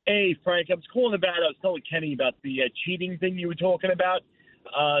 Hey, Frank, I was telling Kenny about the cheating thing you were talking about.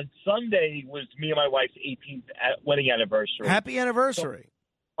 Sunday was me and my wife's 18th wedding anniversary. Happy anniversary.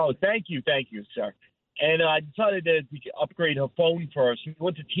 Thank you, sir. And I decided to upgrade her phone first. We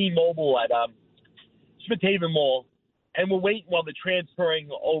went to T-Mobile at Smith Haven Mall, and we're waiting while they're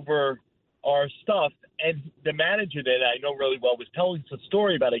transferring over our stuff, and the manager that I know really well was telling us a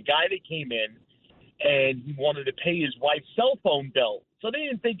story about a guy that came in and he wanted to pay his wife's cell phone bill. So they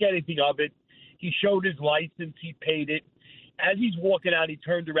didn't think anything of it. He showed his license. He paid it. As he's walking out, he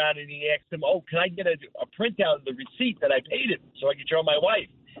turned around and he asked him, "Oh, can I get a printout of the receipt that I paid it so I can show my wife?"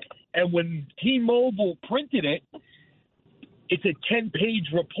 And when T-Mobile printed it, it's a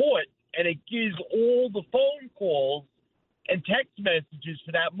 10-page report, and it gives all the phone calls and text messages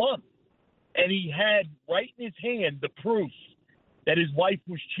for that month. And he had right in his hand the proof that his wife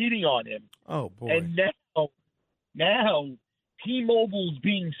was cheating on him. Oh, boy. And now T-Mobile's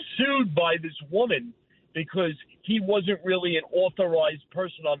being sued by this woman because he wasn't really an authorized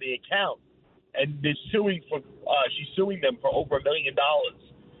person on the account. And they're suing for she's suing them for over $1 million.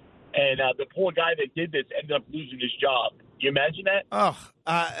 And the poor guy that did this ended up losing his job. You imagine that? Oh,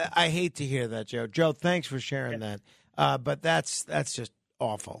 I hate to hear that, Joe. Joe, thanks for sharing that. But that's just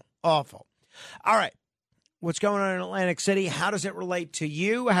awful. Awful. All right. What's going on in Atlantic City? How does it relate to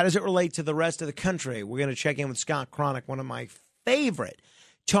you? How does it relate to the rest of the country? We're going to check in with Scott Cronick, one of my favorite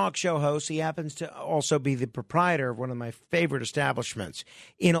talk show hosts. He happens to also be the proprietor of one of my favorite establishments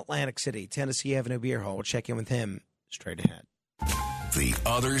in Atlantic City, Tennessee Avenue Beer Hall. We'll check in with him straight ahead. The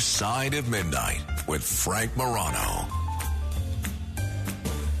Other Side of Midnight with Frank Morano.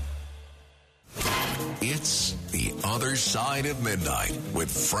 It's The Other Side of Midnight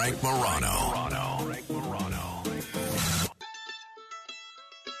with Frank Morano.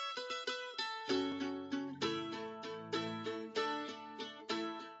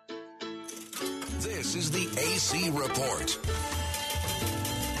 This is the AC Report.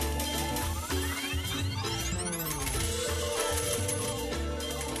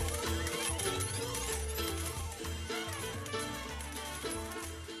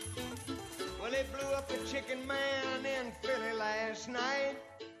 Well, they blew up a chicken man in Philly last night,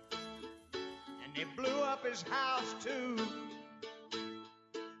 and they blew up his house too.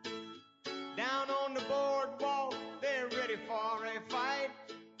 Down on the boardwalk, they're ready for a fight.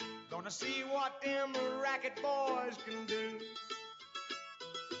 Gonna see what them racket boys can do.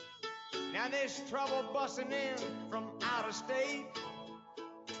 Now there's trouble busting in from out of state,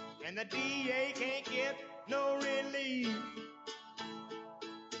 and the DA can't get no relief.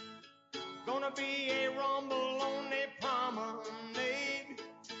 Gonna be a rumble on the promenade,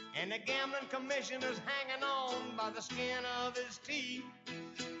 and the gambling commissioner's hanging on by the skin of his teeth.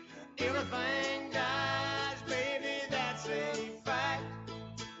 Everything dies, baby, that's a fact.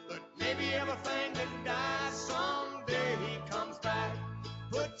 But maybe everything that dies someday comes back.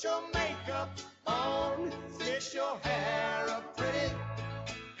 Put your makeup on, fix your hair up pretty,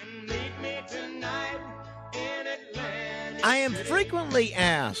 and meet me tonight in Atlantic I am City. frequently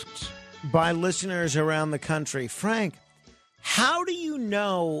asked by listeners around the country, Frank, how do you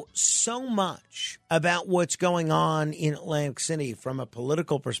know so much about what's going on in Atlantic City from a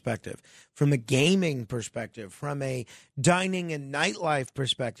political perspective, from a gaming perspective, from a dining and nightlife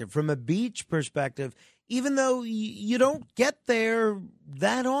perspective, from a beach perspective, even though you don't get there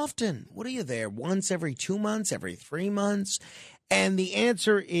that often? What are you there, once every 2 months, every 3 months? And the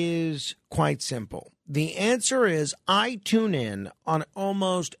answer is quite simple. The answer is I tune in on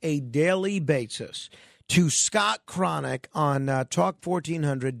almost a daily basis to Scott Cronick on Talk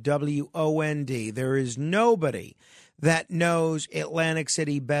 1400 WOND. There is nobody that knows Atlantic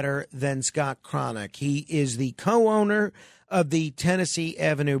City better than Scott Cronick. He is the co-owner of the Tennessee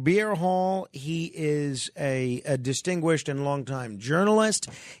Avenue Beer Hall. He is a distinguished and longtime journalist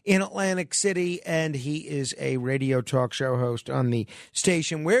in Atlantic City, and he is a radio talk show host on the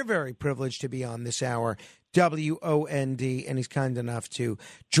station we're very privileged to be on this hour, WOND, and he's kind enough to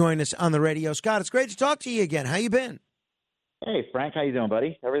join us on the radio. Scott, it's great to talk to you again. How you been? Hey, Frank, how you doing,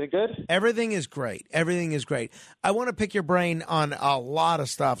 buddy? Everything good? Everything is great. Everything is great. I want to pick your brain on a lot of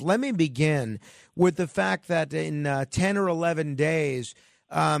stuff. Let me begin with the fact that in 10 or 11 days,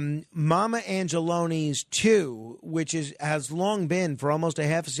 Mama Angeloni's 2, which has long been, for almost a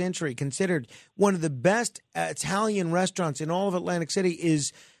half a century, considered one of the best Italian restaurants in all of Atlantic City,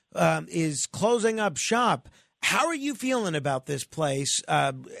 is closing up shop. How are you feeling about this place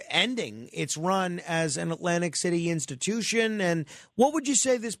ending its run as an Atlantic City institution? And what would you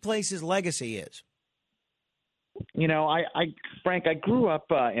say this place's legacy is? You know, Frank, I grew up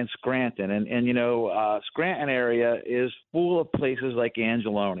in Scranton, and you know, Scranton area is full of places like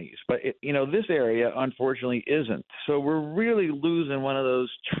Angeloni's, but this area unfortunately isn't. So we're really losing one of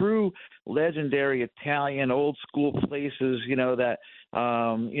those true legendary Italian old school places, that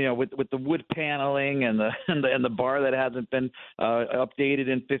with the wood paneling and the bar that hasn't been updated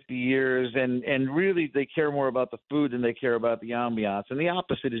in 50 years, and really they care more about the food than they care about the ambiance. And the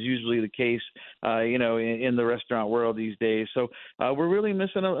opposite is usually the case, in the restaurant world these days. So we're really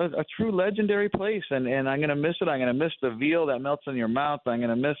missing a true legendary place, and I'm going to miss it. I'm going to miss the veal that melts in your mouth. I'm going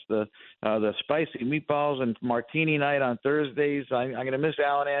to miss the spicy meatballs and martini night on Thursdays. I'm going to miss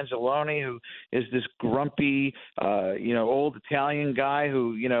Alan Angeloni, who is this grumpy, old Italian guy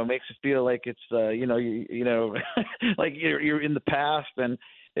who, makes it feel like it's, like you're in the past. And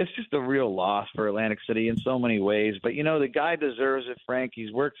it's just a real loss for Atlantic City in so many ways. But, the guy deserves it, Frank.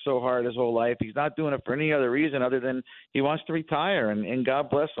 He's worked so hard his whole life. He's not doing it for any other reason other than he wants to retire, and God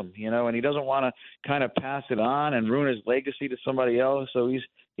bless him, and he doesn't want to kind of pass it on and ruin his legacy to somebody else. So he's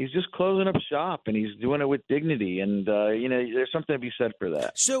just closing up shop, and he's doing it with dignity. And, there's something to be said for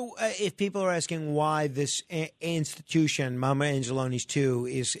that. So if people are asking why this institution, Mama Angeloni's 2,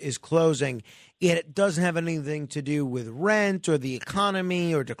 is closing, it doesn't have anything to do with rent or the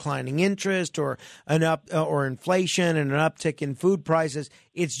economy or declining interest or or inflation and an uptick in food prices.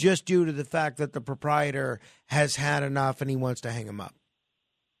 It's just due to the fact that the proprietor has had enough and he wants to hang him up.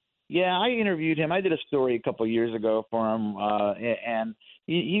 Yeah, I interviewed him. I did a story a couple of years ago for him, and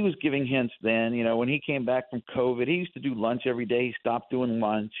he was giving hints then. When he came back from COVID, he used to do lunch every day. He stopped doing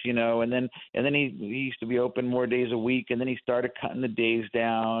lunch, and then he used to be open more days a week, and then he started cutting the days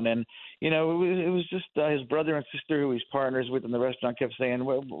down. And it was just his brother and sister, who he's partners with in the restaurant, kept saying,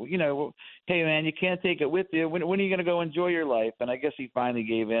 well, hey man, you can't take it with you. When are you going to go enjoy your life? And I guess he finally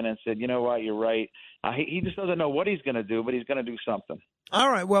gave in and said, you know what, you're right. He just doesn't know what he's going to do, but he's going to do something. All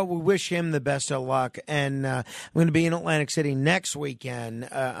right. Well, we wish him the best of luck. And I'm going to be in Atlantic City next weekend.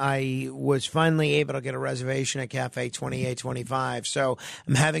 I was finally able to get a reservation at Cafe 2825. So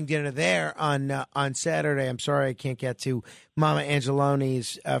I'm having dinner there on Saturday. I'm sorry I can't get to Mama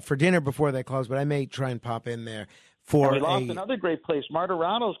Angeloni's for dinner before they close, but I may try and pop in there. And we lost another great place.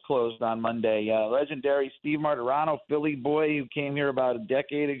 Martirano's closed on Monday. Legendary Steve Martirano, Philly boy who came here about a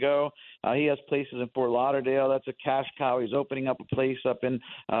decade ago. He has places in Fort Lauderdale. That's a cash cow. He's opening up a place up in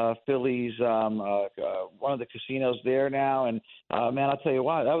Philly's, one of the casinos there now. And, man, I'll tell you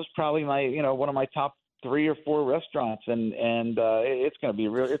what, that was probably one of my top 3 or 4 restaurants, and it's going to be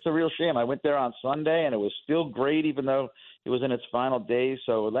it's a real shame. I went there on Sunday, and it was still great, even though it was in its final days.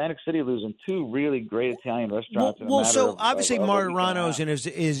 So Atlantic City losing 2 really great Italian restaurants. So obviously Martirano's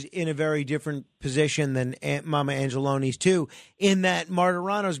is in a very different position than Mama Angeloni's 2, in that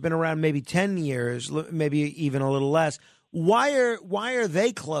Martirano's been around maybe 10 years, maybe even a little less. Why are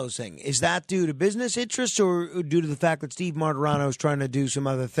they closing? Is that due to business interests or due to the fact that Steve Martirano is trying to do some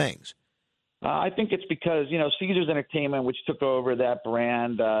other things? I think it's because, Caesars Entertainment, which took over that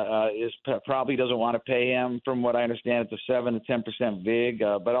brand, probably doesn't want to pay him. From what I understand, it's a 7 to 10% VIG.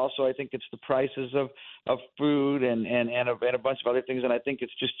 But also I think it's the prices of food and a bunch of other things. And I think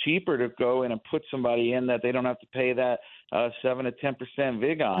it's just cheaper to go in and put somebody in that they don't have to pay that 7 to 10%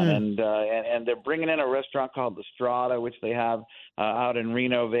 VIG on. And they're bringing in a restaurant called the Strata, which they have out in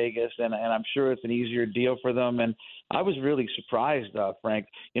Reno, Vegas. And I'm sure it's an easier deal for them. And I was really surprised, Frank.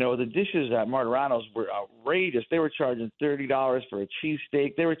 The dishes at Martirano's were outrageous. They were charging $30 for a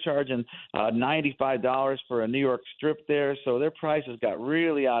cheesesteak. They were charging $95 for a New York strip there. So their prices got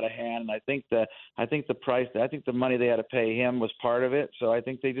really out of hand. And I think the money they had to pay him was part of it. So I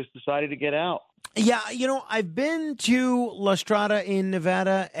think they just decided to get out. Yeah, I've been to La Strada in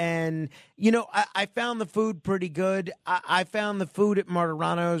Nevada, and, I found the food pretty good. I found the food at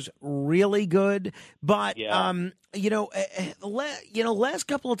Martirano's really good. But, last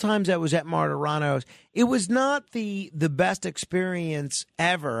couple of times I was at Martirano's, it was not the best experience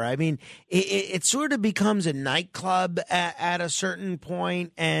ever. I mean, it sort of becomes a nightclub at a certain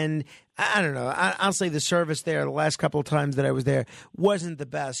point, and I don't know. I'll say the service there the last couple of times that I was there wasn't the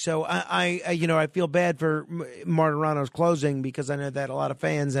best. So I feel bad for Martirano's closing because I know that a lot of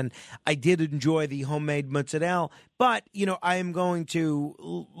fans, and I did enjoy the homemade mozzarella. But, I am going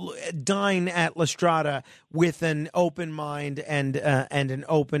to dine at La Strada with an open mind and an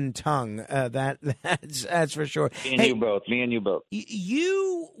open tongue. That's for sure. Me and you both.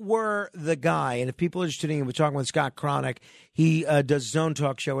 You were the guy, and if people are interested in, we're talking with Scott Cronick. He does his own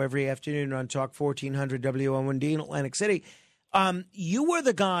talk show every afternoon on Talk 1400 WOND in Atlantic City. You were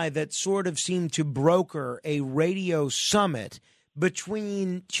the guy that sort of seemed to broker a radio summit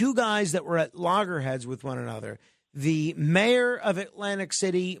between 2 guys that were at loggerheads with one another. The mayor of Atlantic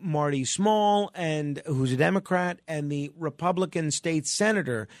City, Marty Small, and who's a Democrat, and the Republican state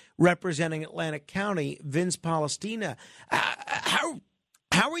senator representing Atlantic County, Vince Palestina.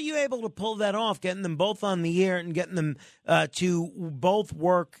 How How were you able to pull that off, getting them both on the air and getting them to both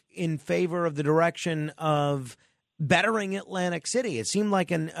work in favor of the direction of bettering Atlantic City? It seemed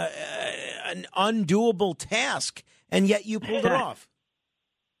like an undoable task, and yet you pulled it off.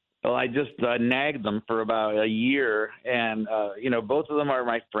 Well, I just nagged them for about a year, and both of them are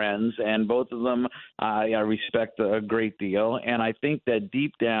my friends, and both of them I respect a great deal. And I think that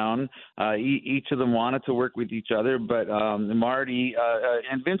deep down, each of them wanted to work with each other. But Marty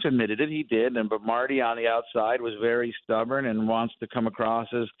and Vince admitted it, he did. But Marty on the outside was very stubborn and wants to come across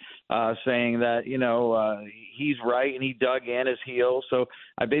as saying that he's right, and he dug in his heels. So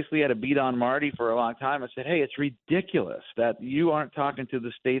I basically had to beat on Marty for a long time. I said, hey, it's ridiculous that you aren't talking to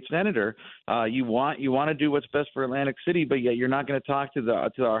the state's senator. You want to do what's best for Atlantic City, but yet you're not going to talk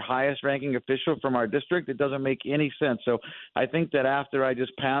to our highest ranking official from our district. It doesn't make any sense. So I think that after I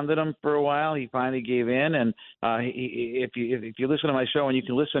just pounded him for a while, he finally gave in. And if you listen to my show, and you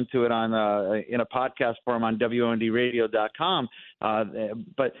can listen to it on in a podcast form on WONDradio.com,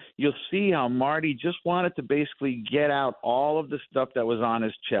 but you'll see how Marty just wanted to basically get out all of the stuff that was on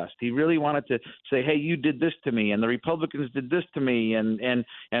his chest. He really wanted to say, hey, you did this to me, and the Republicans did this to me, and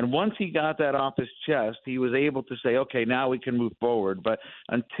once he got that off his chest, he was able to say, okay, now we can move forward. But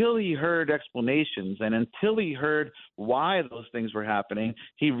until he heard explanations and until he heard why those things were happening,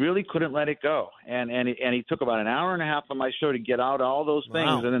 he really couldn't let it go. And he took about an hour and a half on my show to get out all those things,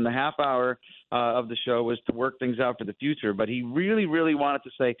 Wow. and then the half hour of the show was to work things out for the future. But he really, really wanted to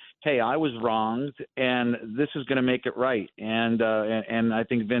say, hey, I was wronged, and this is going to make it right. And I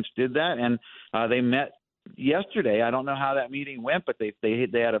think Vince did that, and they met yesterday. I don't know how that meeting went, but they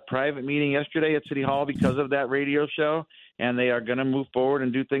had a private meeting yesterday at City Hall because of that radio show, and they are going to move forward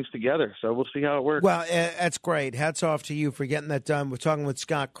and do things together. So we'll see how it works. Well, that's great. Hats off to you for getting that done. We're talking with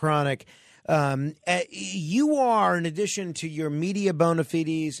Scott Cronick. You are, in addition to your media bona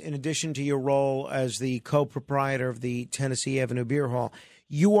fides, in addition to your role as the co-proprietor of the Tennessee Avenue Beer Hall,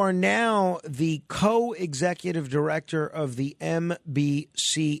 you are now the co-executive director of the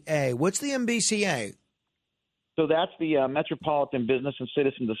MBCA. What's the MBCA? So that's the Metropolitan Business and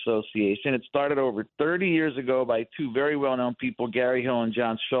Citizens Association. It started over 30 years ago by two very well-known people, Gary Hill and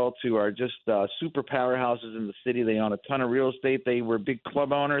John Schultz, who are just super powerhouses in the city. They own a ton of real estate. They were big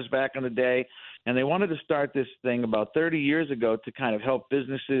club owners back in the day, and they wanted to start this thing about 30 years ago to kind of help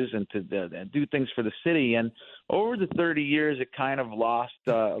businesses and to do things for the city. And over the 30 years, it kind of lost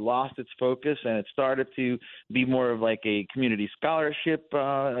its focus, and it started to be more of like a community scholarship,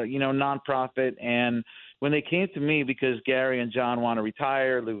 nonprofit. And when they came to me, because Gary and John want to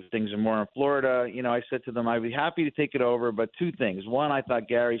retire, things are more in Florida, I said to them, I'd be happy to take it over, but two things. One, I thought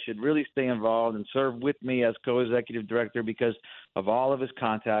Gary should really stay involved and serve with me as co-executive director because of all of his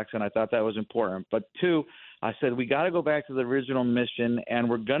contacts, and I thought that was important. But two, I said, we got to go back to the original mission, and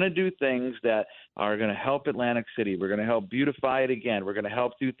we're going to do things that are going to help Atlantic City. We're going to help beautify it again. We're going to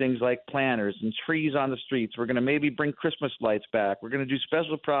help do things like planters and trees on the streets. We're going to maybe bring Christmas lights back. We're going to do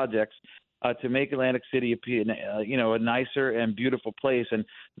special projects to make Atlantic City a nicer and beautiful place. And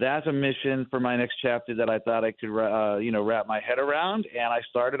that's a mission for my next chapter that I thought I could, wrap my head around. And I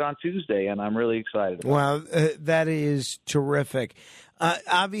started on Tuesday, and I'm really excited. Well, that is terrific.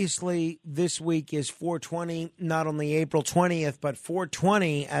 Obviously, this week is 420, not only April 20th, but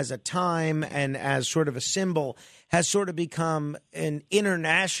 420 as a time and as sort of a symbol has sort of become an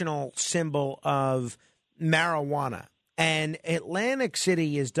international symbol of marijuana. And Atlantic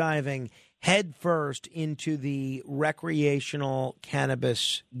City is diving headfirst into the recreational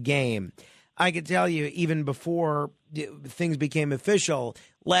cannabis game. I can tell you, even before things became official,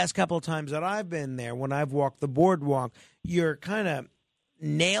 last couple of times that I've been there, when I've walked the boardwalk, you're kind of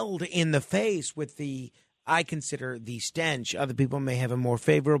nailed in the face with I consider the stench. Other people may have a more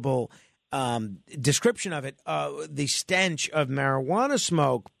favorable description of it, the stench of marijuana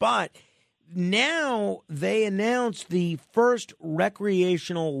smoke. But now they announced the first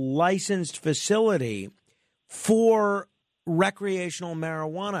recreational licensed facility for recreational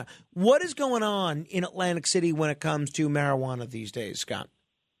marijuana. What is going on in Atlantic City when it comes to marijuana these days, Scott?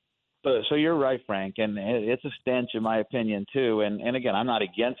 So you're right, Frank, and it's a stench in my opinion too. And again, I'm not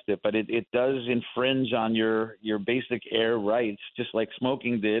against it, but it does infringe on your basic air rights, just like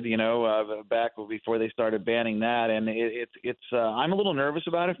smoking did, back before they started banning that. And it's I'm a little nervous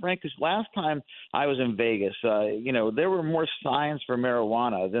about it, Frank, because last time I was in Vegas, there were more signs for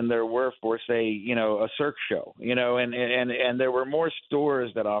marijuana than there were for, say, a Cirque show, and there were more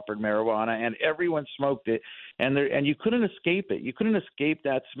stores that offered marijuana, and everyone smoked it, and you couldn't escape it. You couldn't escape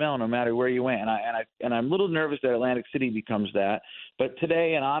that smell, no matter where you went. And I'm a little nervous that Atlantic City becomes that. But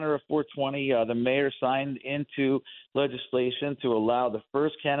today, in honor of 420, the mayor signed into legislation to allow the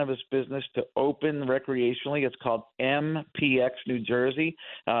first cannabis business to open recreationally. It's called MPX New Jersey.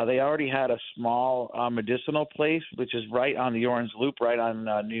 They already had a small medicinal place, which is right on the Orange Loop, right on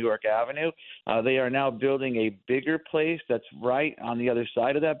New York Avenue. They are now building a bigger place that's right on the other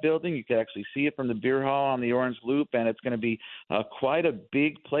side of that building. You can actually see it from the beer hall on the Orange Loop, and it's going to be quite a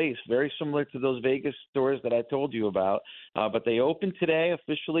big place, very similar to those Vegas stores that I told you about. But they opened today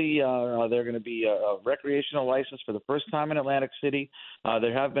officially. They're going to be a recreational license for the first time in Atlantic City.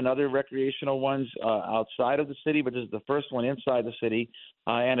 There have been other recreational ones outside of the city, but this is the first one inside the city.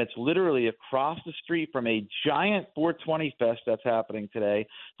 And it's literally across the street from a giant 420 Fest that's happening today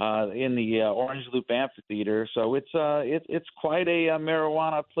in the Orange Loop Amphitheater. So it's quite a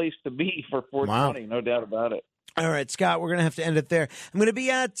marijuana place to be for 420, no doubt about it. All right, Scott, we're going to have to end it there. I'm going to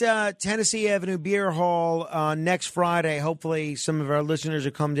be at Tennessee Avenue Beer Hall next Friday. Hopefully some of our listeners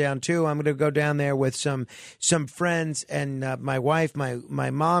will come down, too. I'm going to go down there with some friends and my wife. My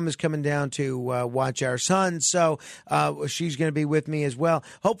mom is coming down to watch our son, so she's going to be with me as well.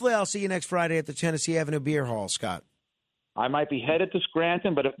 Hopefully I'll see you next Friday at the Tennessee Avenue Beer Hall, Scott. I might be headed to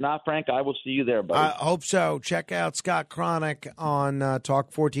Scranton, but if not, Frank, I will see you there, buddy. I hope so. Check out Scott Cronick on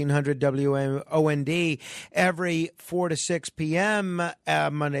Talk 1400 WOND every 4 to 6 p.m.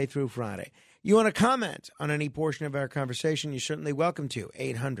 Monday through Friday. You want to comment on any portion of our conversation, you're certainly welcome to.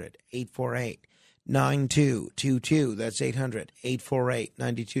 800-848-9222. That's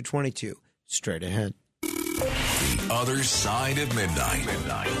 800-848-9222. Straight ahead. The Other Side of Midnight.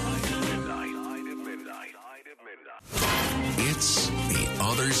 It's The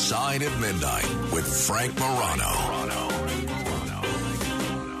Other Side of Midnight with Frank Morano.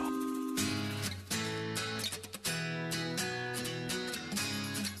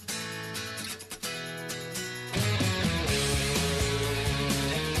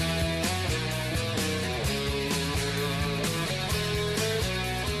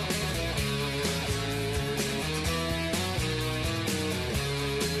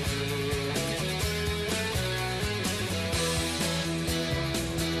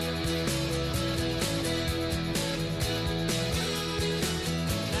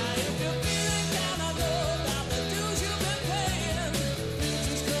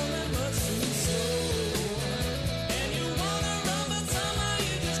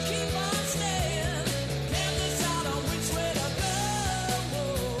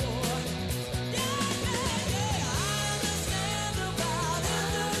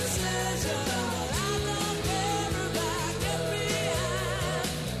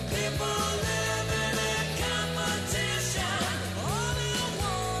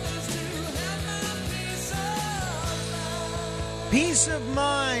 Peace of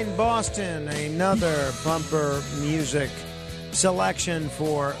Mind, Boston, another bumper music selection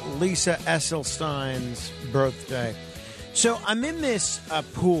for Lisa Esselstein's birthday. So I'm in this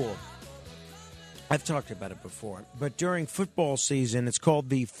pool. I've talked about it before, but during football season, it's called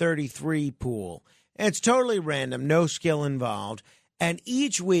the 33 pool. And it's totally random, no skill involved. And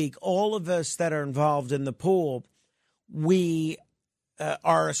each week, all of us that are involved in the pool, we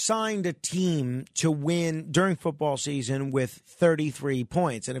are assigned a team to win during football season with 33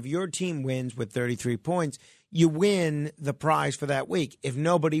 points. And if your team wins with 33 points, you win the prize for that week. If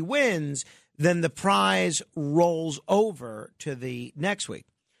nobody wins, then the prize rolls over to the next week.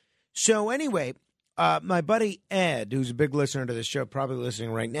 So anyway, my buddy Ed, who's a big listener to the show, probably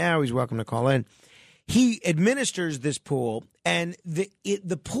listening right now, he's welcome to call in. He administers this pool, and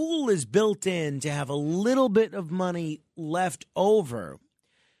the pool is built in to have a little bit of money left over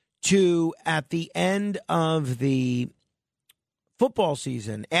to, at the end of the football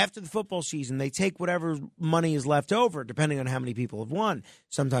season, after the football season, they take whatever money is left over, depending on how many people have won.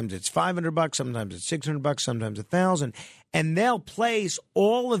 Sometimes it's $500, sometimes it's $600, sometimes $1,000, and they'll place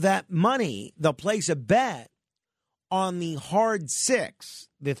all of that money. They'll place a bet on the hard six,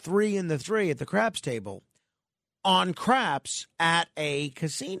 the 3 and the 3 at the craps table, on craps at a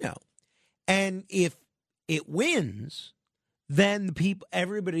casino. And if it wins, then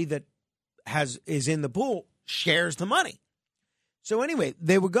everybody that is in the pool shares the money. So anyway,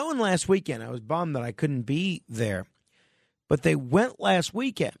 they were going last weekend. I was bummed that I couldn't be there, but they went last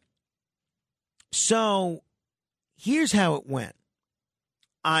weekend. So here's how it went.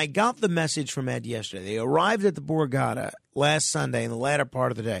 I got the message from Ed yesterday. They arrived at the Borgata last Sunday in the latter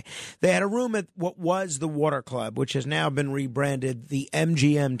part of the day. They had a room at what was the Water Club, which has now been rebranded the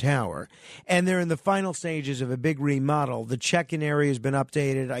MGM Tower, and they're in the final stages of a big remodel. The check-in area has been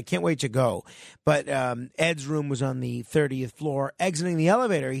updated. I can't wait to go. But Ed's room was on the 30th floor. Exiting the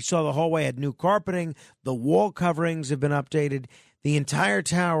elevator, he saw the hallway had new carpeting. The wall coverings have been updated. The entire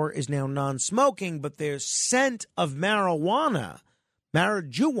tower is now non-smoking, but there's scent of marijuana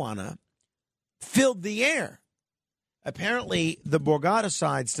filled the air. Apparently, the Borgata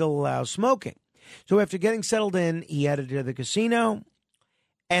side still allows smoking. So after getting settled in, he headed to the casino,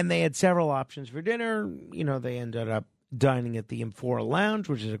 and they had several options for dinner. You know, they ended up dining at the Amphora Lounge,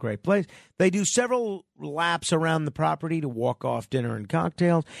 which is a great place. They do several laps around the property to walk off dinner and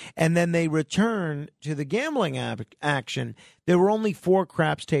cocktails, and then they return to the gambling action. There were only 4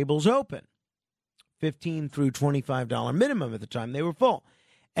 craps tables open, $15 through $25 minimum at the time. They were full.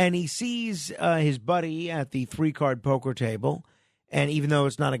 And he sees his buddy at the 3-card poker table, and even though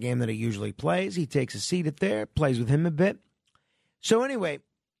it's not a game that he usually plays, he takes a seat at there, plays with him a bit. So anyway,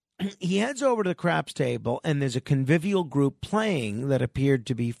 he heads over to the craps table, and there's a convivial group playing that appeared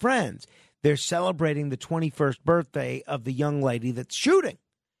to be friends. They're celebrating the 21st birthday of the young lady that's shooting.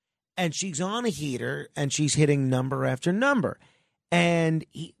 And she's on a heater, and she's hitting number after number. And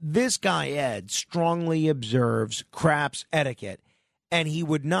this guy, Ed, strongly observes craps etiquette, and he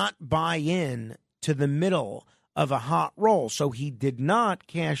would not buy in to the middle of a hot roll, so he did not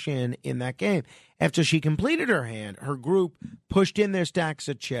cash in that game. After she completed her hand, her group pushed in their stacks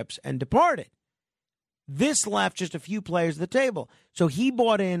of chips and departed. This left just a few players at the table, so he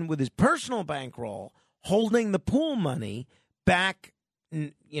bought in with his personal bankroll, holding the pool money back,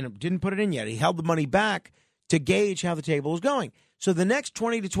 didn't put it in yet. He held the money back to gauge how the table was going. So the next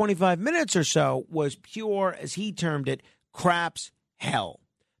 20 to 25 minutes or so was pure, as he termed it, craps hell.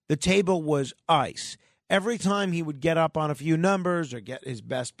 The table was ice. Every time he would get up on a few numbers or get his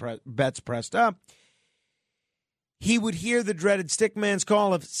best bets pressed up, he would hear the dreaded stickman's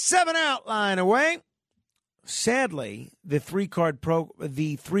call of 7 out, lying away. Sadly, the 3-card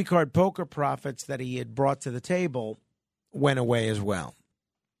poker profits that he had brought to the table went away as well,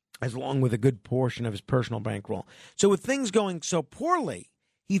 along with a good portion of his personal bankroll. So with things going so poorly,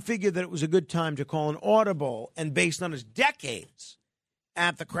 he figured that it was a good time to call an audible, and based on his decades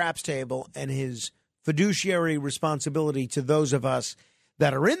at the craps table and his fiduciary responsibility to those of us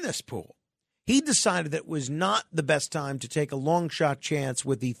that are in this pool, he decided that it was not the best time to take a long shot chance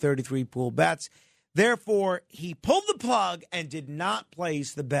with the 33 pool bets. Therefore, he pulled the plug and did not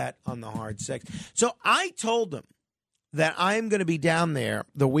place the bet on the hard 6. So I told him that I'm going to be down there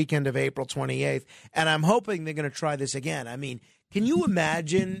the weekend of April 28th, and I'm hoping they're going to try this again. I mean, can you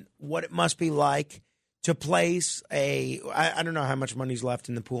imagine what it must be like to place I don't know how much money's left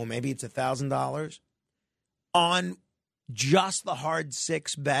in the pool. Maybe it's $1,000 on just the hard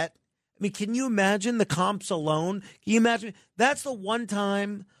 6 bet. I mean, can you imagine the comps alone? Can you imagine? That's the one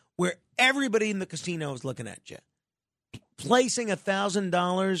time where everybody in the casino is looking at you. Placing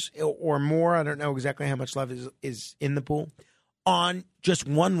 $1,000 or more, I don't know exactly how much left is in the pool, on just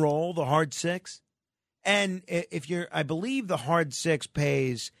one roll, the hard 6. And I believe the hard 6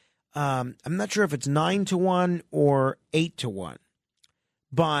 pays, I'm not sure if it's 9-1 or 8-1,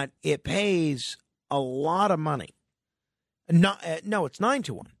 but it pays a lot of money. No, it's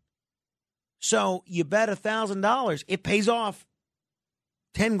 9-1. So you bet $1,000, it pays off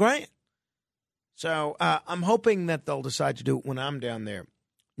 $10,000. So I'm hoping that they'll decide to do it when I'm down there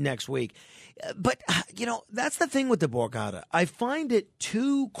next week. But, that's the thing with the Borgata. I find it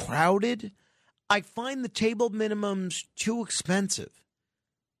too crowded. I find the table minimums too expensive.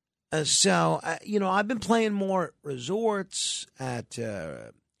 I've been playing more at resorts, at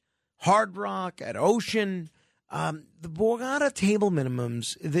Hard Rock, at Ocean. The Borgata table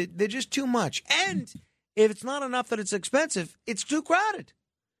minimums, they're just too much. And if it's not enough that it's expensive, it's too crowded.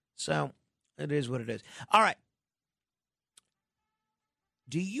 So it is what it is. All right.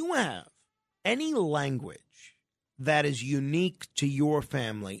 Do you have any language that is unique to your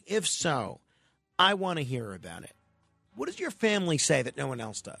family? If so, I want to hear about it. What does your family say that no one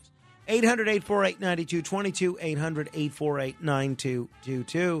else does? 800-848-9222,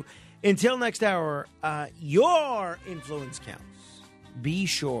 800-848-9222. Until next hour, your influence counts. Be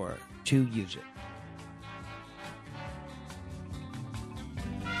sure to use it.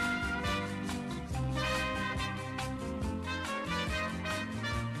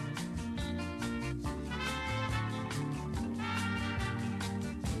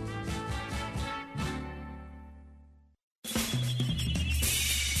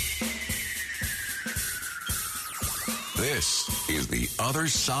 This is The Other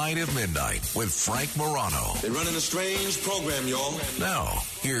Side of Midnight with Frank Morano. They're running a strange program, y'all. Now,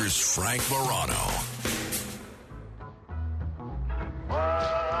 here's Frank Morano.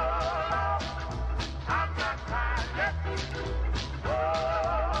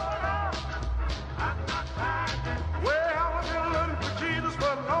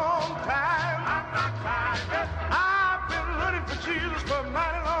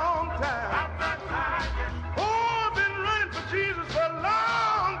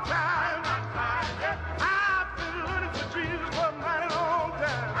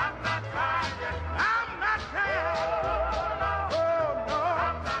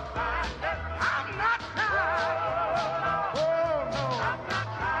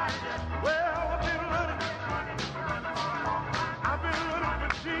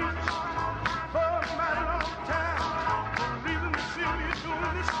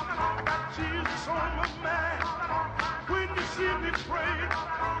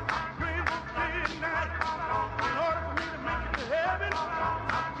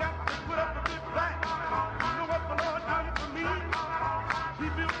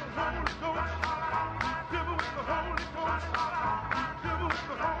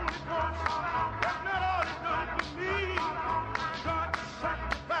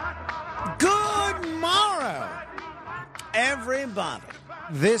 Everybody,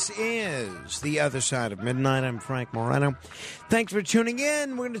 this is The Other Side of Midnight. I'm Frank Morano. Thanks for tuning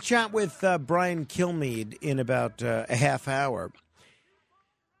in. We're going to chat with Brian Kilmeade in about a half hour.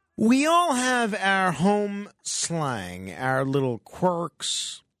 We all have our home slang, our little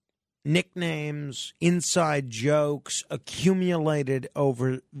quirks, nicknames, inside jokes accumulated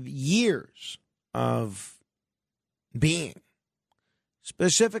over years of being,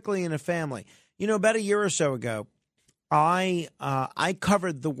 specifically in a family. You know, about a year or so ago, I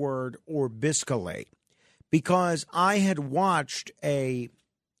covered the word orbiscalate because I had watched a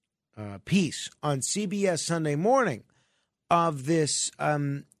piece on CBS Sunday Morning of this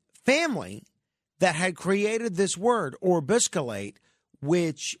family that had created this word orbiscalate,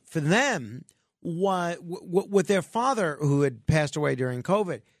 which for them, what their father, who had passed away during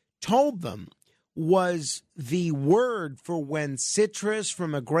COVID, told them was the word for when citrus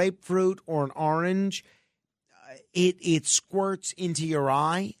from a grapefruit or an orange it squirts into your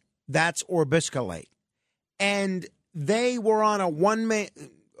eye. That's orbiscalate. And they were on a one-man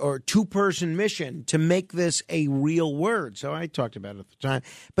or two-person mission to make this a real word. So I talked about it at the time.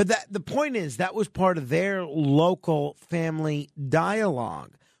 But the point is that was part of their local family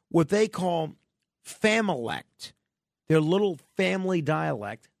dialogue, what they call familect, their little family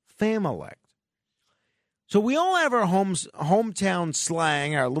dialect, familect. So we all have our hometown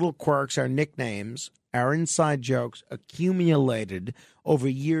slang, our little quirks, our nicknames, our inside jokes accumulated over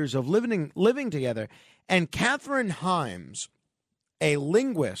years of living together. And Catherine Himes, a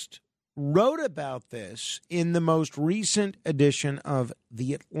linguist, wrote about this in the most recent edition of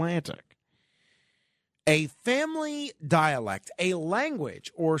The Atlantic. A family dialect, a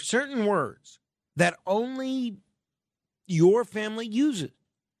language or certain words that only your family uses.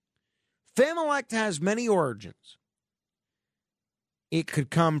 Familect has many origins. It could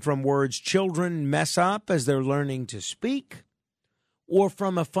come from words children mess up as they're learning to speak, or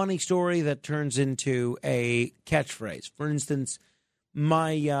from a funny story that turns into a catchphrase. For instance,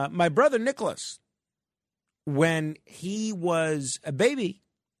 my brother Nicholas, when he was a baby,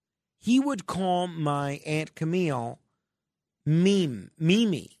 he would call my Aunt Camille Mimi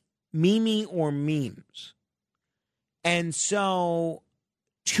or memes. And so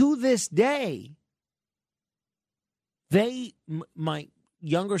to this day, my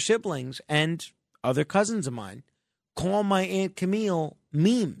younger siblings and other cousins of mine call my Aunt Camille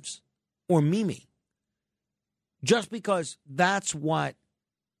memes or Mimi, just because that's what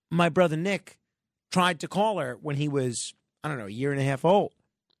my brother Nick tried to call her when he was, a year and a half old.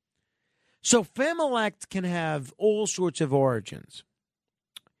 So familect can have all sorts of origins.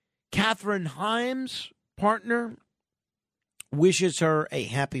 Catherine Himes' partner wishes her a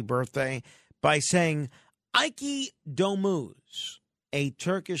happy birthday by saying, Ike domuz, a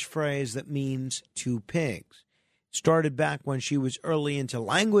Turkish phrase that means two pigs. Started back when she was early into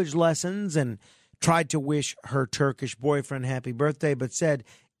language lessons and tried to wish her Turkish boyfriend happy birthday, but said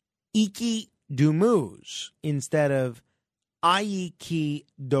iki domuz instead of Ayiki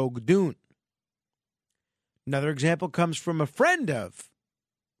dogdun. Another example comes from a friend of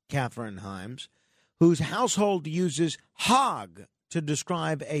Catherine Himes, whose household uses hog to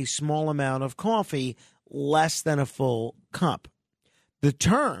describe a small amount of coffee, less than a full cup. The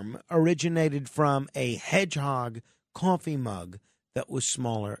term originated from a hedgehog coffee mug that was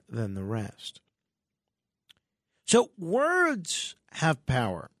smaller than the rest. So words have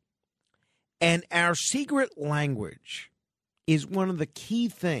power. And our secret language is one of the key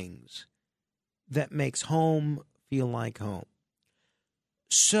things that makes home feel like home.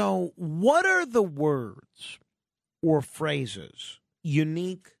 So what are the words or phrases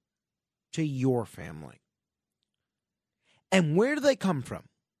unique to your family? And where do they come from?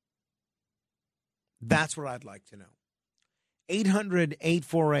 That's what I'd like to know.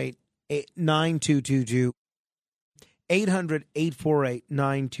 800-848-9222.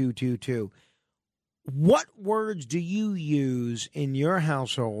 800-848-9222. What words do you use in your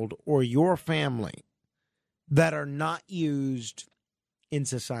household or your family that are not used in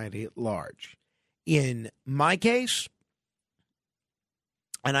society at large? In my case,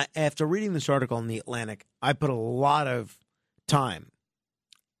 and after reading this article in The Atlantic, I put a lot of time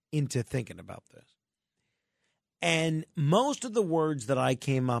into thinking about this. And most of the words that I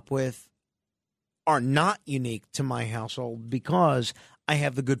came up with are not unique to my household because I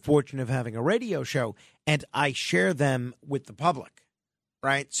have the good fortune of having a radio show and I share them with the public,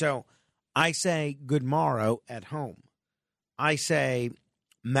 right? So I say good morrow at home. I say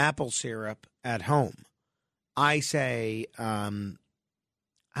maple syrup at home. I say, I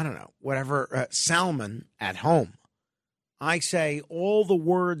don't know, whatever, salmon at home. I say all the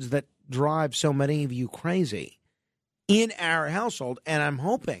words that drive so many of you crazy in our household, and I'm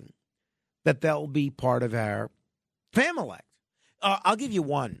hoping that they'll be part of our family. I'll give you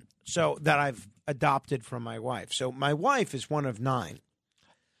one that I've adopted from my wife. So my wife is one of 9.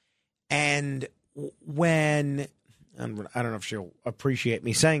 And I don't know if she'll appreciate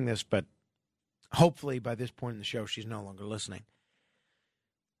me saying this, but hopefully by this point in the show, she's no longer listening.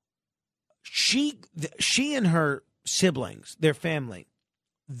 She and her siblings, their family,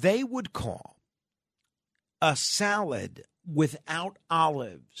 they would call a salad without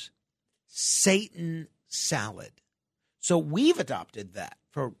olives Satan salad. So we've adopted that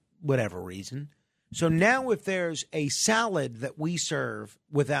for whatever reason. So now if there's a salad that we serve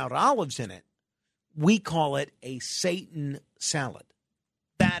without olives in it, we call it a Satan salad.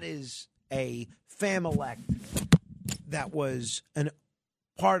 That is a family that was a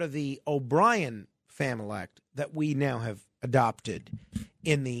part of the O'Brien family that we now have adopted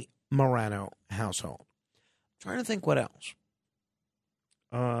in the Morano household. I'm trying to think what else.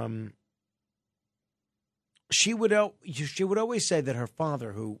 She would always say that her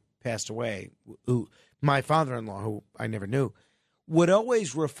father, who passed away, my father-in-law, who I never knew, would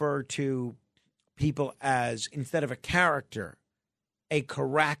always refer to people as, instead of a character, a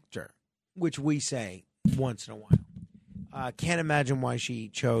character, which we say once in a while. Can't imagine why she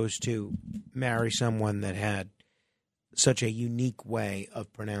chose to marry someone that had such a unique way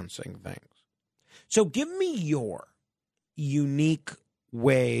of pronouncing things. So give me your unique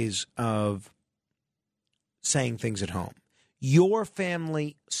ways of saying things at home. Your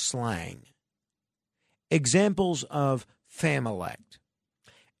family slang. Examples of familect.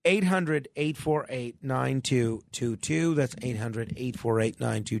 800-848-9222. That's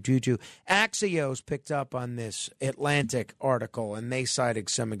 800-848-9222. Axios picked up on this Atlantic article, and they cited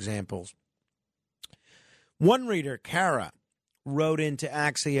some examples. One reader, Kara, wrote into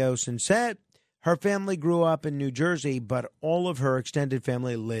Axios and said her family grew up in New Jersey, but all of her extended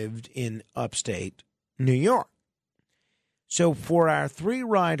family lived in upstate New York. So for our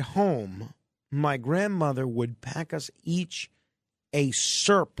 3-ride home, my grandmother would pack us each a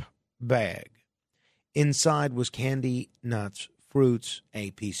syrup bag. Inside was candy, nuts, fruits, a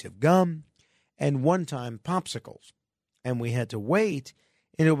piece of gum, and one time popsicles. And we had to wait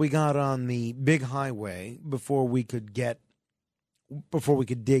until we got on the big highway before we could dig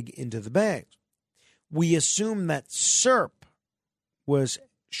into the bags. We assumed that syrup was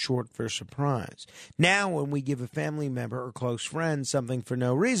short for surprise. Now, when we give a family member or close friend something for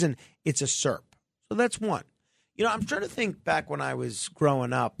no reason, it's a syrup. So that's one. You know, I'm trying to think back when I was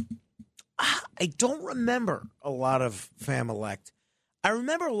growing up. I don't remember a lot of familect. I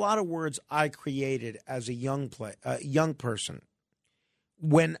remember a lot of words I created as a young person.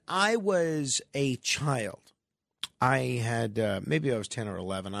 When I was a child, I had maybe I was 10 or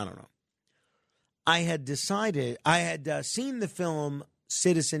 11, I don't know. I had seen the film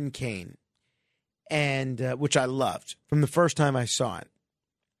Citizen Kane, and which I loved from the first time I saw it.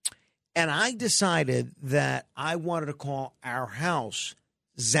 And I decided that I wanted to call our house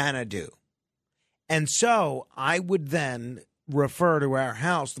Xanadu. And so I would then refer to our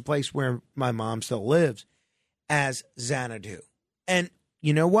house, the place where my mom still lives, as Xanadu. And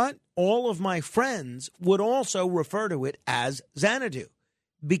you know what? All of my friends would also refer to it as Xanadu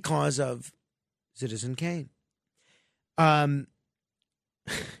because of Citizen Kane. I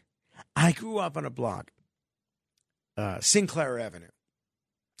grew up on a block Sinclair Avenue.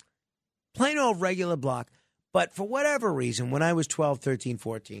 Plain old regular block. But for whatever reason, when I was 12, 13,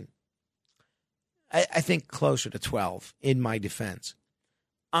 14, I think closer to 12 in my defense,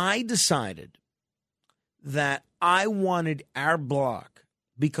 I decided that I wanted our block,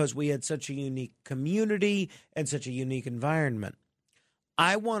 because we had such a unique community and such a unique environment,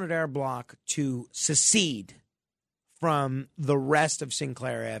 I wanted our block to secede from the rest of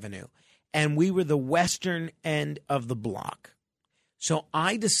Sinclair Avenue. And we were the western end of the block. So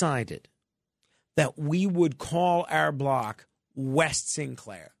I decided that we would call our block West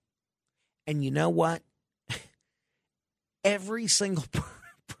Sinclair. And you know what? Every single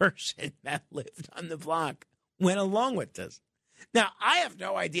person that lived on the block went along with this. Now, I have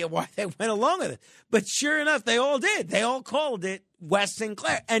no idea why they went along with it, but sure enough, they all did. They all called it West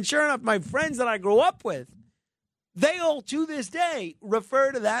Sinclair. And sure enough, my friends that I grew up with, they all, to this day,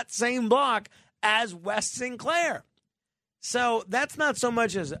 refer to that same block as West Sinclair. So that's not so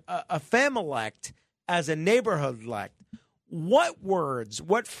much as a familect as a neighborhood-lect. What words,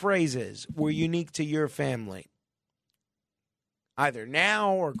 what phrases were unique to your family, either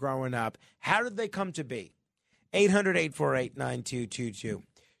now or growing up? How did they come to be? 800-848-9222.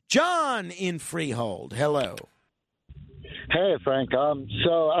 John in Freehold. Hello. Hey, Frank.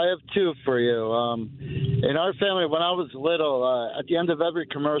 So I have two for you. In our family, when I was little, at the end of every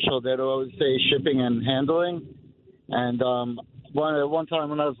commercial, they'd always say shipping and handling. And one time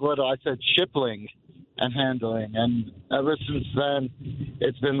when I was little, I said shipling and handling. And ever since then,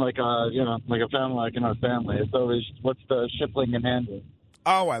 it's been like a family, like in our family. It's always, what's the shipling and handling?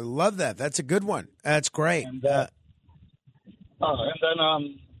 Oh, I love that. That's a good one. That's great. And then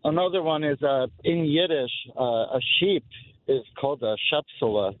another one is in Yiddish, a sheep is called a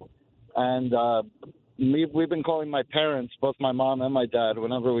shepsula. And we've been calling my parents, both my mom and my dad,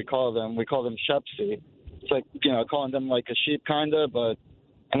 whenever we call them shepsi. It's like, calling them like a sheep kind of, but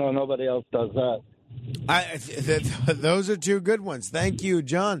I know nobody else does that. Those are two good ones. Thank you,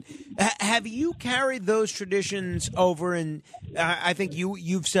 John. Have you carried those traditions over? And I think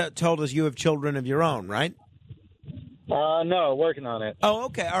you've told us you have children of your own, right? No, working on it. Oh,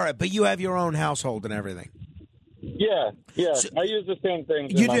 okay, all right. But you have your own household and everything. Yeah. So, I use the same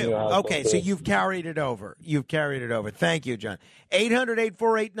things. You do? Okay, so you've carried it over. Thank you, John.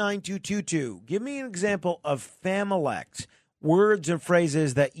 800-848-9222. Give me an example of familect, words and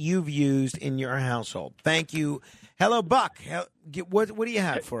phrases that you've used in your household. Thank you. Hello, Buck. What do you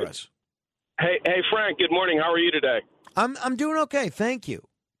have for us? Hey, Frank. Good morning. How are you today? I'm doing okay. Thank you.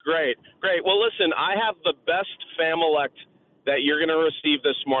 Great. Well, listen, I have the best familect that you're going to receive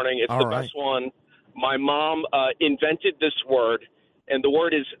this morning. It's the best one. My mom invented this word, and the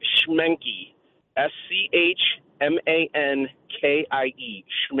word is schmenkie, S-C-H-M-A-N-K-I-E,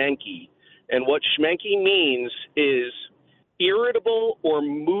 schmenkie. And what schmenkie means is irritable or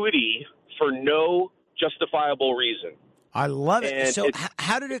moody for no justifiable reason. I love it. And so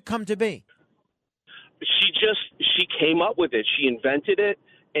how did it come to be? She came up with it. She invented it,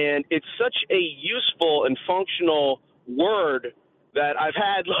 and it's such a useful and functional word that I've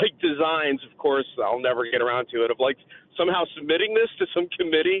had like designs, of course, I'll never get around to it, of like somehow submitting this to some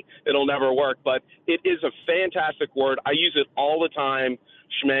committee. It'll never work, but it is a fantastic word. I use it all the time.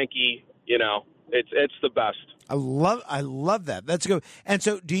 Schmanky, it's the best. I love that. That's good. And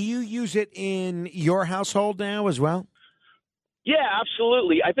so do you use it in your household now as well? Yeah,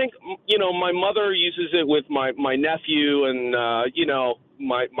 absolutely. I think, my mother uses it with my nephew and,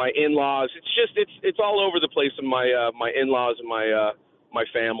 my in-laws. It's just, it's all over the place in my in-laws and my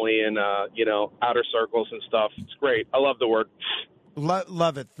family and, outer circles and stuff. It's great. I love the word.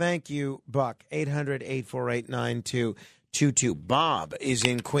 Love it. Thank you, Buck. 800-848-9222. Bob is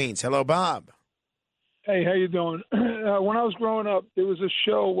in Queens. Hello, Bob. Hey, how you doing? When I was growing up, there was a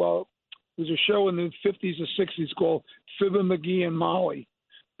show. There was a show in the 50s or 60s called Fibber McGee and Molly,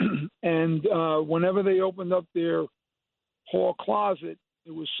 and whenever they opened up their hall closet,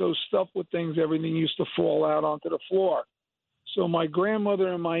 it was so stuffed with things, everything used to fall out onto the floor. So my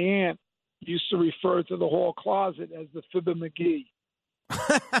grandmother and my aunt used to refer to the hall closet as the Fibber McGee.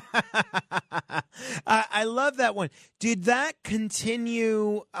 I love that one. Did that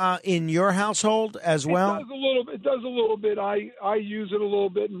continue in your household as well? It does a little bit. I use it a little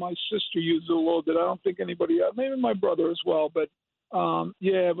bit, and my sister uses it a little bit. I don't think anybody else, maybe my brother as well. But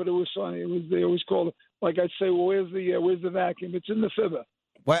but it was funny. They always called it, like I'd say, well, where's the vacuum? It's in the fibber.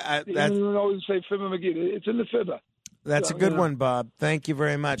 They always say Fibber McGee. It's in the fibber. That's a good one, Bob. Thank you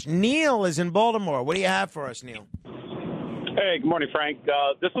very much. Neil is in Baltimore. What do you have for us, Neil? Hey, good morning, Frank.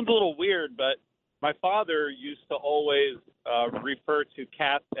 This one's a little weird, but my father used to always refer to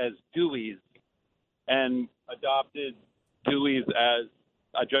cats as Deweys. and adopted Dewey's as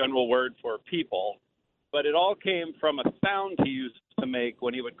a general word for people. But it all came from a sound he used to make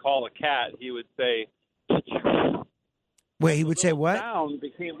when he would call a cat. He would say, Wait, he would say what? Sound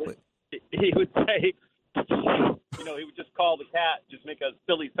became. He would say, he would just call the cat, just make a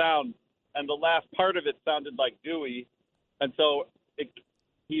silly sound, and the last part of it sounded like Dewey, and so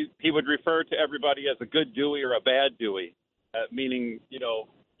he would refer to everybody as a good Dewey or a bad Dewey, meaning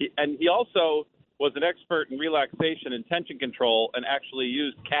and he also was an expert in relaxation and tension control, and actually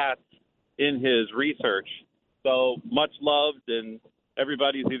used cats in his research. So much loved, and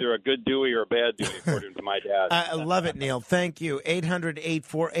everybody's either a good Dewey or a bad Dewey, according to my dad. I love it, Neil. Thank you.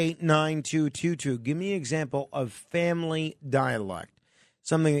 800-848-9222. Give me an example of family dialect,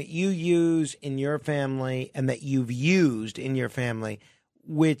 something that you use in your family and that you've used in your family,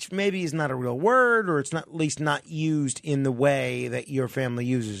 which maybe is not a real word, or it's not, at least not used in the way that your family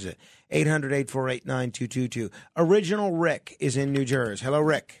uses it. 800-848-9222. Original Rick is in New Jersey. Hello,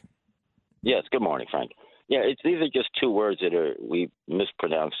 Rick. Yes, good morning, Frank. Yeah, these are just two words that we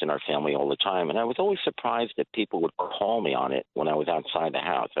mispronounce in our family all the time, and I was always surprised that people would call me on it when I was outside the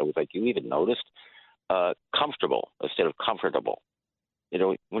house. I was like, you even noticed? Comfortable instead of comfortable. What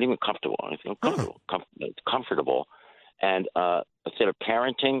do you mean comfortable? I think comfortable. Comfortable. And instead of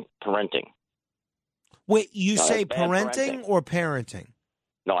parenting. Wait, you say parenting or parenting?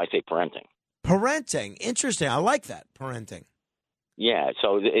 No, I say parenting. Parenting. Interesting. I like that, parenting. Yeah,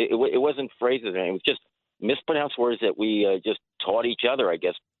 so it wasn't phrases. It was just mispronounced words that we just taught each other, I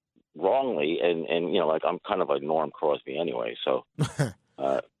guess, wrongly. And I'm kind of a Norm Crosby anyway, so.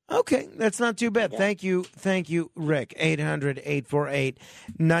 Okay, that's not too bad. Yeah. Thank you, Rick.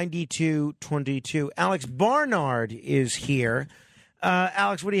 800-848-9222. Alex Barnard is here.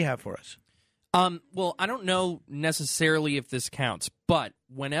 Alex, what do you have for us? Well, I don't know necessarily if this counts, but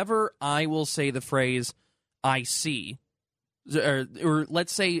whenever I will say the phrase "I see," or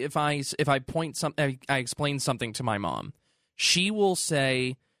let's say if I explain something to my mom, she will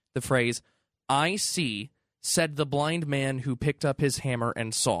say the phrase "I see," said the blind man who picked up his hammer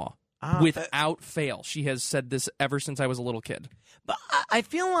and saw. Without fail. She has said this ever since I was a little kid. But I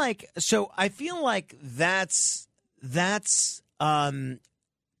feel like that's common,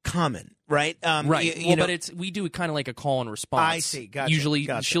 right? Right. But we do kind of like a call and response. I see. Gotcha. Usually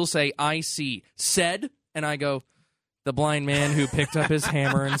she'll say, "I see," said, and I go, "The blind man who picked up his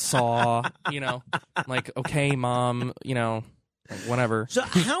hammer and saw," like, okay, Mom, whatever. So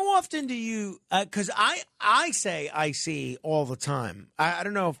how often do you, because I say "I see" all the time. I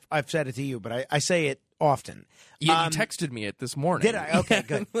don't know if I've said it to you, but I say it often. You texted me it this morning. Did I? Okay,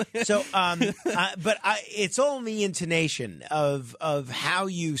 good. So, but it's all in the intonation of how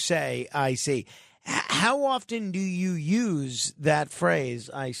you say "I see." How often do you use that phrase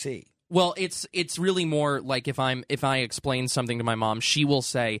 "I see"? Well, it's really more like if I explain something to my mom, she will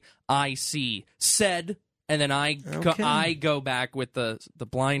say "I see," said. And then I go back with the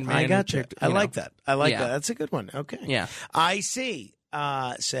blind man. I got you. I like that. I like Yeah. that. That's a good one. Okay. Yeah. I see,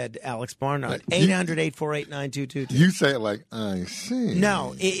 said Alex Barnard. 800-848-9222. You say it like, I see.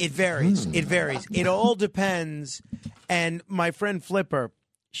 No, it varies. It varies. It all depends. And my friend Flipper,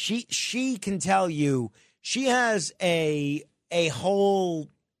 she can tell you, she has a whole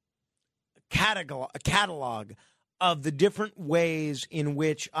catalog of the different ways in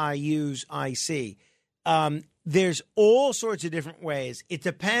which I use "I see." There's all sorts of different ways. It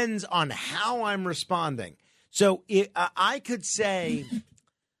depends on how I'm responding. So I could say,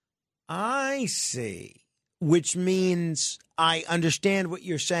 "I see," which means I understand what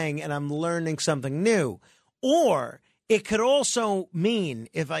you're saying and I'm learning something new. Or it could also mean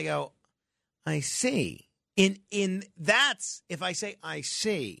if I go, "I see," that's if I say "I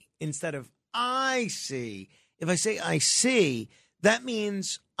see" instead of "I see." If I say "I see," that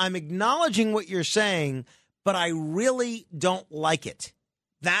means I'm acknowledging what you're saying, but I really don't like it.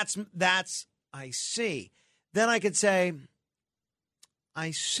 That's "I see." Then I could say,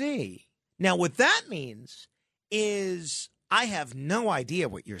 "I see." Now, what that means is I have no idea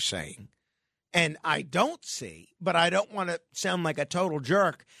what you're saying, and I don't see, but I don't want to sound like a total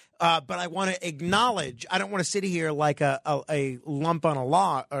jerk, but I want to acknowledge. I don't want to sit here like a lump on a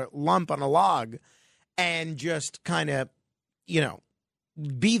log, and just kind of,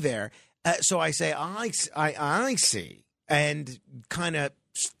 be there. So I say, I see, and kind of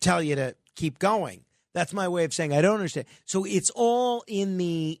tell you to keep going. That's my way of saying I don't understand. So it's all in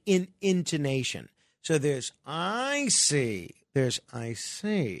the intonation. So there's "I see," there's "I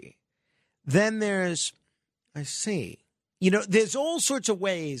see," then there's "I see." There's all sorts of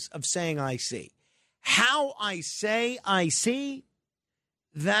ways of saying "I see." How I say "I see,"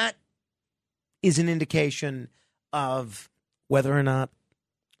 that is an indication of whether or not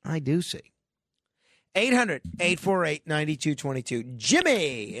I do see. 800-848-9222.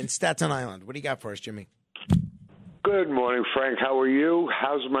 Jimmy in Staten Island. What do you got for us, Jimmy? Good morning, Frank. How are you?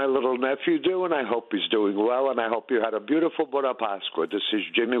 How's my little nephew doing? I hope he's doing well, and I hope you had a beautiful Buona Pasqua. This is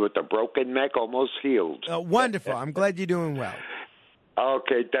Jimmy with a broken neck, almost healed. Wonderful. I'm glad you're doing well.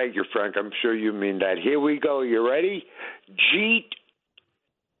 Okay, thank you, Frank. I'm sure you mean that. Here we go. You ready? Jeet.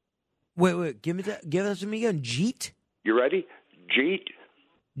 Wait. Give us to me again. Jeet? You ready? Jeet.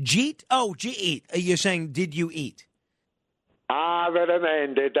 Jeet? Oh, eat. You're saying, did you eat? Ah,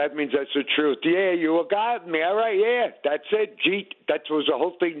 veramente. That means that's the truth. Yeah, you got me. All right, yeah. That's it. Jeet. That was the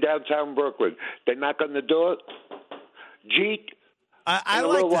whole thing downtown Brooklyn. They knock on the door. Jeet. I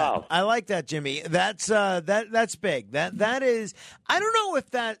like that. While. I like that, Jimmy. That's big. That is. I don't know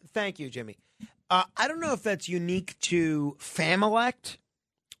if that. Thank you, Jimmy. I don't know if that's unique to Familect,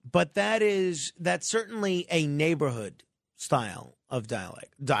 but that's certainly a neighborhood style of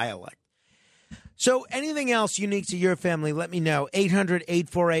dialect. So anything else unique to your family, let me know.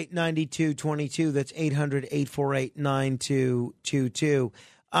 800-848-9222. That's 800-848-9222.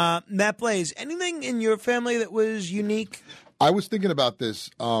 Matt Blaze, anything in your family that was unique? I was thinking about this.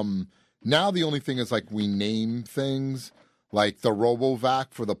 Now the only thing is like we name things. Like the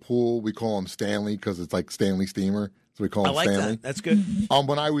RoboVac for the pool, we call him Stanley because it's like Stanley Steamer. So we call him Stanley. That. That's good.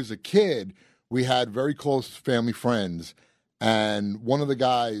 When I was a kid, we had very close family friends. And one of the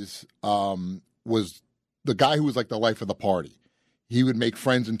guys was the guy who was like the life of the party. He would make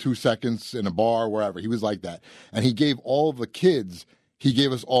friends in 2 seconds in a bar, wherever. He was like that. And he gave all of the kids, he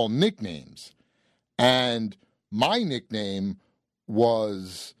gave us all nicknames. And my nickname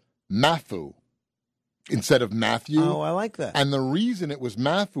was Mafu instead of Matthew. Oh, I like that. And the reason it was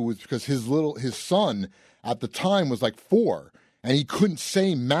Mafu was because his son at the time was like 4, and he couldn't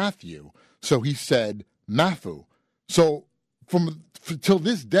say Matthew. So he said Mafu. So till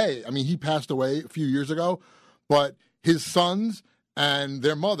this day, I mean, he passed away a few years ago, but his sons and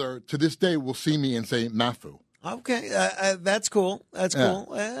their mother to this day will see me and say Mafu. Okay, that's cool. That's cool.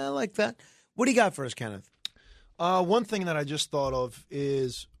 I like that. What do you got for us, Kenneth? One thing that I just thought of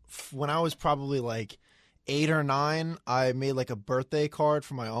is when I was probably like 8 or 9, I made like a birthday card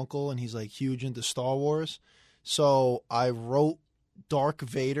for my uncle, and he's like huge into Star Wars. So I wrote Dark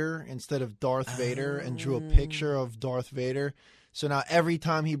Vader instead of Darth Vader and drew a picture of Darth Vader. So now every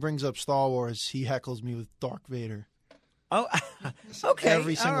time he brings up Star Wars, he heckles me with Dark Vader. Oh, okay.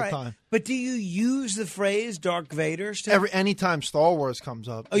 Every single time. But do you use the phrase Dark Vader still? Anytime Star Wars comes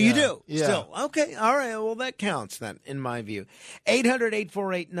up. Oh, you do? Yeah. Still? Okay. All right. Well, that counts then, in my view.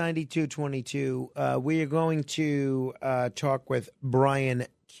 800-848-9222. We are going to talk with Brian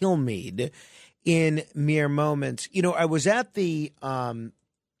Kilmeade in mere moments. You know, I was at the we're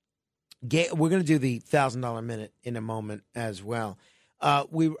going to do the $1,000 minute in a moment as well.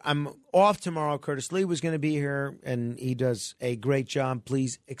 I'm off tomorrow. Curtis Lee was going to be here, and he does a great job.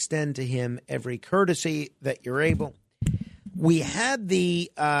 Please extend to him every courtesy that you're able. We had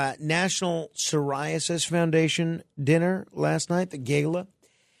the National Psoriasis Foundation dinner last night, the gala,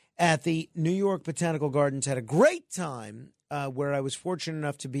 at the New York Botanical Gardens. Had a great time where I was fortunate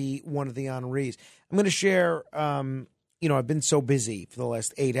enough to be one of the honorees. I'm going to share, I've been so busy for the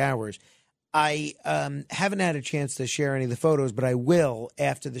last 8 hours. I haven't had a chance to share any of the photos, but I will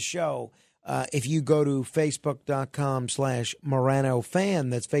after the show. If you go to Facebook.com/Morano fan,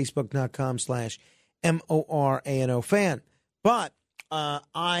 that's Facebook.com/MORANO fan. But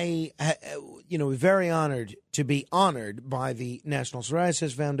I was very honored to be honored by the National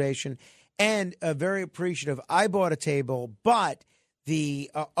Psoriasis Foundation and very appreciative. I bought a table, but the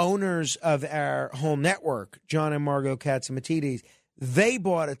owners of our home network, John and Margot Katsimatidis, they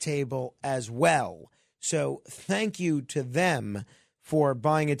bought a table as well. So thank you to them for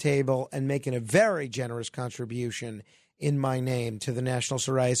buying a table and making a very generous contribution in my name to the National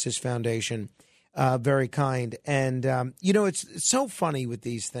Psoriasis Foundation. Very kind. And, it's so funny with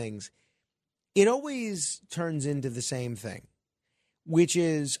these things. It always turns into the same thing, which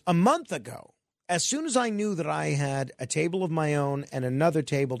is a month ago, as soon as I knew that I had a table of my own and another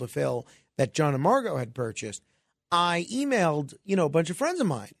table to fill that John and Margot had purchased, I emailed, a bunch of friends of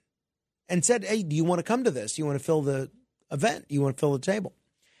mine and said, hey, do you want to come to this? Do you want to fill the event? Do you want to fill the table?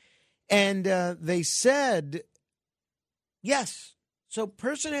 And they said yes. So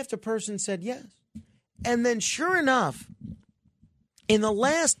person after person said yes. And then sure enough, in the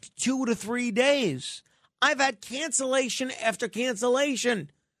last 2 to 3 days, I've had cancellation after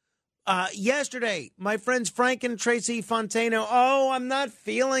cancellation. Yesterday, my friends Frank and Tracy Fontano, I'm not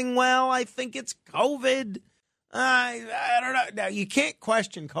feeling well. I think it's COVID. I don't know. Now, you can't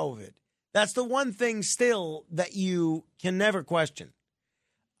question COVID. That's the one thing still that you can never question.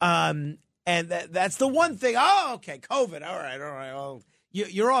 And that's the one thing. Oh, okay, COVID. All right. Oh,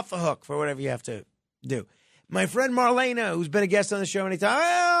 you're off the hook for whatever you have to do. My friend Marlena, who's been a guest on the show many times.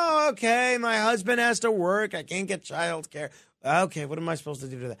 Oh, okay, my husband has to work. I can't get child care. Okay, what am I supposed to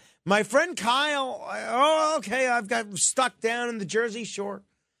do to that? My friend Kyle. Oh, okay, I've got stuck down in the Jersey Shore.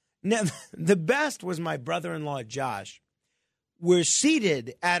 Now, the best was my brother-in-law, Josh. We're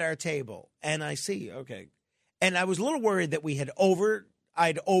seated at our table, and I see, okay. And I was a little worried that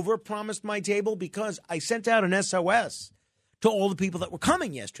I'd overpromised my table because I sent out an SOS to all the people that were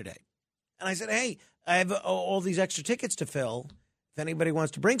coming yesterday. And I said, hey, I have all these extra tickets to fill. If anybody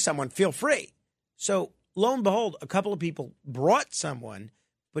wants to bring someone, feel free. So lo and behold, a couple of people brought someone,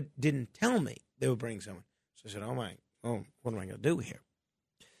 but didn't tell me they would bring someone. So I said, what am I going to do here?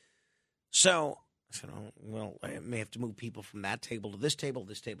 So I said, I may have to move people from that table to this table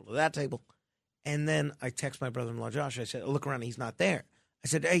to that table. And then I text my brother-in-law, Josh. I said, look around, he's not there. I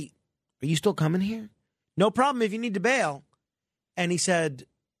said, hey, are you still coming here? No problem if you need to bail. And he said,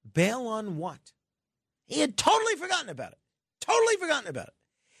 bail on what? He had totally forgotten about it.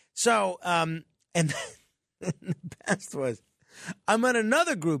 So, and the best was, I'm on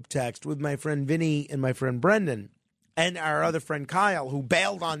another group text with my friend Vinny and my friend Brendan and our other friend Kyle, who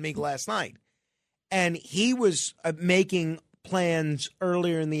bailed on me last night. And he was making plans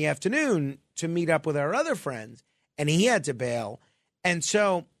earlier in the afternoon to meet up with our other friends, and he had to bail. And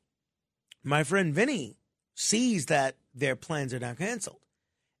so my friend Vinny sees that their plans are now canceled.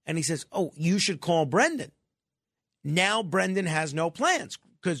 And he says, oh, you should call Brendan. Now Brendan has no plans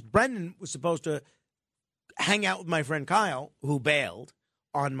because Brendan was supposed to hang out with my friend Kyle, who bailed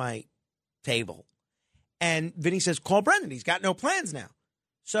on my table. And Vinny says, call Brendan. He's got no plans now.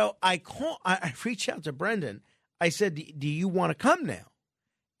 So I reach out to Brendan. I said, do you want to come now?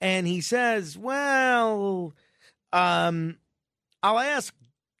 And he says, well, I'll ask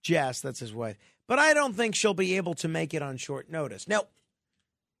Jess, that's his wife, but I don't think she'll be able to make it on short notice. Now,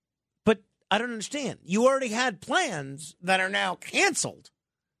 but I don't understand. You already had plans that are now canceled.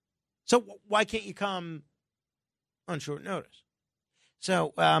 So why can't you come on short notice?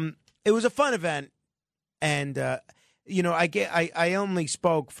 So it was a fun event. And, I only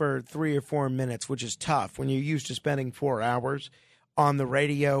spoke for 3 or 4 minutes, which is tough when you're used to spending 4 hours on the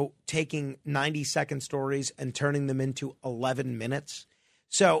radio, taking 90-second stories and turning them into 11 minutes.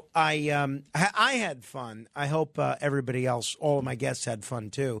 So I had fun. I hope everybody else, all of my guests had fun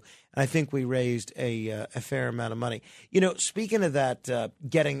too. And I think we raised a fair amount of money. Speaking of that,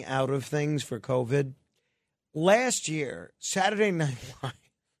 getting out of things for COVID, last year, Saturday Night Live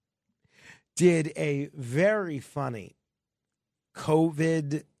did a very funny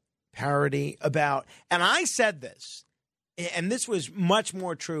COVID parody about, and I said this, and this was much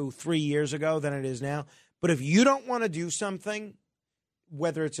more true 3 years ago than it is now, but if you don't want to do something,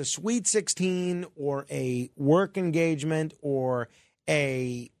 whether it's a Sweet 16 or a work engagement or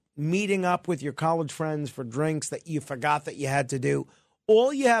a meeting up with your college friends for drinks that you forgot that you had to do,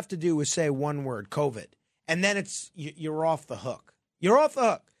 all you have to do is say one word, COVID, and then you're off the hook. You're off the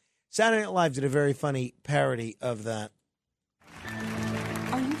hook. Saturday Night Live did a very funny parody of that.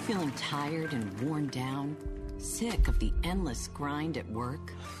 Are you feeling tired and worn down? Sick of the endless grind at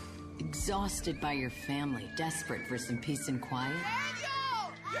work? Exhausted by your family, desperate for some peace and quiet?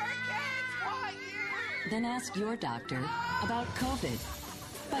 Then ask your doctor about COVID.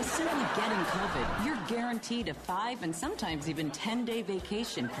 By simply getting COVID, you're guaranteed a 5 and sometimes even 10-day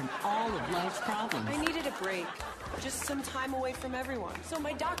vacation from all of life's problems. I needed a break. Just some time away from everyone. So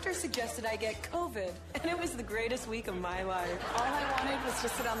my doctor suggested I get COVID, and it was the greatest week of my life. All I wanted was to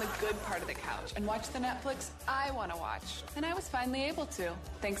sit on the good part of the couch and watch the Netflix I want to watch. And I was finally able to,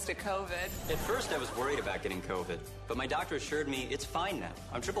 thanks to COVID. At first, I was worried about getting COVID, but my doctor assured me it's fine now.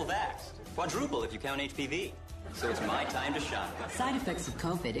 I'm triple vaxxed, quadruple if you count HPV. So it's my time to shine. Side effects of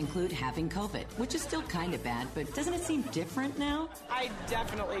COVID include having COVID, which is still kind of bad, but doesn't it seem different now? I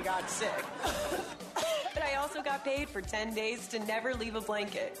definitely got sick. But I also got paid for 10 days to never leave a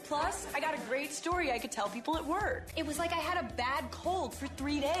blanket. Plus, I got a great story I could tell people at work. It was like I had a bad cold for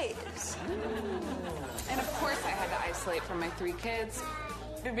 3 days. And of course I had to isolate from my 3 kids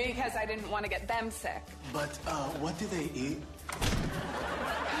because I didn't want to get them sick. But what do they eat?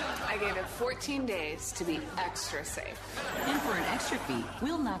 I gave it 14 days to be extra safe. And for an extra fee,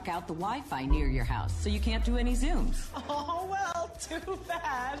 we'll knock out the Wi-Fi near your house so you can't do any Zooms. Oh, well, too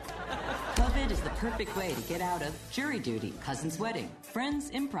bad. COVID is the perfect way to get out of jury duty, cousin's wedding,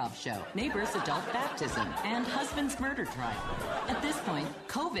 friend's improv show, neighbor's adult baptism, and husband's murder trial. At this point,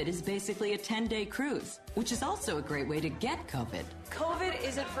 COVID is basically a 10-day cruise, which is also a great way to get COVID. COVID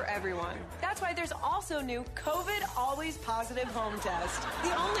isn't for everyone. That's why there's also new COVID Always Positive Home Test.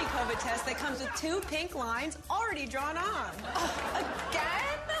 The only COVID test that comes with 2 pink lines already drawn on.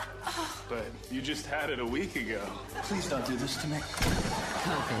 Again? But you just had it a week ago. Please don't do this to me.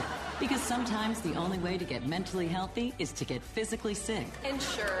 COVID. Because sometimes the only way to get mentally healthy is to get physically sick. And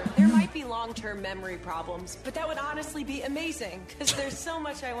sure, there might be long-term memory problems, but that would honestly be amazing because there's so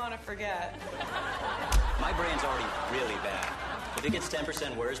much I want to forget. My brain's already really bad. If it gets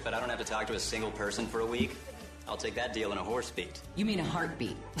 10% worse, but I don't have to talk to a single person for a week, I'll take that deal in a horse beat. You mean a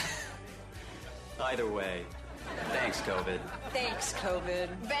heartbeat? Either way. Thanks, COVID. Thanks, COVID.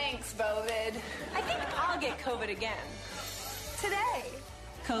 Thanks, COVID. I think I'll get COVID again. Today.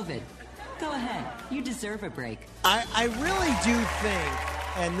 COVID. Go ahead. You deserve a break. I really do think,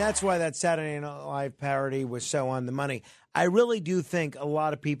 and that's why that Saturday Night Live parody was so on the money, I really do think a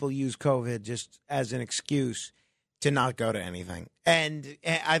lot of people use COVID just as an excuse to not go to anything. And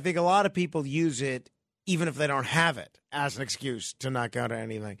I think a lot of people use it, even if they don't have it, as an excuse to not go to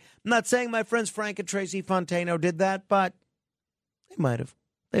anything. I'm not saying my friends Frank and Tracy Fontano did that, but they might have.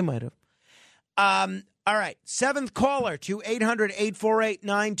 They might have. All right, 7th caller to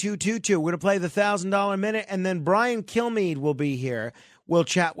 800-848-9222. We're going to play the $1,000 minute, and then Brian Kilmeade will be here. We'll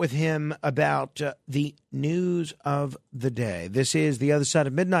chat with him about the news of the day. This is The Other Side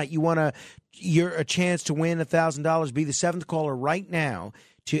of Midnight. You're a chance to win $1,000. Be the 7th caller right now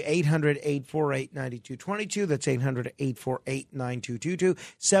to 800-848-9222. That's 800-848-9222.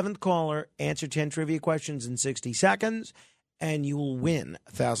 7th caller, answer 10 trivia questions in 60 seconds, and you will win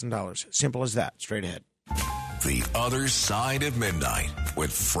 $1,000. Simple as that. Straight ahead. The Other Side of Midnight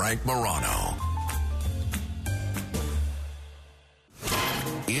with Frank Morano.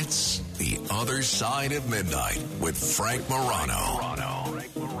 It's The Other Side of Midnight with Frank Morano.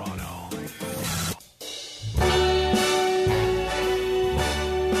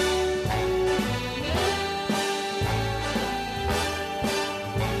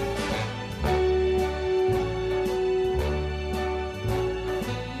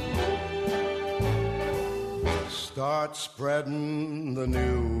 Start spreading the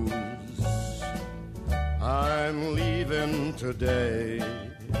news. I'm leaving today.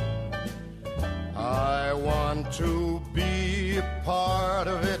 I want to be a part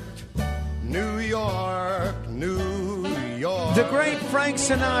of it. New York, New York. The great Frank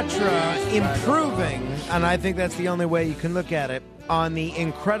Sinatra improving, and I think that's the only way you can look at it, on the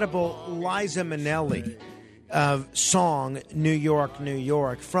incredible Liza Minnelli song New York, New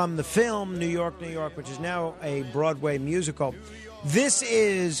York, from the film New York, New York, which is now a Broadway musical. This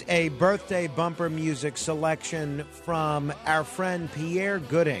is a birthday bumper music selection from our friend Pierre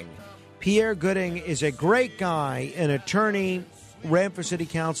Gooding. Pierre Gooding is a great guy, an attorney, ran for city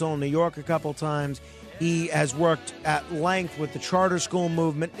council in New York a couple times. He has worked at length with the charter school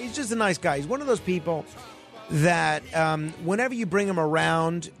movement. He's just a nice guy. He's one of those people that whenever you bring him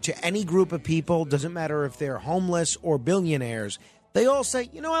around to any group of people, doesn't matter if they're homeless or billionaires, they all say,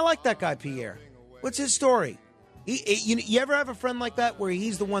 you know, I like that guy, Pierre. What's his story? You ever have a friend like that where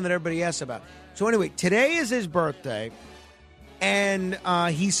he's the one that everybody asks about? So anyway, today is his birthday, and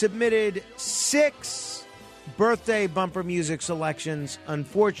he submitted 6 birthday bumper music selections.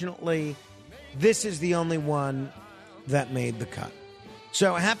 Unfortunately, this is the only one that made the cut.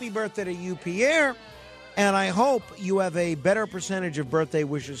 So happy birthday to you, Pierre. And I hope you have a better percentage of birthday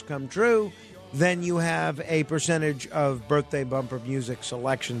wishes come true than you have a percentage of birthday bumper music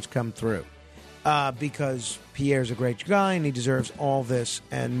selections come through. Because Pierre's a great guy and he deserves all this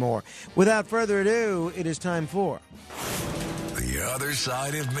and more. Without further ado, it is time for The Other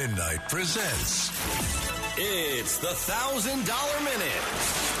Side of Midnight presents It's the $1,000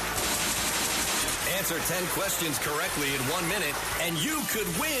 Minute. Answer 10 questions correctly in 1 minute, and you could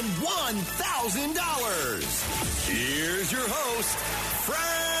win $1,000. Here's your host,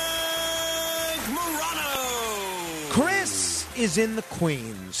 Frank Morano. Chris is in the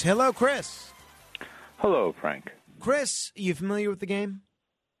Queens. Hello, Chris. Hello, Frank. Chris, are you familiar with the game?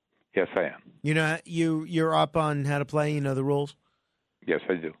 Yes, I am. You know, you're up on how to play, you know the rules? Yes,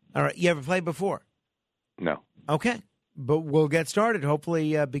 I do. All right. You ever played before? No. Okay. But we'll get started.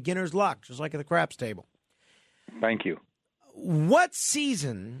 Hopefully, beginner's luck, just like at the craps table. Thank you. What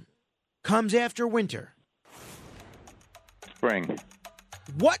season comes after winter? Spring.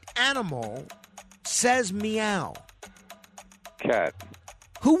 What animal says meow? Cat.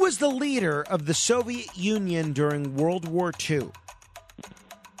 Who was the leader of the Soviet Union during World War II?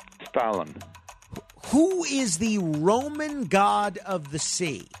 Stalin. Who is the Roman god of the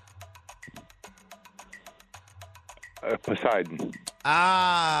sea? Poseidon.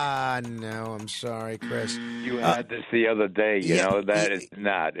 No, I'm sorry, Chris. You had this the other day. You know that is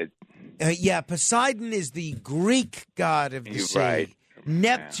not. Poseidon is the Greek god of the sea. Right.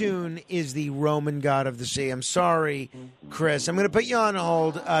 Neptune is the Roman god of the sea. I'm sorry, Chris. I'm going to put you on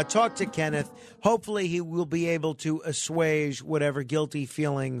hold. Talk to Kenneth. Hopefully, he will be able to assuage whatever guilty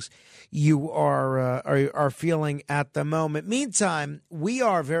feelings you are feeling at the moment. Meantime, we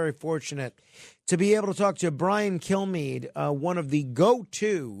are very fortunate to be able to talk to Brian Kilmeade, one of the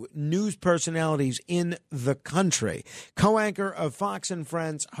go-to news personalities in the country, co-anchor of Fox and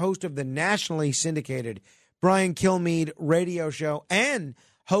Friends, host of the nationally syndicated Brian Kilmeade radio show, and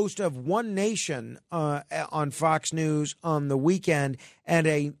host of One Nation on Fox News on the weekend, and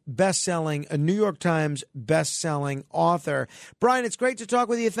a New York Times best-selling author. Brian, it's great to talk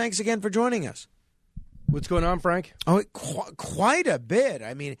with you. Thanks again for joining us. What's going on, Frank? Oh, quite a bit.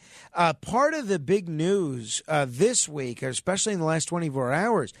 I mean, part of the big news this week, especially in the last 24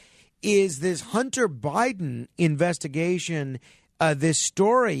 hours, is this Hunter Biden investigation. This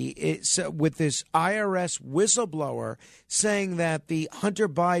story is with this IRS whistleblower saying that the Hunter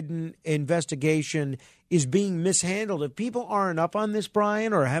Biden investigation is being mishandled. If people aren't up on this,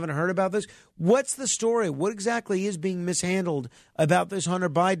 Brian, or haven't heard about this, what's the story? What exactly is being mishandled about this Hunter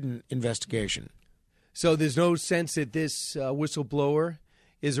Biden investigation? So there's no sense that this whistleblower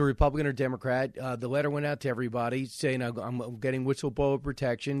is a Republican or Democrat. The letter went out to everybody saying, I'm getting whistleblower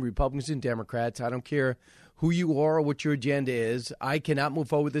protection, Republicans and Democrats. I don't care who you are or what your agenda is. I cannot move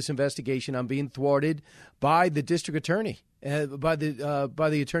forward with this investigation. I'm being thwarted by the district attorney, by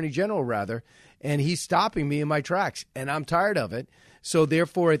the attorney general, rather, and he's stopping me in my tracks, and I'm tired of it. So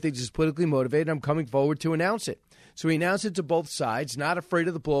therefore, I think this is politically motivated. I'm coming forward to announce it. So he announced it to both sides, not afraid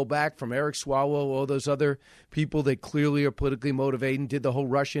of the blowback from Eric Swalwell, all those other people that clearly are politically motivated and did the whole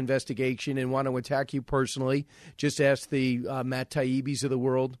Russia investigation and want to attack you personally. Just ask the Matt Taibbi's of the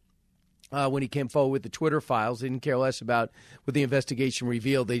world. When he came forward with the Twitter files, they didn't care less about what the investigation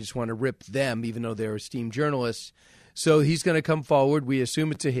revealed. They just want to rip them, even though they're esteemed journalists. So he's going to come forward. We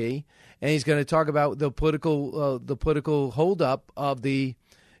assume it's a he, and he's going to talk about the political holdup of the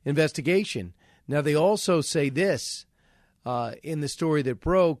investigation. Now, they also say this in the story that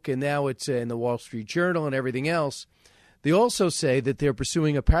broke, and now it's in the Wall Street Journal and everything else. They also say that they're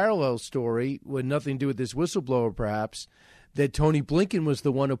pursuing a parallel story with nothing to do with this whistleblower, perhaps, that Tony Blinken was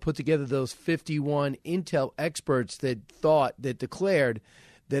the one who put together those 51 intel experts that declared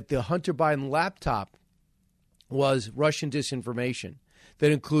that the Hunter Biden laptop was Russian disinformation.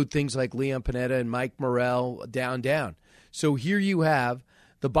 That include things like Leon Panetta and Mike Morrell, down. So here you have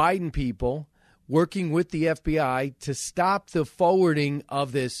the Biden people working with the FBI to stop the forwarding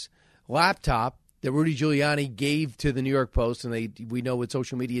of this laptop that Rudy Giuliani gave to the New York Post, and we know what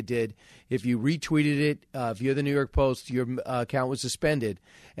social media did. If you retweeted it, if you're the New York Post, your account was suspended.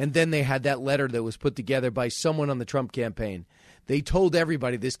 And then they had that letter that was put together by someone on the Trump campaign. They told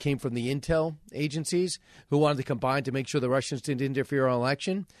everybody this came from the intel agencies who wanted to combine to make sure the Russians didn't interfere in our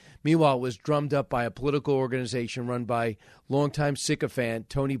election. Meanwhile, it was drummed up by a political organization run by longtime sycophant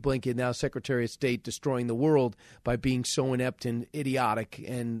Tony Blinken, now Secretary of State, destroying the world by being so inept and idiotic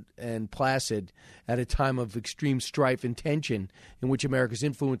and placid at a time of extreme strife and tension in which America's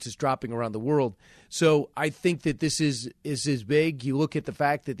influence is dropping around the world. So I think that this is big. You look at the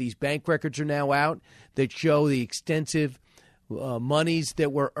fact that these bank records are now out that show the extensive monies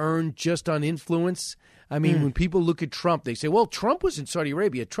that were earned just on influence. I mean, when people look at Trump, they say, well, Trump was in Saudi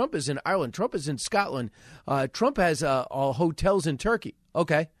Arabia. Trump is in Ireland. Trump is in Scotland. Trump has hotels in Turkey.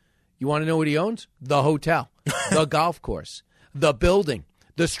 Okay. You want to know what he owns? The hotel, the golf course, the building,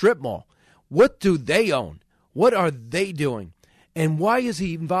 the strip mall. What do they own? What are they doing? And why is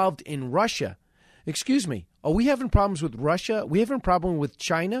he involved in Russia? Excuse me. Are we having problems with Russia? Are we having a problem with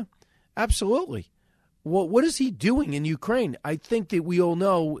China? Absolutely. Well, what is he doing in Ukraine? I think that we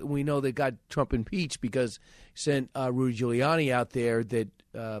know they got Trump impeached because he sent Rudy Giuliani out there that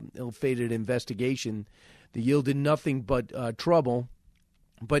ill-fated investigation that yielded nothing but trouble.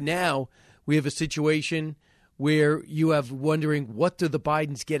 But now we have a situation where you have wondering, what do the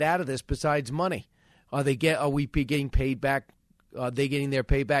Bidens get out of this besides money? Are we getting paid back? Are they getting their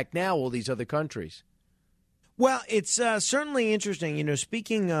payback now, all these other countries? Well, it's certainly interesting. You know,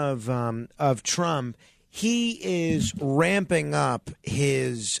 speaking of Trump, he is ramping up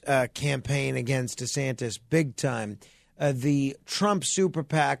his campaign against DeSantis big time. The Trump Super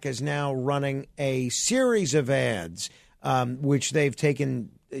PAC is now running a series of ads, which they've taken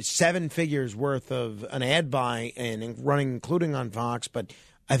 7 figures worth of an ad buy and running, including on Fox, but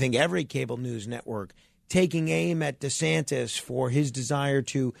I think every cable news network, taking aim at DeSantis for his desire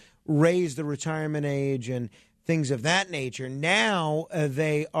to raise the retirement age and things of that nature. Now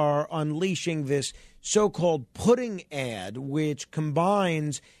they are unleashing this so-called pudding ad, which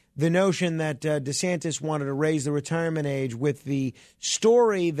combines the notion that DeSantis wanted to raise the retirement age with the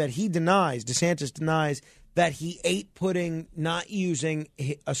story that he denies. DeSantis denies that he ate pudding not using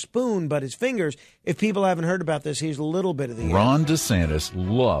a spoon but his fingers. If people haven't heard about this, here's a little bit of the Ron DeSantis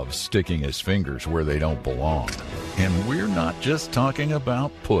loves sticking his fingers where they don't belong. And we're not just talking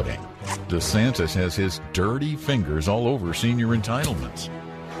about pudding. DeSantis has his dirty fingers all over senior entitlements,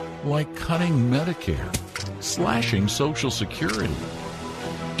 like cutting Medicare, slashing Social Security,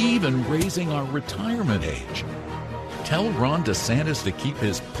 even raising our retirement age. Tell Ron DeSantis to keep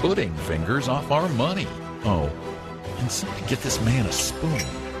his pudding fingers off our money. Oh, and somebody get this man a spoon.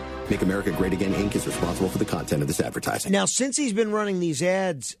 Make America Great Again, Inc. is responsible for the content of this advertising. Now, since he's been running these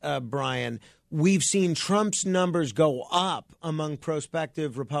ads, Brian, we've seen Trump's numbers go up among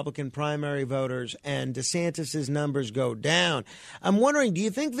prospective Republican primary voters and DeSantis' numbers go down. I'm wondering, do you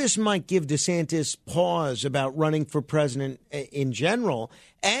think this might give DeSantis pause about running for president in general?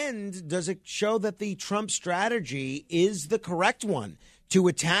 And does it show that the Trump strategy is the correct one to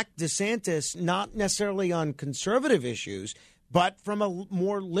attack DeSantis, not necessarily on conservative issues, but from a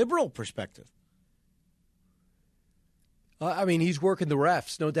more liberal perspective? I mean, he's working the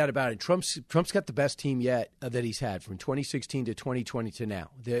refs, no doubt about it. Trump's got the best team yet that he's had from 2016 to 2020 to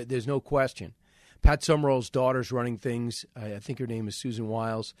now. There's no question. Pat Summerall's daughter's running things. I think her name is Susan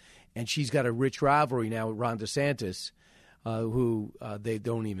Wiles, and she's got a rich rivalry now with Ron DeSantis, who they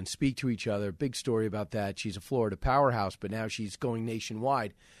don't even speak to each other. Big story about that. She's a Florida powerhouse, but now she's going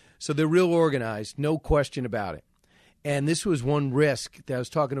nationwide. So they're real organized, no question about it. And this was one risk that I was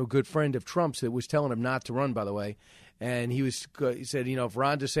talking to a good friend of Trump's that was telling him not to run, by the way. And he said, you know, if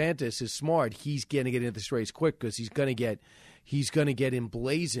Ron DeSantis is smart, he's going to get into this race quick because he's going to get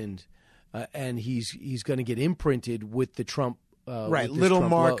emblazoned, and he's going to get imprinted with the Trump. Right, Little Trump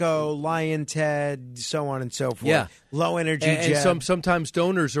Marco, Lion Ted, so on and so forth. Yeah, low energy. And sometimes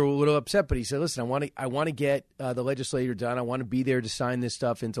donors are a little upset, but he said, "Listen, I want to get the legislature done. I want to be there to sign this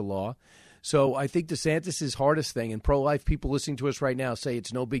stuff into law." So I think DeSantis' hardest thing, and pro-life people listening to us right now say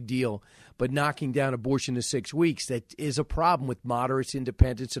it's no big deal, but knocking down abortion to 6 weeks, that is a problem with moderates,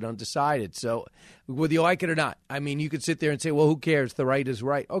 independents, and undecided. So whether you like it or not, I mean, you could sit there and say, well, who cares? The right is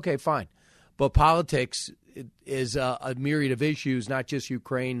right. Okay, fine. But politics is a myriad of issues, not just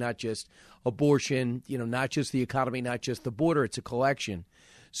Ukraine, not just abortion, not just the economy, not just the border. It's a collection.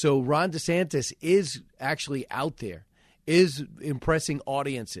 So Ron DeSantis is actually out there, is impressing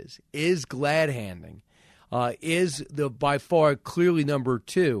audiences, is glad-handing, is by far clearly number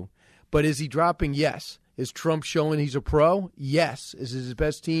two. But is he dropping? Yes. Is Trump showing he's a pro? Yes. Is it his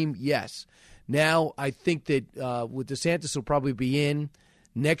best team? Yes. Now, I think that with DeSantis will probably be in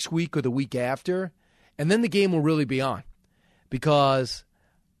next week or the week after, and then the game will really be on. Because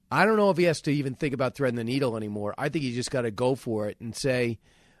I don't know if he has to even think about threading the needle anymore. I think he just got to go for it and say,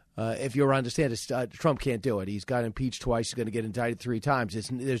 if you're Ron DeSantis, Trump can't do it. He's got impeached twice. He's going to get indicted 3 times.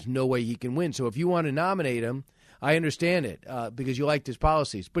 There's no way he can win. So if you want to nominate him, I understand it because you liked his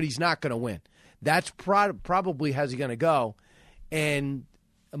policies, but he's not going to win. That's probably how's he going to go. And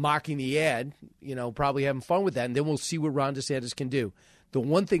mocking the ad, probably having fun with that, and then we'll see what Ron DeSantis can do. The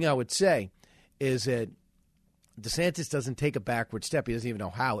one thing I would say is that DeSantis doesn't take a backward step. He doesn't even know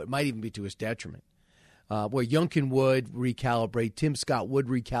how. It might even be to his detriment. Where Youngkin would recalibrate, Tim Scott would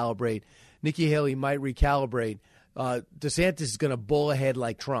recalibrate, Nikki Haley might recalibrate. DeSantis is going to bull ahead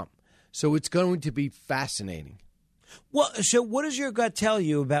like Trump. So it's going to be fascinating. Well, so what does your gut tell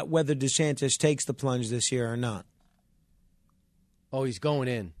you about whether DeSantis takes the plunge this year or not? Oh, he's going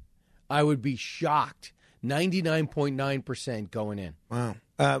in. I would be shocked. 99.9% going in. Wow.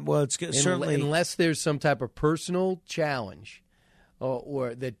 Well, it's certainly... Unless there's some type of personal challenge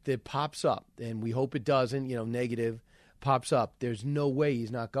or that pops up, and we hope it doesn't, negative pops up, there's no way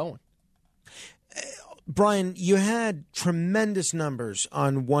he's not going. Brian, you had tremendous numbers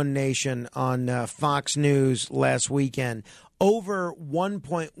on One Nation on Fox News last weekend. Over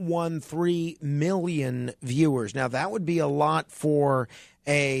 1.13 million viewers. Now, that would be a lot for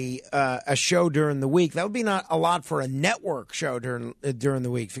a show during the week. That would be not a lot for a network show during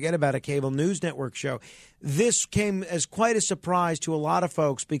the week. Forget about a cable news network show. This came as quite a surprise to a lot of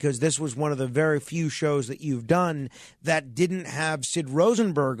folks because this was one of the very few shows that you've done that didn't have Sid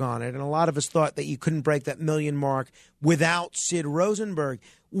Rosenberg on it. And a lot of us thought that you couldn't break that million mark without Sid Rosenberg.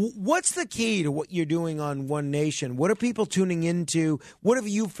 What's the key to what you're doing on One Nation? What are people tuning into? What have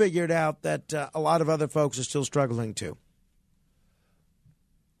you figured out that a lot of other folks are still struggling to?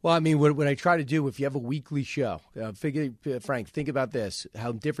 Well, I mean, what I try to do, if you have a weekly show, Frank, think about this,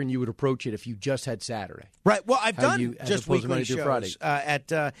 how different you would approach it if you just had Saturday. Right. Well, I've How done just weekly shows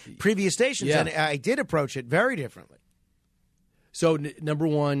at previous stations, Yeah. and I did approach it very differently. So, number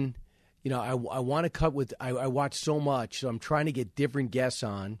one, I want to cut with, I watch so much, so I'm trying to get different guests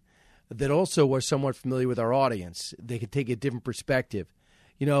on that also are somewhat familiar with our audience. They can take a different perspective.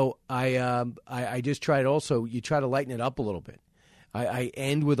 I just tried also, you try to lighten it up a little bit. I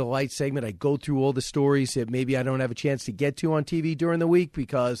end with a light segment. I go through all the stories that maybe I don't have a chance to get to on TV during the week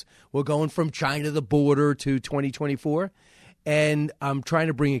because we're going from China to the border to 2024. And I'm trying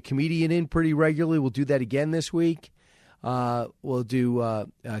to bring a comedian in pretty regularly. We'll do that again this week. We'll do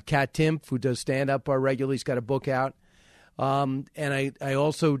Kat Timpf, who does stand-up regularly. He's got a book out. And I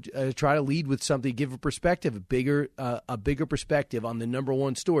also try to lead with something, give a perspective, a bigger perspective on the number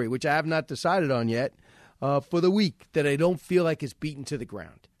one story, which I have not decided on yet. For the week that I don't feel like is beaten to the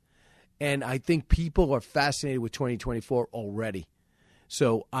ground. And I think people are fascinated with 2024 already.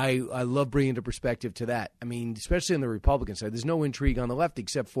 So I love bringing the perspective to that. I mean, especially on the Republican side, there's no intrigue on the left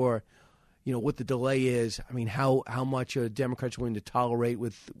except for, what the delay is. I mean, how much are Democrats willing to tolerate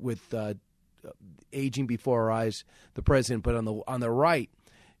with aging before our eyes the president. But on the right,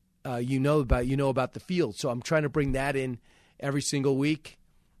 you know about the field. So I'm trying to bring that in every single week.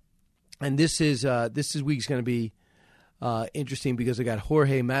 And this week's going to be interesting because I got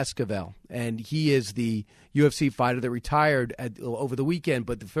Jorge Masvidal, and he is the UFC fighter that retired over the weekend.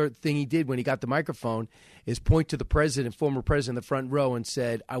 But the first thing he did when he got the microphone is point to the former president, in the front row, and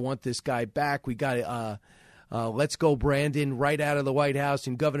said, "I want this guy back. We got let's go, Brandon!" Right out of the White House,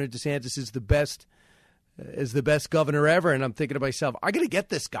 and Governor DeSantis is the best governor ever. And I'm thinking to myself, I got to get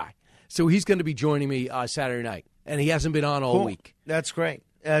this guy. So he's going to be joining me Saturday night, and he hasn't been on all week. That's great.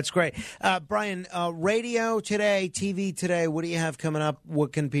 That's great. Brian, radio today, TV today, what do you have coming up?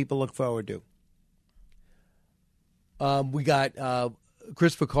 What can people look forward to? We got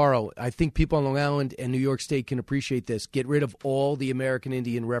Chris Vaccaro. I think people on Long Island and New York State can appreciate this. Get rid of all the American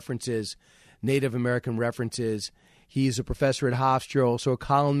Indian references, Native American references. He's a professor at Hofstra, also a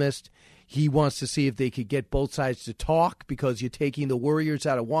columnist. He wants to see if they could get both sides to talk because you're taking the Warriors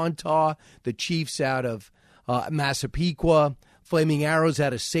out of Wantagh, the Chiefs out of Massapequa, Flaming Arrows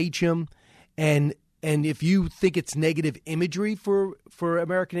out of Sachem, and if you think it's negative imagery for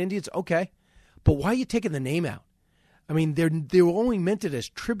American Indians, okay, but why are you taking the name out? I mean, they were only meant it as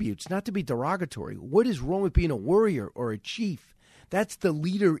tributes, not to be derogatory. What is wrong with being a warrior or a chief? That's the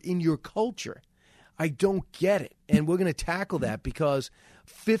leader in your culture. I don't get it, and we're going to tackle that because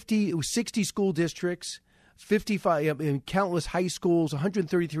 60 school districts, 55 countless high schools,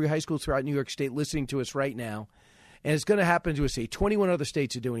 133 high schools throughout New York State listening to us right now. And it's going to happen to us. 21 other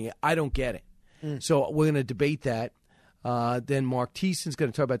states are doing it. I don't get it. So we're going to debate that. Then Mark Thiessen's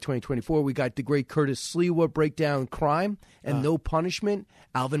going to talk about 2024. We got the great Curtis Sliwa breakdown crime and no punishment.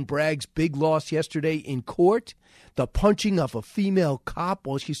 Alvin Bragg's big loss yesterday in court. The punching of a female cop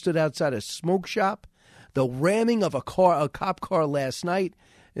while she stood outside a smoke shop. The ramming of a cop car last night.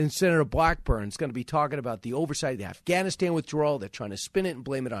 And Senator Blackburn's going to be talking about the oversight of the Afghanistan withdrawal. They're trying to spin it and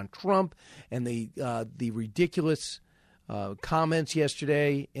blame it on Trump, and the ridiculous comments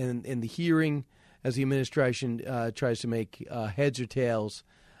yesterday in the hearing as the administration tries to make heads or tails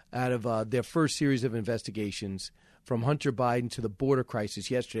out of their first series of investigations from Hunter Biden to the border crisis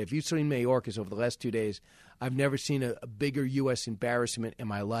yesterday. If you've seen Mayorkas over the last 2 days, I've never seen a bigger U.S. embarrassment in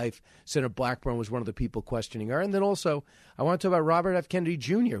my life. Senator Blackburn was one of the people questioning her. And then also, I want to talk about Robert F. Kennedy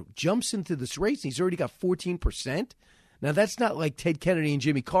Jr. Jumps into this race, and he's already got 14%. Now, that's not like Ted Kennedy and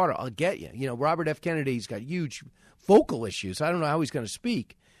Jimmy Carter. I'll get you. Robert F. Kennedy's got huge vocal issues. I don't know how he's going to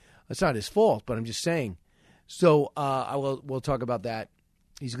speak. It's not his fault, but I'm just saying. So we'll talk about that.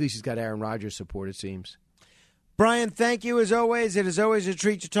 At least he's got Aaron Rodgers' support, it seems. Brian, thank you as always. It is always a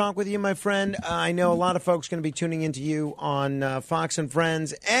treat to talk with you, my friend. I know a lot of folks going to be tuning into you on Fox and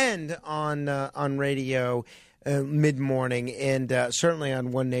Friends and on radio mid-morning and certainly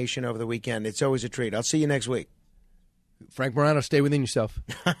on One Nation over the weekend. It's always a treat. I'll see you next week. Frank Morano, stay within yourself.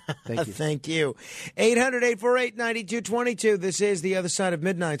 Thank you. Thank you. 800-848-9222. This is The Other Side of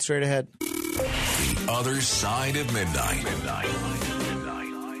Midnight. Straight ahead. The Other Side of Midnight.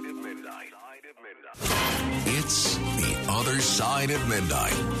 It's The Other Side of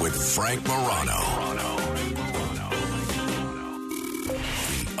Midnight with Frank Morano.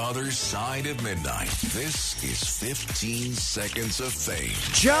 The Other Side of Midnight. This is 15 Seconds of Fame.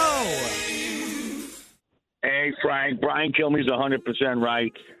 Joe! Hey, Frank. Brian Kilme's 100%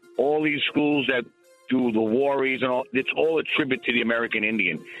 right. All these schools that do the Warriors and all, it's all a tribute to the American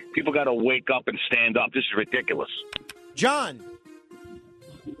Indian. People got to wake up and stand up. This is ridiculous. John.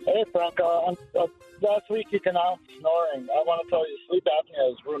 Hey, Frank. Last week you announced snoring. I want to tell you, sleep apnea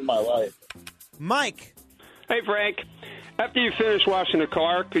has ruined my life. Mike. Hey, Frank. After you finish washing the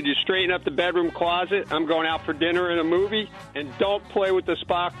car, could you straighten up the bedroom closet? I'm going out for dinner and a movie, and don't play with the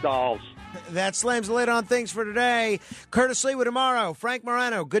Spock dolls. That slams the lid on things for today. Curtis Lee with tomorrow. Frank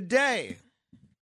Morano, good day.